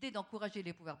 l'idée d'encourager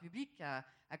les pouvoirs publics à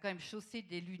quand même chausser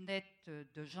des lunettes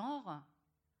de genre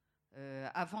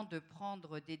avant de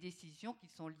prendre des décisions qui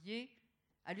sont liées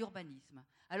à l'urbanisme.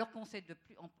 Alors qu'on sait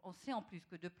en plus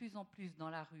que de plus en plus dans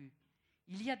la rue,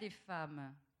 il y a des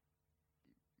femmes,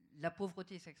 la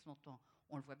pauvreté s'accentuant,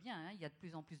 on le voit bien, hein, il y a de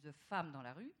plus en plus de femmes dans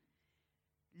la rue,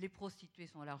 les prostituées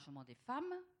sont largement des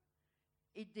femmes,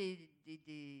 et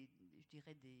je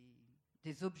dirais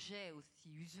des objets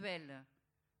aussi usuels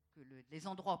que les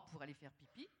endroits pour aller faire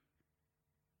pipi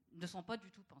ne sont pas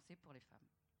du tout pensés pour les femmes.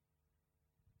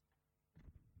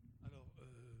 Alors,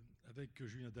 avec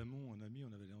Julien Damon, un ami,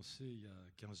 on avait lancé il y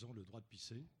a 15 ans le droit de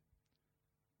pisser,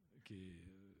 qui est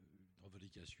une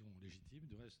revendication légitime.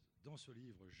 Du reste, dans ce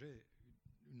livre, j'ai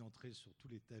une entrée sur tous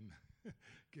les thèmes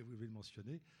que vous avez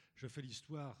mentionnés. Je fais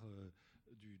l'histoire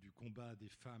du combat des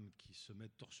femmes qui se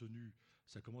mettent torse nu.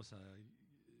 Ça commence à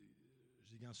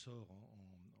Ziguinchor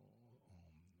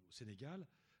au Sénégal,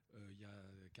 il y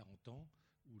a 40 ans,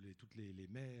 où toutes les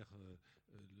mères,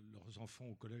 leurs enfants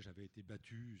au collège avaient été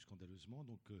battus scandaleusement.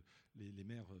 Donc les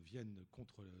mères viennent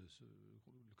contre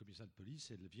le commissariat de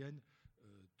police et elles viennent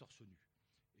torse nu.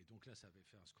 Et donc là, ça avait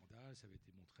fait un scandale, ça avait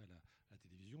été montré à la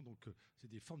télévision. Donc c'est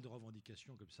des formes de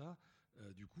revendication comme ça.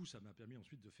 Du coup, ça m'a permis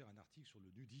ensuite de faire un article sur le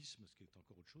nudisme, ce qui est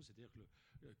encore autre chose. C'est-à-dire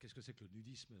qu'est-ce que c'est que le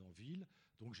nudisme en ville.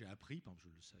 Donc j'ai appris, par exemple, je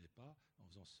ne le savais pas en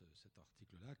faisant cet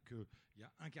article-là, qu'il y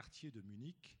a un quartier de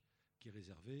Munich qui est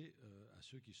réservé à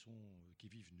ceux qui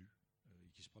vivent nus,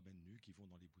 qui se promènent nus, qui vont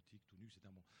dans les boutiques tout nus, etc.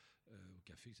 Bon, au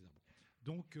café, etc. Bon.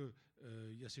 Donc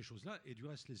il y a ces choses-là. Et du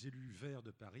reste, les élus verts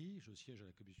de Paris, je siège à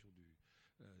la commission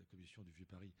du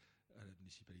Vieux-Paris à la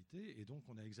municipalité, et donc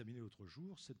on a examiné l'autre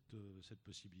jour cette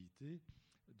possibilité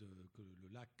que le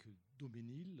lac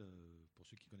Daumesnil, pour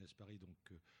ceux qui connaissent Paris,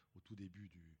 donc au tout début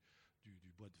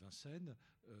du bois de Vincennes,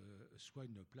 soit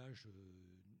une plage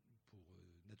pour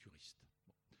naturistes.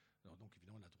 Bon. Alors donc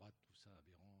évidemment la droite, tout ça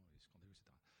aberrant et scandaleux,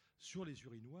 etc. Sur les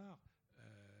urinoirs,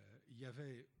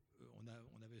 on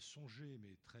avait songé,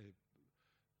 mais très,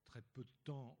 très peu de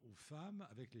temps, aux femmes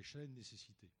avec les chalets de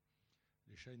nécessité.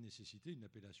 Les chalets de nécessité, une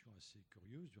appellation assez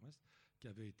curieuse du reste, qui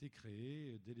avait été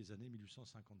créée dès les années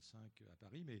 1855 à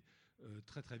Paris, mais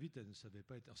très très vite, elle ne savait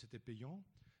pas être. Alors c'était payant,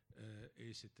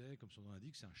 et c'était, comme son nom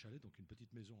l'indique, c'est un chalet, donc une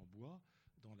petite maison en bois,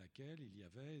 dans laquelle il y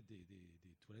avait des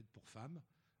toilettes pour femmes,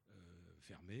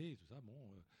 fermées et tout ça.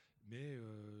 Bon, mais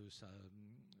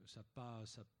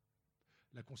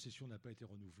la concession n'a pas été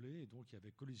renouvelée, et donc il n'y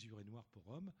avait que les urinoirs pour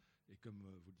hommes, et comme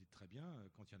vous le dites très bien,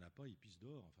 quand il n'y en a pas, ils pissent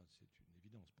dehors, enfin c'est une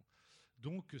évidence. Bon.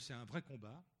 Donc c'est un vrai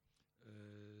combat,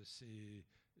 c'est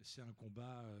un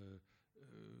combat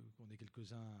qu'on est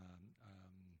quelques-uns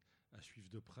à suivre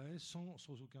de près, sans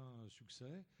aucun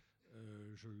succès.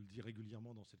 Je le dis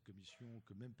régulièrement dans cette commission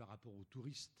que même par rapport aux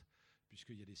touristes,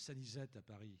 puisqu'il y a des sanisettes à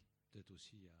Paris, peut-être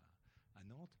aussi à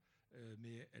Nantes,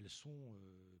 mais elles sont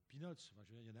peanuts. Enfin,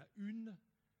 je veux dire, il y en a une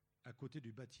à côté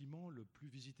du bâtiment le plus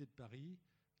visité de Paris,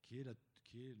 qui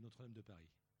est Notre-Dame de Paris.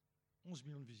 11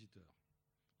 millions de visiteurs.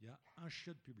 il y a un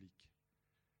chiotte public.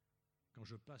 Quand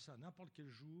je passe à n'importe quel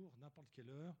jour, n'importe quelle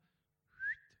heure,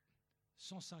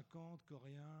 150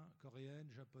 Coréens,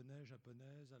 Coréennes, Japonais,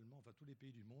 Japonaises, Allemands, enfin tous les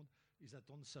pays du monde, ils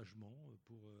attendent sagement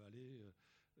pour aller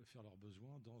faire leurs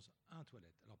besoins dans un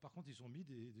toilette. Alors par contre, ils ont mis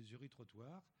des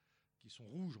urinoirs qui sont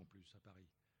rouges en plus à Paris.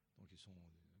 Donc ils sont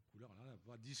couleur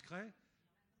là, discret.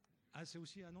 Ah, c'est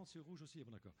aussi, ah non, c'est rouge aussi,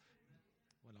 bon d'accord.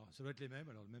 Voilà, ça doit être les mêmes,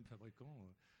 alors le même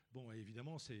fabricant. Bon,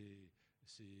 évidemment, c'est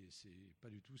pas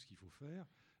du tout ce qu'il faut faire.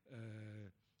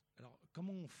 Alors,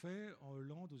 comment on fait en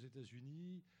Hollande, aux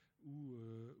États-Unis ou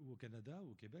au Canada,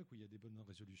 ou au Québec, où il y a des bonnes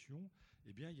résolutions?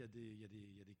 Eh bien, il y a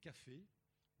des cafés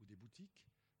ou des boutiques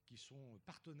qui sont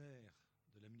partenaires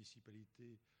de la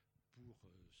municipalité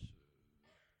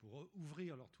pour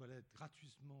ouvrir leurs toilettes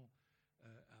gratuitement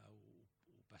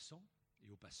aux passants et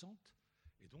aux passantes.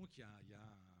 Et donc, il y a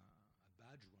un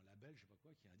badge ou un label, je ne sais pas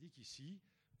quoi, qui indique ici,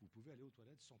 vous pouvez aller aux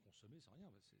toilettes sans consommer, sans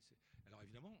rien. Alors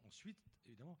évidemment, ensuite,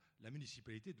 la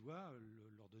municipalité doit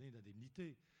leur donner une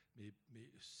indemnité. Mais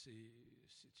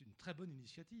c'est une très bonne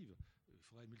initiative. Il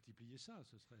faudrait multiplier ça,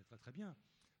 ce serait très très bien.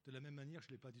 De la même manière, je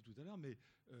ne l'ai pas dit tout à l'heure, mais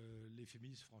les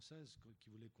féministes françaises qui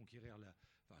voulaient conquérir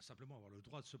simplement avoir le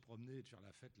droit de se promener, de faire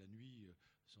la fête la nuit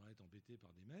sans être embêtées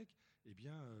par des mecs, eh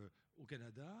bien, au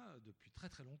Canada, depuis très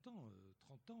très longtemps,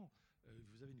 30 ans,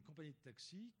 vous avez une compagnie de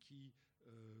taxi qui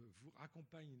vous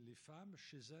raccompagne les femmes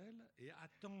chez elles et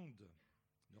attendent,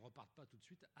 ne repartent pas tout de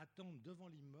suite, attendent devant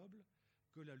l'immeuble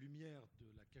que la lumière de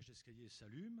la cage d'escalier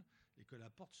s'allume et que la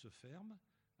porte se ferme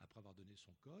après avoir donné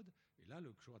son code. Et là,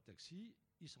 le chauffeur de taxi,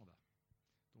 il s'en va.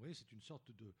 Donc, vous voyez, c'est une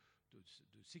sorte de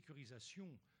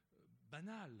sécurisation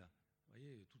banale, vous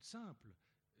voyez, toute simple.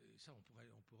 Et ça,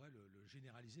 on pourrait le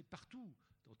généraliser partout,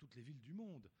 dans toutes les villes du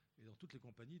monde et dans toutes les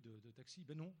compagnies de taxi.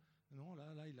 Ben non,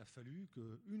 là, il a fallu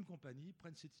qu'une compagnie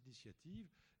prenne cette initiative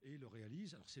et le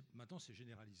réalise. Alors maintenant, c'est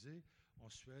généralisé en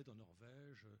Suède, en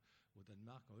Norvège, au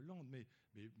Danemark, en Hollande,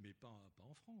 mais pas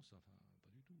en France, enfin, pas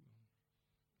du tout.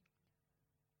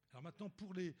 Alors maintenant,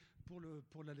 pour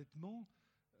l'allaitement,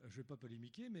 je ne vais pas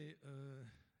polémiquer, mais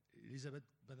Elisabeth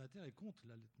Badinter est contre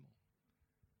l'allaitement.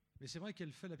 Mais c'est vrai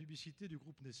qu'elle fait la publicité du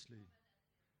groupe Nestlé.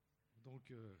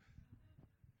 Donc...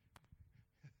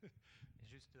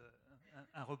 Juste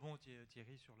un rebond,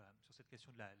 Thierry, sur cette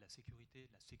question de la sécurité,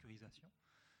 de la sécurisation.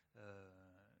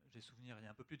 J'ai souvenir, il y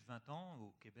a un peu plus de 20 ans,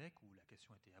 au Québec, où la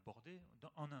question était abordée.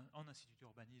 En institut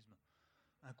d'urbanisme,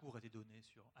 un cours était donné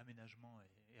sur aménagement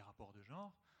et rapport de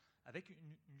genre, avec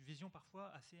une vision parfois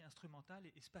assez instrumentale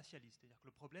et spatialiste. C'est-à-dire que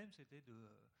le problème, c'était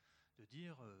de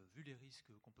dire, vu les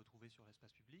risques qu'on peut trouver sur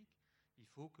l'espace public, il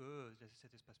faut que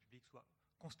cet espace public soit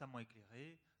constamment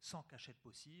éclairé, sans cachette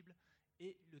possible,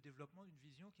 et le développement d'une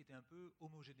vision qui était un peu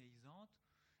homogénéisante,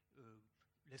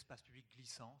 l'espace public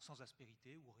glissant, sans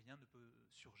aspérité, où rien ne peut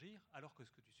surgir, alors que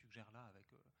ce que tu suggères là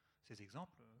avec ces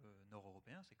exemples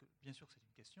nord-européens, c'est que bien sûr que c'est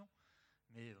une question,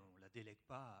 mais on ne la délègue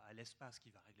pas à l'espace qui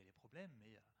va régler les problèmes,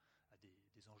 mais à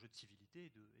des enjeux de civilité et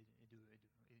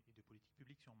de politique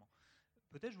publique sûrement.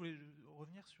 Peut-être je voulais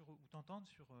revenir ou t'entendre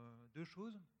sur deux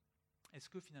choses. Est-ce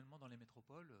que finalement dans les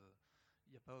métropoles,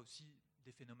 il n'y a pas aussi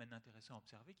des phénomènes intéressants à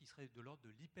observer qui seraient de l'ordre de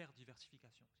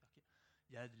l'hyperdiversification? C'est-à-dire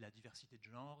qu'il y a de la diversité de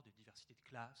genre, des diversités de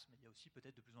classes, mais il y a aussi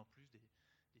peut-être de plus en plus des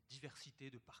diversités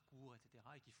de parcours, etc.,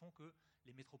 et qui font que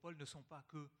les métropoles ne sont pas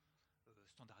que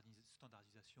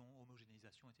standardisation,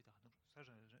 homogénéisation, etc. Donc ça,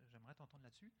 j'aimerais t'entendre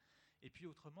là-dessus. Et puis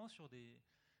autrement, sur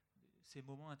ces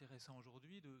moments intéressants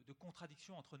aujourd'hui de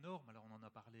contradiction entre normes. Alors on en a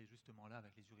parlé justement là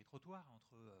avec les uri-trottoirs,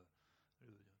 entre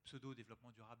le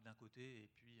pseudo-développement durable d'un côté et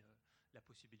puis la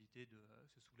possibilité de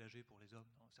se soulager pour les hommes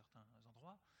dans certains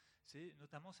endroits. C'est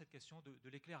notamment cette question de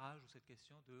l'éclairage ou cette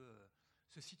question de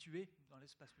se situer dans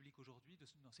l'espace public aujourd'hui,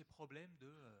 dans ces problèmes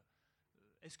de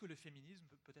est-ce que le féminisme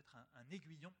peut être un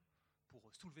aiguillon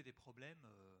pour soulever des problèmes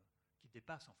qui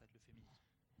dépassent en fait le féminisme?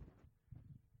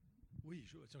 Oui,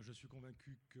 je suis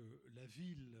convaincu que la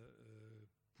ville,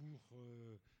 pour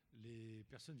les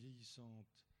personnes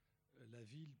vieillissantes, la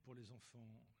ville pour les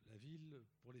enfants, la ville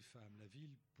pour les femmes, la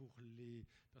ville pour les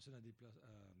personnes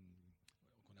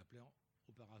qu'on appelait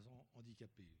auparavant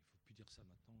handicapées. Il ne faut plus dire ça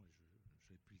maintenant,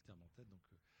 je n'ai plus le terme en tête.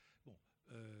 Donc,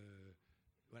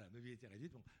 voilà, mobilité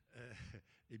réduite. Bon,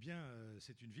 eh bien,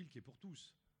 c'est une ville qui est pour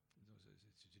tous.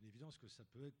 C'est une évidence que ça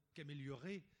peut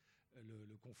qu'améliorer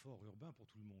le confort urbain pour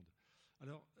tout le monde.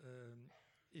 Alors,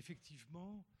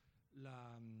 effectivement,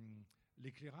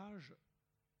 l'éclairage,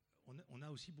 on a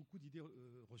aussi beaucoup d'idées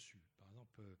reçues. Par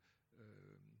exemple,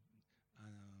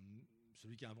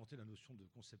 celui qui a inventé la notion de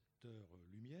concepteur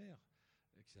lumière,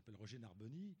 qui s'appelle Roger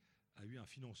Narboni, a eu un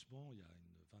financement il y a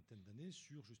une vingtaine d'années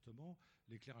sur justement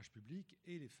l'éclairage public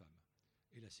et les femmes.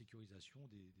 et la sécurisation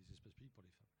des espaces publics pour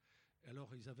les femmes.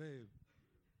 Alors, ils avaient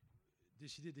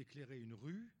décidé d'éclairer une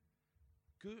rue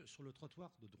que sur le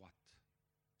trottoir de droite.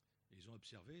 Et ils ont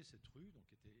observé cette rue, donc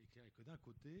qui était éclairée que d'un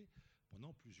côté,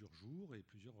 pendant plusieurs jours et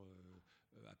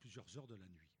à plusieurs heures de la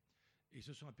nuit. Et ils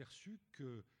se sont aperçus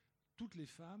que toutes les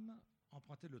femmes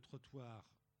empruntaient le trottoir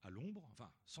à l'ombre,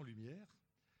 enfin sans lumière,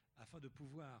 afin de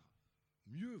pouvoir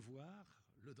mieux voir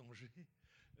le danger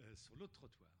sur l'autre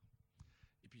trottoir.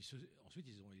 Et puis ensuite,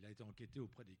 il a été enquêté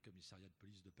auprès des commissariats de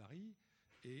police de Paris,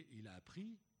 et il a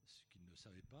appris, ce qu'il ne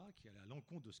savait pas, qui allait à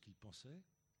l'encontre de ce qu'il pensait,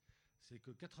 c'est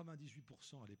que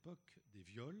 98% à l'époque des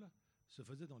viols se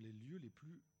faisaient dans les lieux les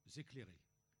plus éclairés.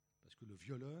 Parce que le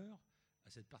violeur a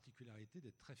cette particularité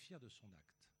d'être très fier de son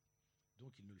acte.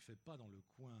 Donc il ne le fait pas dans le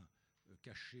coin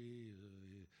caché,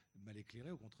 mal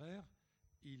éclairé, au contraire,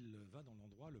 il va dans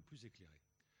l'endroit le plus éclairé.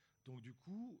 Donc du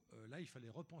coup, là, il fallait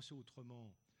repenser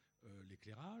autrement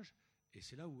l'éclairage, et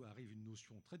c'est là où arrive une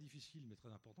notion très difficile mais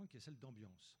très importante, qui est celle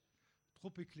d'ambiance.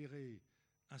 Trop éclairé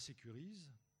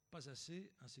insécurise, pas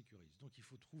assez insécurise. Donc il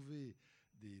faut trouver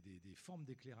des formes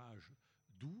d'éclairage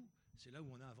doux. C'est là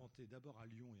où on a inventé d'abord à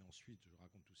Lyon, et ensuite, je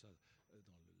raconte tout ça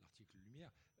dans l'article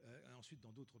Lumière, ensuite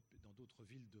dans d'autres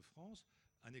villes de France,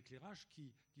 un éclairage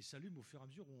qui s'allume au fur et à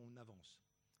mesure où on avance.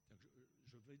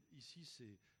 Ici,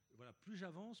 c'est voilà, plus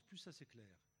j'avance, plus ça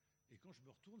s'éclaire. Et quand je me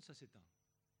retourne, ça s'éteint.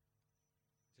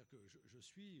 C'est-à-dire que je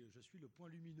suis le point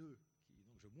lumineux.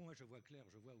 Donc moi, je vois clair,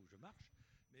 je vois où je marche.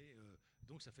 Mais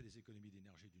donc ça fait des économies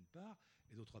d'énergie d'une part,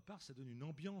 et d'autre part, ça donne une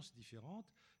ambiance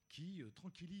différente qui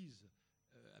tranquillise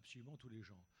absolument tous les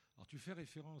gens. Alors tu fais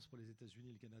référence pour les États-Unis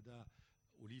et le Canada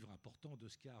au livre important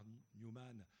d'Oscar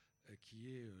Newman qui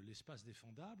est L'espace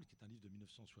défendable, qui est un livre de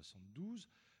 1972,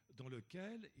 dans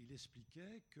lequel il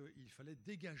expliquait qu'il fallait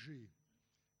dégager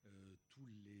tous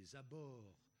les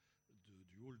abords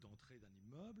du hall d'entrée d'un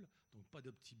immeuble, donc pas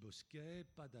de petits bosquets,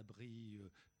 pas d'abris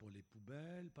pour les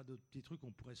poubelles, pas de petits trucs où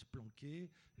on pourrait se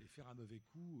planquer et faire un mauvais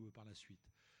coup par la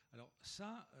suite. Alors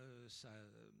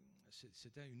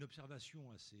c'était une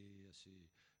observation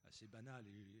assez banale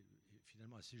et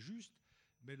finalement assez juste,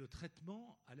 mais le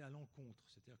traitement allait à l'encontre.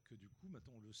 C'est-à-dire que du coup,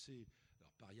 maintenant on le sait,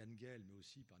 alors par Yann Guel, mais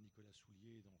aussi par Nicolas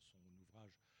Soulier dans son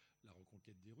ouvrage La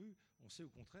reconquête des rues, on sait au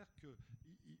contraire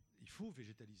qu'il faut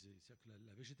végétaliser. C'est-à-dire que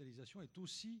la végétalisation est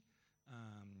aussi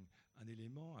un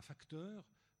élément, un facteur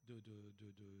de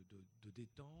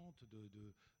détente,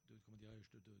 comment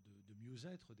dirais-je, de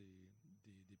mieux-être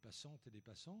des passantes et des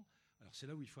passants. Alors c'est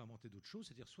là où il faut inventer d'autres choses,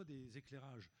 c'est-à-dire soit des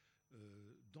éclairages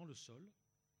dans le sol,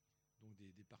 donc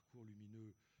des parcours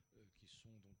lumineux qui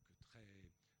sont donc très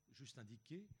juste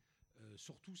indiqués,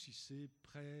 surtout si c'est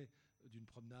près d'une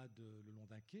promenade le long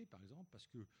d'un quai, par exemple, parce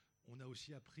qu'on a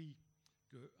aussi appris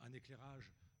qu'un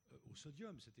éclairage au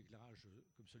sodium, cet éclairage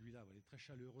comme celui-là, voilà, très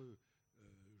chaleureux,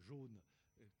 jaune,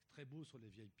 très beau sur les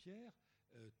vieilles pierres,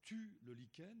 tue le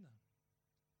lichen.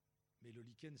 Mais le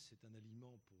lichen, c'est un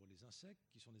aliment pour les insectes,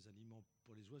 qui sont des aliments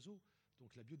pour les oiseaux.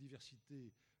 Donc la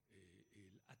biodiversité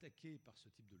est attaquée par ce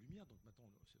type de lumière. Donc maintenant,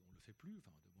 on ne le fait plus,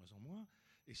 enfin de moins en moins.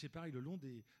 Et c'est pareil, le long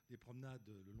des promenades,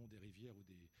 le long des rivières ou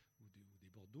des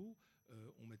bords d'eau,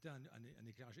 on mettait un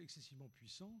éclairage excessivement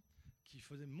puissant qui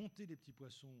faisait monter les petits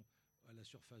poissons à la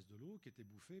surface de l'eau, qui étaient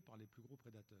bouffés par les plus gros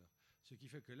prédateurs. Ce qui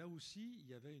fait que là aussi, il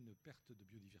y avait une perte de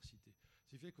biodiversité. Ce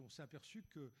qui fait qu'on s'est aperçu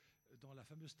que dans la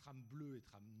fameuse trame bleue et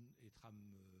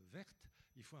trame verte,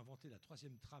 il faut inventer la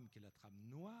troisième trame, qui est la trame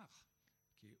noire,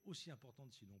 qui est aussi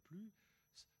importante sinon plus.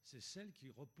 C'est celle qui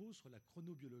repose sur la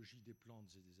chronobiologie des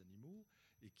plantes et des animaux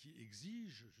et qui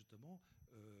exige justement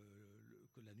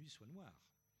que la nuit soit noire,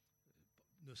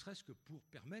 ne serait-ce que pour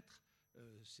permettre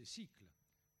ces cycles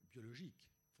biologiques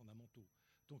fondamentaux.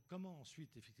 Donc comment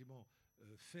ensuite effectivement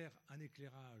faire un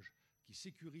éclairage qui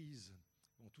sécurise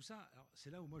tout ça. Alors, c'est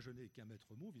là où moi je n'ai qu'un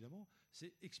maître mot évidemment,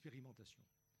 c'est expérimentation.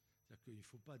 C'est-à-dire qu'il ne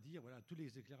faut pas dire voilà, tous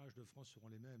les éclairages de France seront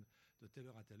les mêmes de telle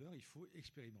heure à telle heure, il faut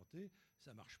expérimenter,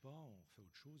 ça ne marche pas, on fait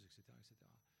autre chose, etc. etc.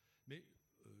 Mais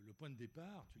le point de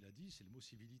départ, tu l'as dit, c'est le mot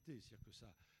civilité, c'est-à-dire que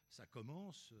ça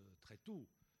commence très tôt,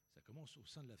 ça commence au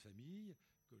sein de la famille,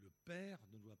 que le père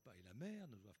ne doit pas, et la mère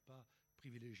ne doivent pas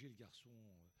privilégier le garçon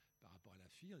par rapport à la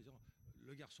fille, en disant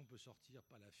le garçon peut sortir,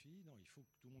 pas la fille, non, il faut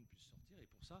que tout le monde puisse sortir, et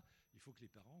pour ça, il faut que les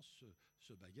parents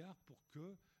se bagarrent pour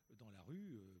que dans la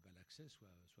rue, l'accès soit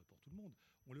pour tout le monde.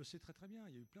 On le sait très très bien,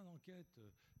 il y a eu plein d'enquêtes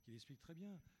qui l'expliquent très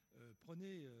bien.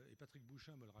 Prenez, et Patrick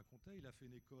Bouchin me le racontait, il a fait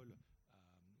une école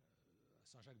à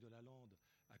Saint-Jacques-de-la-Lande,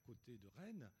 à côté de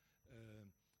Rennes.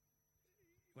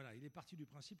 Voilà, il est parti du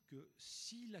principe que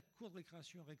si la cour de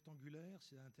récréation est rectangulaire,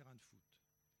 c'est un terrain de foot.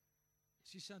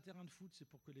 Si c'est un terrain de foot, c'est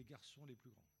pour que les garçons les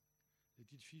plus grands. Les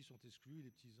petites filles sont exclues,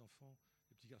 les petits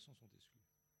petits garçons sont exclus.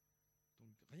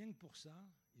 Donc rien que pour ça,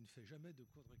 il ne fait jamais de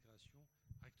cours de récréation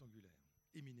rectangulaire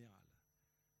et minéral.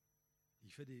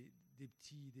 Il fait des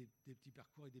petits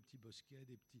parcours avec des petits bosquets,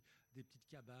 des petites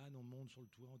cabanes, on monte sur le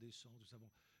toit, on descend, tout ça.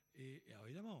 Bon. Et alors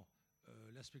évidemment,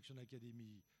 l'inspection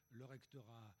d'académie, le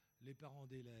rectorat, les parents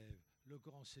d'élèves, le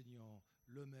corps enseignant,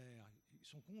 le maire, ils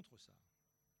sont contre ça.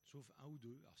 Sauf un ou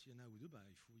deux. Alors s'il y en a un ou deux, ben,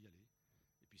 il faut y aller.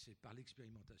 Et puis c'est par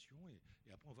l'expérimentation,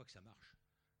 et après on voit que ça marche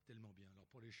tellement bien. Alors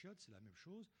pour les chiottes, c'est la même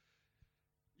chose.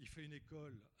 Il fait une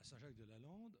école à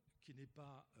Saint-Jacques-de-la-Lande qui n'est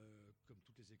pas comme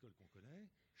toutes les écoles qu'on connaît.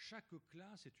 Chaque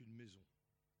classe est une maison.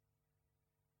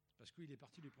 Parce qu'il est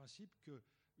parti du principe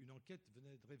qu'une enquête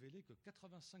venait de révéler que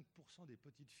 85% des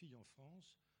petites filles en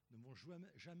France ne vont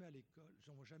jamais à l'école,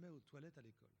 ne vont jamais aux toilettes à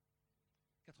l'école.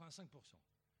 85%.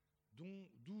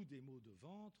 D'où des maux de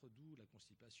ventre, d'où la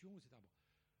constipation, etc.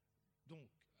 Bon.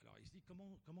 Donc, alors il se dit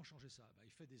comment changer ça? Ben,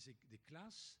 il fait des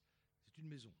classes, c'est une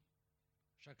maison.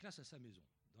 Chaque classe a sa maison.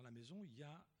 Dans la maison, il y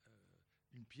a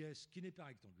une pièce qui n'est pas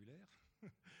rectangulaire,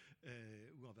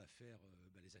 où on va faire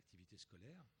les activités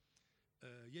scolaires.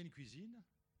 Il y a une cuisine,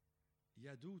 il y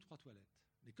a 2 ou 3 toilettes,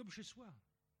 mais comme chez soi.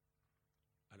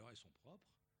 Alors elles sont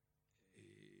propres,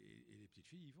 et les petites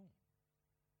filles y vont.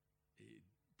 Et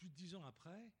plus de 10 ans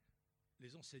après,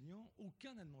 les enseignants,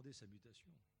 aucun n'a demandé sa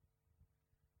mutation.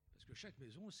 Parce que chaque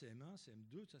maison, CM1,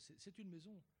 CM2, c'est une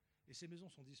maison. Et ces maisons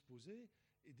sont disposées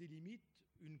et délimitent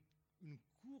une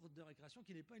cour de récréation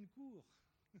qui n'est pas une cour.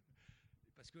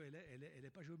 Parce qu'elle n'est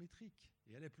pas géométrique,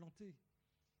 et elle est plantée.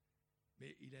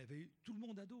 Mais il avait tout le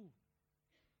monde à dos,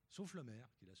 sauf le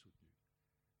maire qui l'a soutenu.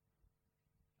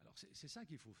 Alors c'est ça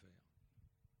qu'il faut faire,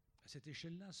 à cette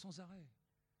échelle-là, sans arrêt.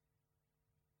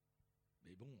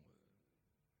 Mais bon,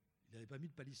 il n'avait pas mis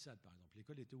de palissade, par exemple.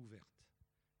 L'école était ouverte.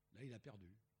 Là, il a perdu.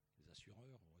 Les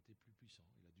assureurs ont été plus puissants.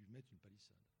 Il a dû mettre une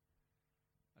palissade.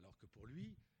 Alors que pour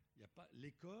lui, il n'y a pas.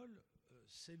 L'école,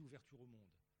 c'est l'ouverture au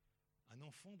monde. Un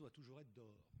enfant doit toujours être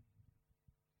dehors.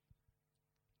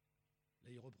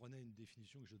 Là, il reprenait une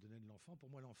définition que je donnais de l'enfant. Pour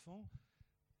moi, l'enfant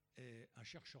est un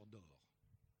chercheur d'or.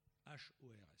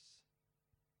 H-O-R-S.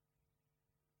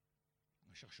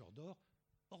 Un chercheur d'or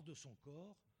hors de son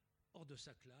corps, hors de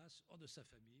sa classe, hors de sa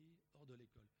famille, hors de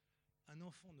l'école. Un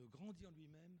enfant ne grandit en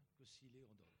lui-même que s'il est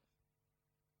en dehors.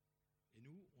 Et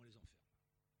nous, on les enferme.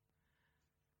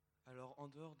 Alors, en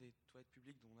dehors des toilettes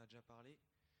publiques dont on a déjà parlé,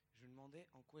 je me demandais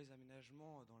en quoi les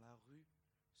aménagements dans la rue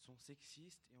sont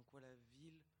sexistes et en quoi la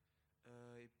ville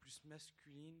est plus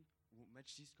masculine ou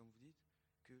machiste, comme vous dites,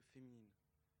 que féminine.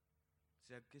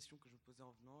 C'est la question que je me posais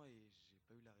en venant et j'ai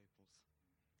pas eu la réponse.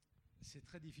 C'est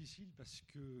très difficile parce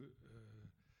que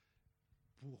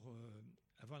pour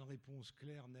avoir une réponse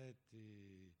claire, nette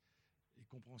et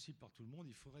compréhensible par tout le monde,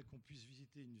 il faudrait qu'on puisse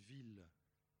visiter une ville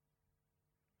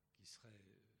qui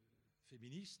serait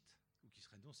féministe ou qui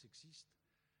serait non sexiste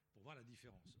pour voir la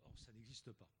différence. Or, ça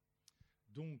n'existe pas.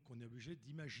 Donc, on est obligé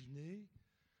d'imaginer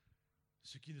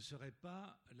ce qui ne serait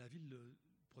pas la ville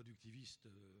productiviste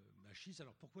machiste.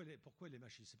 Alors, pourquoi elle est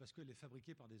machiste? C'est parce qu'elle est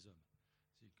fabriquée par des hommes.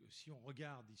 C'est que si on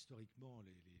regarde historiquement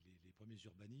les premiers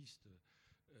urbanistes,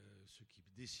 ceux qui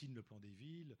dessinent le plan des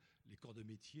villes, les corps de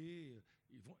métier,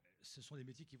 ce sont des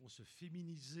métiers qui vont se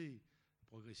féminiser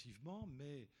progressivement,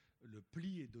 mais le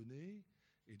pli est donné,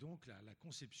 et donc la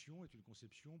conception est une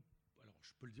conception, alors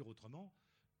je peux le dire autrement,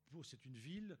 c'est une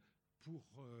ville pour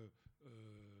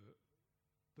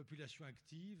population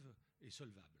active et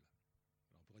solvable.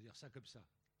 Alors on pourrait dire ça comme ça.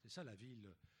 C'est ça la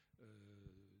ville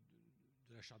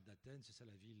de la charte d'Athènes, c'est ça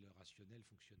la ville rationnelle,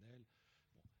 fonctionnelle.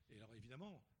 Bon. Et alors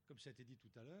évidemment, comme ça a été dit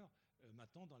tout à l'heure,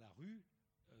 maintenant dans la rue,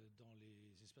 dans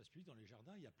les espaces publics, dans les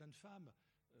jardins, il y a plein de femmes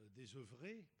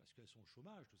désœuvrées parce qu'elles sont au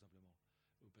chômage tout simplement,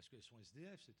 ou parce qu'elles sont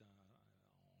SDF.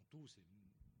 En taux, c'est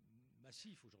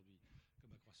massif aujourd'hui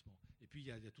comme accroissement. Et puis il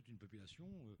y a toute une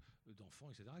population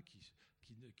d'enfants, etc.,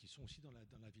 qui sont aussi dans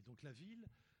la ville. Donc la ville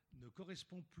ne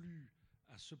correspond plus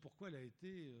à ce pourquoi elle a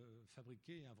été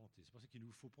fabriquée et inventée. C'est pour ça qu'il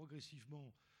nous faut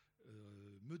progressivement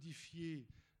modifier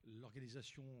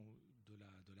l'organisation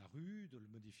de la rue, de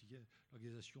modifier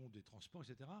l'organisation des transports,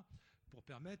 etc., pour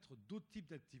permettre d'autres types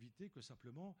d'activités que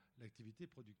simplement l'activité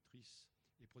productrice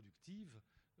et productive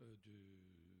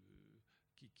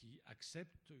qui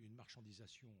accepte une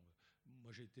marchandisation.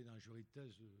 Moi, j'ai été dans un jury de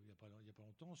thèse il n'y a pas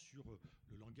longtemps sur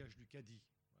le langage du caddie.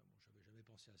 Je n'avais jamais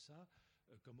pensé à ça.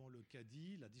 Comment le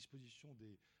caddie, la disposition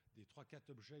des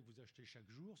 3-4 objets que vous achetez chaque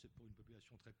jour, c'est pour une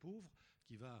population très pauvre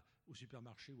qui va au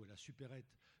supermarché ou à la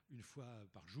supérette une fois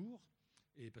par jour,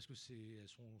 et parce que c'est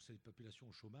une population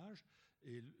au chômage,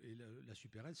 et la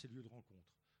supérette, c'est le lieu de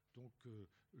rencontre. Donc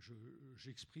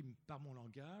j'exprime par mon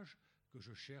langage que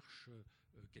je cherche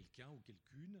quelqu'un ou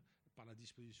quelqu'une par la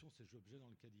disposition de ces objets dans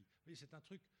le caddie. Vous voyez, c'est un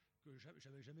truc que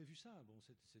j'avais jamais vu ça. Bon,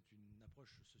 c'est une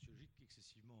approche sociologique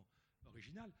excessivement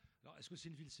originale. Alors, est-ce que c'est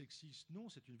une ville sexiste? Non,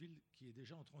 c'est une ville qui est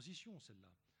déjà en transition,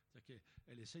 celle-là. C'est-à-dire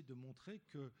qu'elle essaye de montrer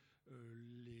que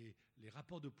les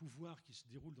rapports de pouvoir qui se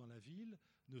déroulent dans la ville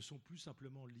ne sont plus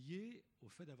simplement liés au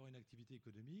fait d'avoir une activité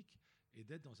économique et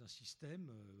d'être dans un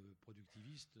système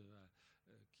productiviste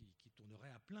qui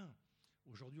tournerait à plein.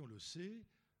 Aujourd'hui, on le sait,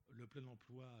 le plein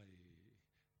emploi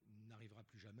n'arrivera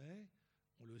plus jamais.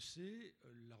 On le sait,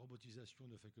 la robotisation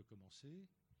ne fait que commencer.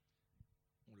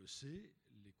 On le sait,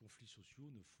 les conflits sociaux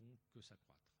ne font que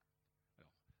s'accroître.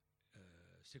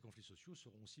 Alors, ces conflits sociaux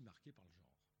seront aussi marqués par le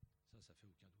genre. Ça fait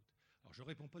aucun doute. Alors, je ne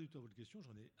réponds pas du tout à votre question,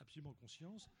 j'en ai absolument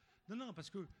conscience. Non, parce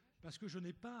que je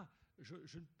n'ai pas...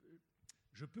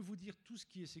 Je peux vous dire tout ce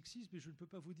qui est sexiste, mais je ne peux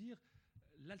pas vous dire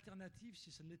l'alternative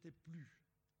si ça ne l'était plus.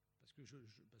 Parce que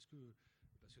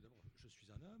d'abord, je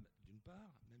suis un homme, d'une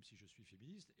part, même si je suis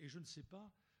féministe, et je ne sais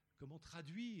pas comment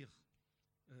traduire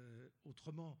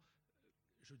autrement,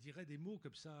 je dirais des mots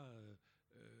comme ça,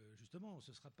 justement,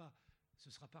 ce sera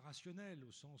pas rationnel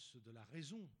au sens de la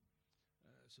raison,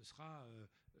 ce sera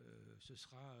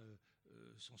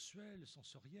sensuel,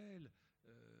 sensoriel,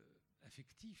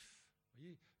 affectif. Vous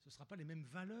voyez, ce ne sera pas les mêmes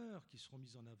valeurs qui seront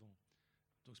mises en avant.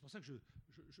 Donc c'est pour ça que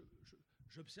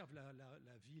j'observe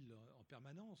la ville en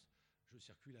permanence. Je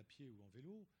circule à pied ou en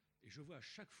vélo, et je vois à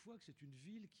chaque fois que c'est une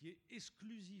ville qui est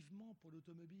exclusivement pour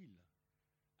l'automobile.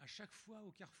 À chaque fois,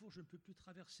 au carrefour, je ne peux plus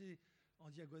traverser en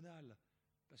diagonale,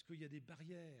 parce qu'il y a des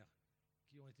barrières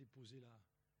qui ont été posées là.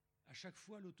 À chaque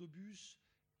fois, l'autobus,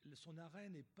 son arrêt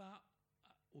n'est pas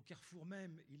au carrefour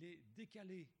même, il est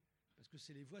décalé, parce que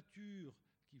c'est les voitures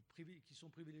qui sont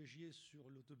privilégiées sur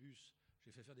l'autobus.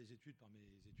 J'ai fait faire des études par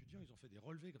mes étudiants, ils ont fait des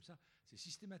relevés comme ça, c'est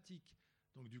systématique.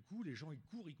 Donc du coup, les gens, ils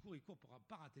courent pour ne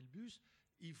pas rater le bus,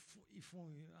 ils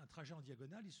font un trajet en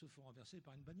diagonale, ils se font renverser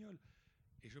par une bagnole.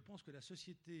 Et je pense que la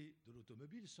société de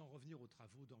l'automobile, sans revenir aux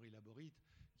travaux d'Henri Laborit,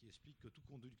 qui explique que tout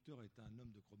conducteur est un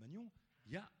homme de Cro-Magnon,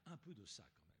 il y a un peu de ça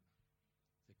quand même.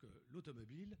 C'est que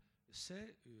l'automobile,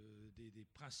 c'est des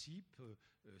principes,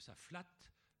 ça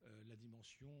flatte la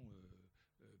dimension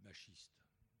machiste,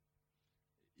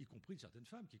 y compris de certaines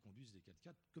femmes qui conduisent des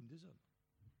 4x4 comme des hommes.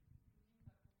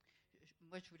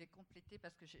 Moi, je voulais compléter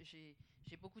parce que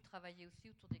j'ai beaucoup travaillé aussi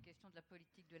autour des questions de la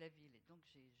politique de la ville. Et donc,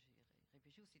 j'ai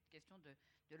réfléchi aussi à cette question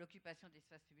de l'occupation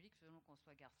d'espaces publics selon qu'on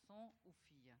soit garçon ou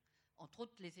fille. Entre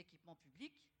autres, les équipements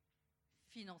publics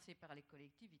financés par les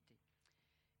collectivités.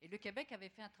 Et le Québec avait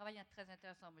fait un travail très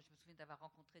intéressant. Moi, je me souviens d'avoir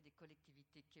rencontré des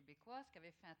collectivités québécoises qui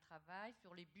avaient fait un travail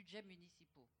sur les budgets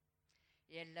municipaux.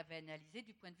 Et elles l'avaient analysé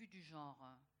du point de vue du genre.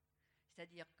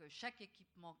 C'est-à-dire que chaque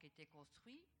équipement qui était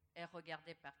construit, elle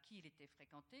regardait par qui il était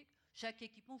fréquenté, chaque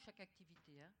équipement ou chaque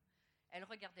activité. Elle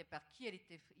regardait par qui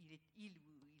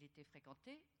il était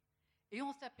fréquenté, et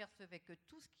on s'apercevait que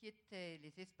tout ce qui était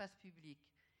les espaces publics,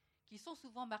 qui sont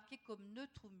souvent marqués comme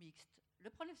neutres ou mixtes, le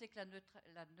problème c'est que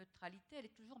la neutralité, elle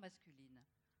est toujours masculine.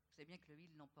 Vous savez bien que le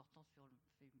il l'emportant sur le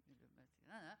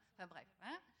masculin, enfin bref,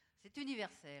 c'est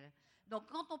universel. Donc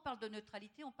quand on parle de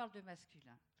neutralité, on parle de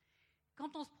masculin.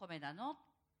 Quand on se promène à Nantes,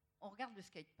 on regarde le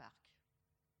skatepark.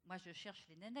 Moi, je cherche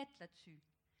les nénettes là-dessus.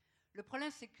 Le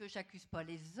problème, c'est que j'accuse pas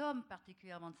les hommes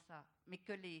particulièrement de ça, mais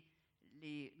que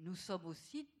nous sommes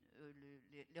aussi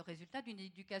le résultat d'une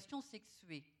éducation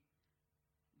sexuée.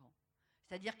 Bon.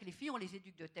 C'est-à-dire que les filles, on les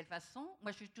éduque de telle façon.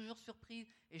 Moi, je suis toujours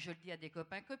surprise, et je le dis à des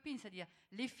copains, copines, c'est-à-dire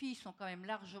les filles sont quand même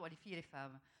largement, les filles et les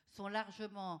femmes, sont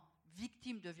largement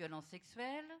victimes de violences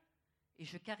sexuelles, et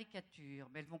je caricature,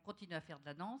 mais elles vont continuer à faire de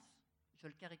la danse. Je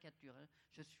le caricature,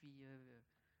 je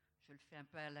le fais un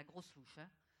peu à la grosse louche.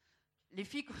 Les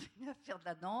filles continuent à faire de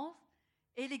la danse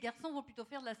et les garçons vont plutôt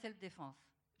faire de la self-défense.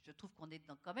 Je trouve qu'on est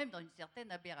quand même dans une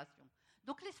certaine aberration.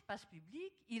 Donc l'espace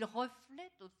public, il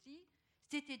reflète aussi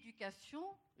cette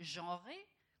éducation genrée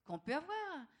qu'on peut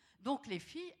avoir. Donc les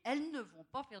filles, elles ne vont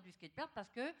pas faire du skatepark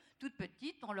parce que, toutes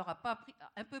petites, on ne leur a pas appris,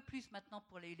 un peu plus maintenant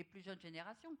pour les plus jeunes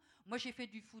générations. Moi, j'ai fait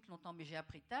du foot longtemps, mais j'ai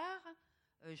appris tard.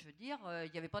 Je veux dire,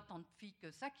 il n'y avait pas tant de filles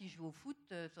que ça qui jouaient au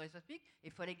foot sur l'espace public.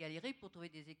 Il fallait galérer pour trouver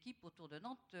des équipes autour de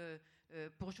Nantes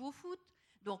pour jouer au foot.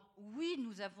 Donc oui,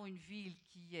 nous avons une ville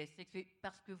qui est sexuée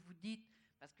parce que vous dites,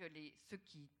 parce que ceux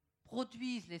qui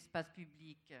produisent l'espace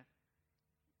public,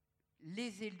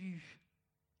 les élus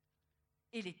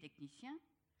et les techniciens,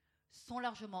 sont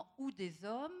largement ou des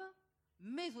hommes,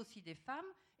 mais aussi des femmes.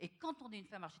 Et quand on est une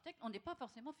femme architecte, on n'est pas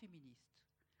forcément féministe.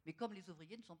 Mais comme les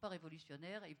ouvriers ne sont pas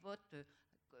révolutionnaires et votent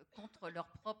contre leurs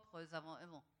propres avant,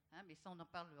 mais ça on en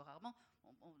parle rarement.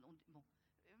 Bon.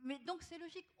 Mais donc c'est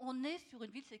logique, on est sur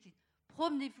une ville sexiste.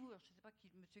 Promenez-vous, je ne sais pas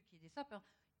monsieur qui dit ça,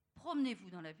 promenez-vous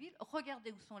dans la ville,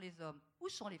 regardez où sont les hommes, où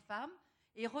sont les femmes,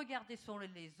 et regardez sur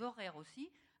les horaires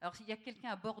aussi. Alors, s'il y a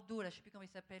quelqu'un à Bordeaux, là, je ne sais plus comment il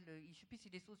s'appelle, je ne sais plus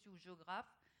s'il est socio ou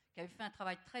géographe, qui avait fait un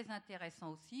travail très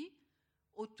intéressant aussi,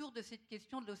 autour de cette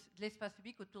question de l'espace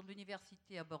public, autour de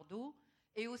l'université à Bordeaux,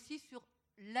 et aussi sur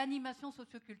l'animation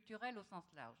socioculturelle au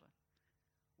sens large.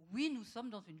 Oui, nous sommes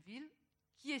dans une ville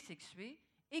qui est sexuée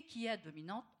et qui est à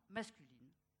dominante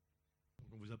masculine.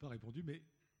 Donc on ne vous a pas répondu, mais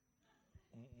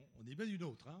on y met une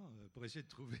autre, hein, pour essayer de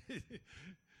trouver...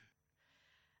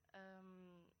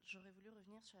 J'aurais voulu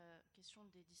revenir sur la question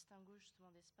des distinguos justement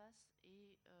d'espace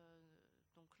et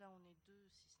donc là on est deux,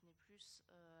 si ce n'est plus,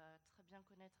 à très bien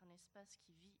connaître un espace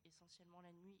qui vit essentiellement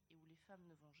la nuit et où les femmes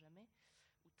ne vont jamais,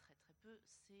 ou très très peu,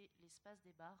 c'est l'espace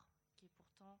des bars, qui est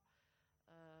pourtant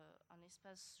un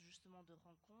espace justement de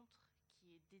rencontre qui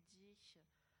est dédié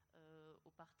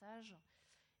au partage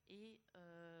et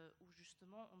où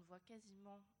justement on ne voit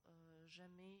quasiment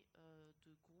jamais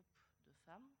de groupe de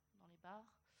femmes dans les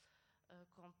bars.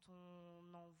 Quand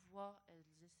on en voit,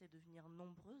 elles essaient de venir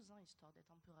nombreuses, histoire d'être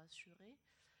un peu rassurées.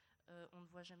 On ne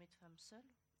voit jamais de femmes seules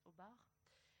au bar.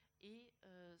 Et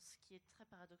ce qui est très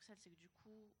paradoxal, c'est que du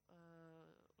coup,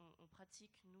 on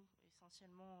pratique, nous,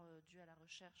 essentiellement dû à la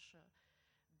recherche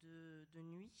de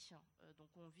nuit.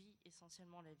 Donc on vit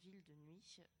essentiellement la ville de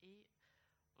nuit. Et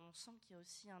on sent qu'il y a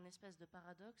aussi un espèce de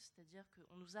paradoxe, c'est-à-dire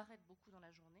qu'on nous arrête beaucoup dans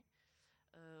la journée.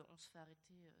 On se fait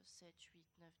arrêter 7, 8,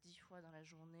 9, 10 fois dans la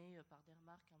journée par des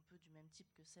remarques un peu du même type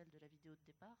que celle de la vidéo de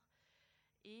départ.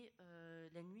 Et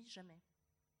la nuit, jamais.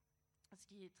 Ce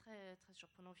qui est très, très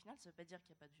surprenant au final, ça ne veut pas dire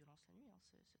qu'il n'y a pas de violence la nuit,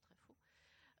 c'est très faux.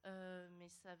 Mais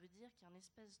ça veut dire qu'il y a une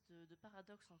espèce de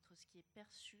paradoxe entre ce qui est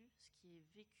perçu, ce qui est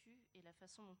vécu et la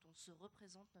façon dont on se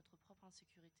représente notre propre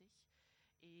insécurité.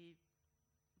 Et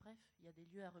bref, il y a des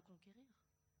lieux à reconquérir.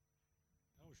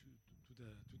 Alors, je suis tout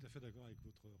à fait d'accord avec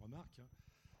votre remarque.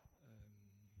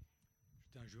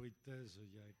 J'étais un jury de thèse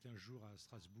il y a 15 jours à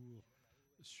Strasbourg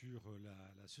sur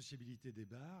la sociabilité des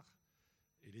bars,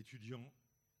 et l'étudiant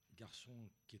garçon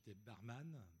qui était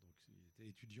barman, donc il était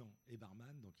étudiant et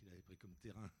barman, donc il avait pris comme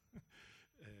terrain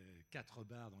 4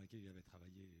 bars dans lesquels il avait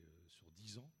travaillé sur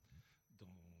 10 ans, dans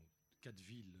 4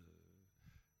 villes,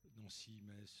 Nancy,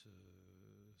 Metz,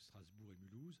 Strasbourg et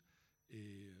Mulhouse.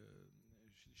 Et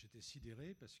j'étais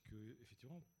sidéré parce que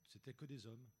effectivement, c'était que des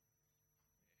hommes.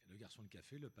 Le garçon de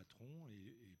café, le patron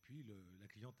et puis la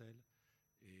clientèle.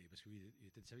 Et parce qu'il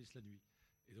était de service la nuit.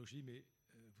 Et donc je dis, mais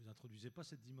vous n'introduisez pas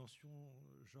cette dimension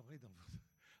genrée dans votre...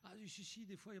 Ah si,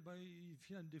 des fois, ils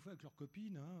filment des fois avec leurs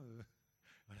copines.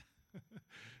 Voilà.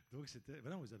 Donc c'était...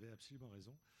 Voilà, vous avez absolument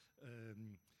raison.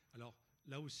 Alors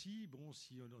là aussi, bon,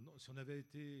 si on avait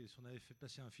fait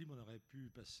passer un film, on aurait pu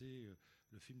passer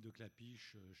le film de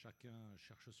Clapiche, Chacun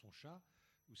cherche son chat,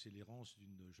 où c'est l'errance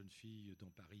d'une jeune fille dans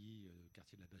Paris,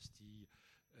 quartier de la Bastille,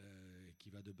 qui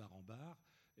va de bar en bar,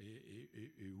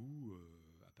 et où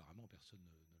apparemment personne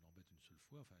ne l'embête une seule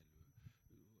fois, enfin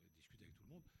elle discute avec tout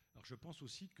le monde. Alors je pense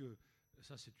aussi que,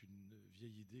 ça c'est une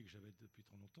vieille idée que j'avais depuis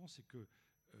très longtemps, c'est que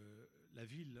la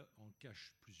ville en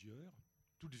cache plusieurs,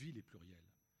 toute ville est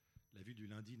plurielle. La ville du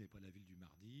lundi n'est pas la ville du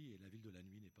mardi, et la ville de la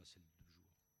nuit n'est pas celle du jour.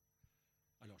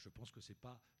 Alors je pense que ce n'est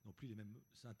pas non plus les mêmes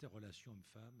interrelations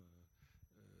hommes-femmes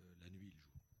la nuit et le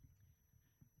jour.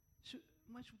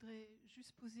 Moi, je voudrais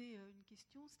juste poser une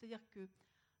question, c'est-à-dire que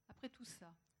après tout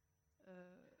ça,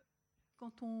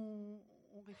 quand on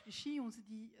réfléchit, on se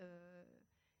dit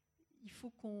il faut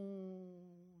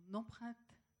qu'on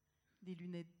emprunte des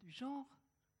lunettes du genre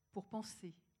pour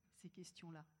penser ces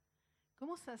questions-là.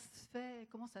 Comment ça se fait,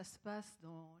 comment ça se passe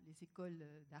dans les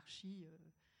écoles d'archi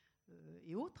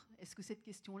et autres? Est-ce que cette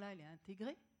question-là, elle est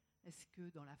intégrée? Est-ce que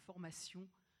dans la formation,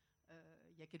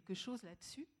 il y a quelque chose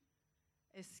là-dessus?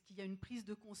 Est-ce qu'il y a une prise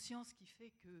de conscience qui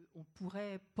fait qu'on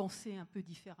pourrait penser un peu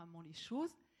différemment les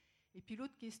choses? Et puis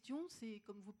l'autre question, c'est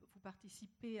comme vous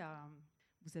participez à...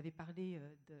 Vous avez parlé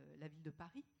de la ville de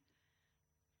Paris.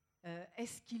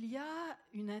 Est-ce qu'il y a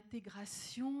une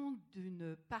intégration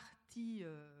d'une partie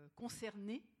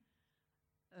concernée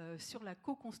sur la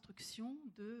co-construction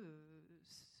de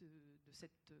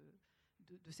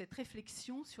cette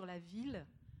réflexion sur la ville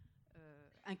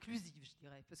inclusive, je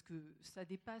dirais, parce que ça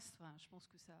dépasse, enfin, je pense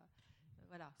que ça,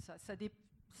 voilà,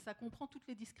 ça comprend toutes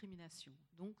les discriminations,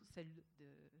 donc celle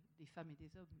des femmes et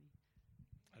des hommes. Mais...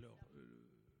 Alors,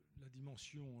 la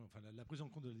dimension, enfin la prise en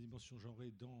compte de la dimension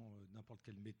genrée dans n'importe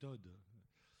quelle méthode,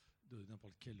 de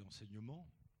n'importe quel enseignement,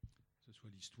 que ce soit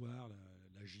l'histoire,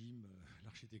 la gym,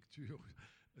 l'architecture,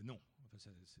 non.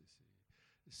 Enfin,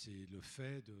 c'est le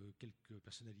fait de quelques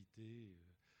personnalités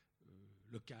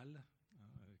locales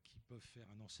qui peuvent faire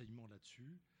un enseignement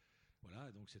là-dessus.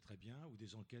 Voilà, donc c'est très bien. Ou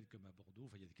des enquêtes comme à Bordeaux.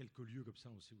 Enfin, il y a quelques lieux comme ça,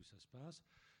 on sait où ça se passe.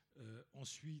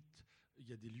 Ensuite, il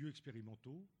y a des lieux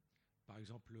expérimentaux. Par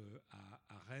exemple,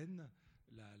 à Rennes,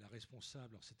 la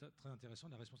responsable, alors c'est très intéressant,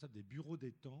 la responsable des bureaux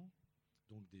des temps,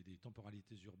 donc des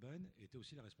temporalités urbaines, était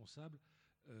aussi la responsable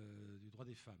du droit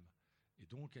des femmes. Et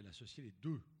donc, elle associait les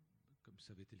deux, comme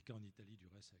ça avait été le cas en Italie, du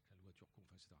reste, avec la loi Turco,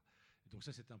 enfin, etc. Et donc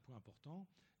ça, c'est un point important.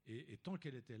 Et tant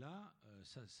qu'elle était là,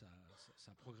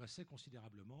 ça progressait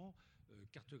considérablement.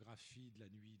 Cartographie de la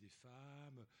nuit des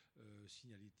femmes,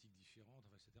 signalétique différente,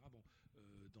 enfin, etc. Bon,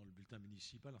 dans le bulletin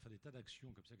municipal, enfin des tas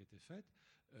d'actions comme ça qui étaient faites.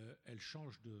 Elle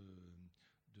change de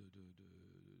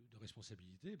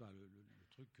responsabilité, ben, le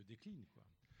truc décline, quoi.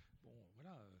 Bon,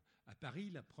 voilà. À Paris,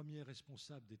 la première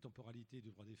responsable des temporalités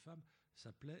du droit des femmes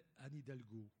s'appelait Anne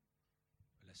Hidalgo.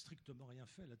 Elle n'a strictement rien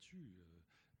fait là-dessus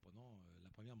pendant la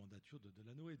première mandature de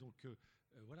Delanoë. Donc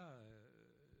voilà.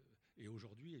 Et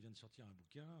aujourd'hui, elle vient de sortir un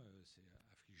bouquin, c'est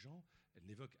affligeant. Elle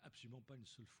n'évoque absolument pas une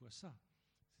seule fois ça.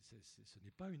 Ce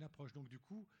n'est pas une approche. Donc du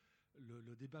coup,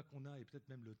 le débat qu'on a, et peut-être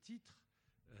même le titre,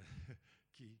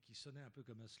 qui sonnait un peu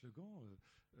comme un slogan,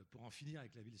 pour en finir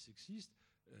avec la ville sexiste,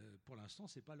 pour l'instant,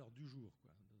 ce n'est pas l'ordre du jour,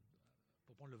 quoi.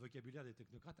 Pour prendre le vocabulaire des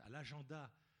technocrates, à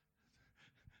l'agenda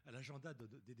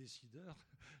des décideurs,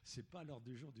 c'est pas à l'ordre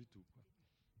du jour du tout, quoi.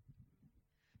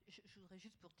 Je voudrais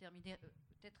juste pour terminer,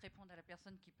 peut-être répondre à la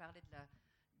personne qui parlait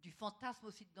du fantasme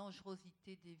aussi de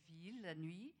dangerosité des villes la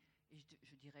nuit. Et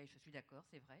je dirais, je suis d'accord,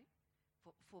 c'est vrai.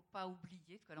 Faut pas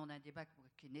oublier, parce que là on a un débat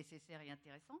qui est nécessaire et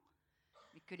intéressant,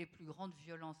 mais que les plus grandes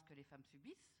violences que les femmes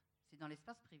subissent, c'est dans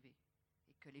l'espace privé.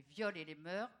 Et que les viols et les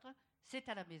meurtres, c'est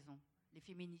à la maison. Les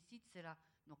féminicides, c'est là.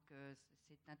 Donc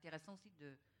c'est intéressant aussi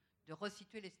de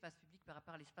resituer l'espace public par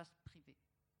rapport à l'espace privé.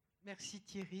 Merci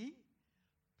Thierry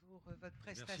pour votre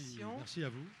prestation. Merci à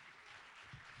vous.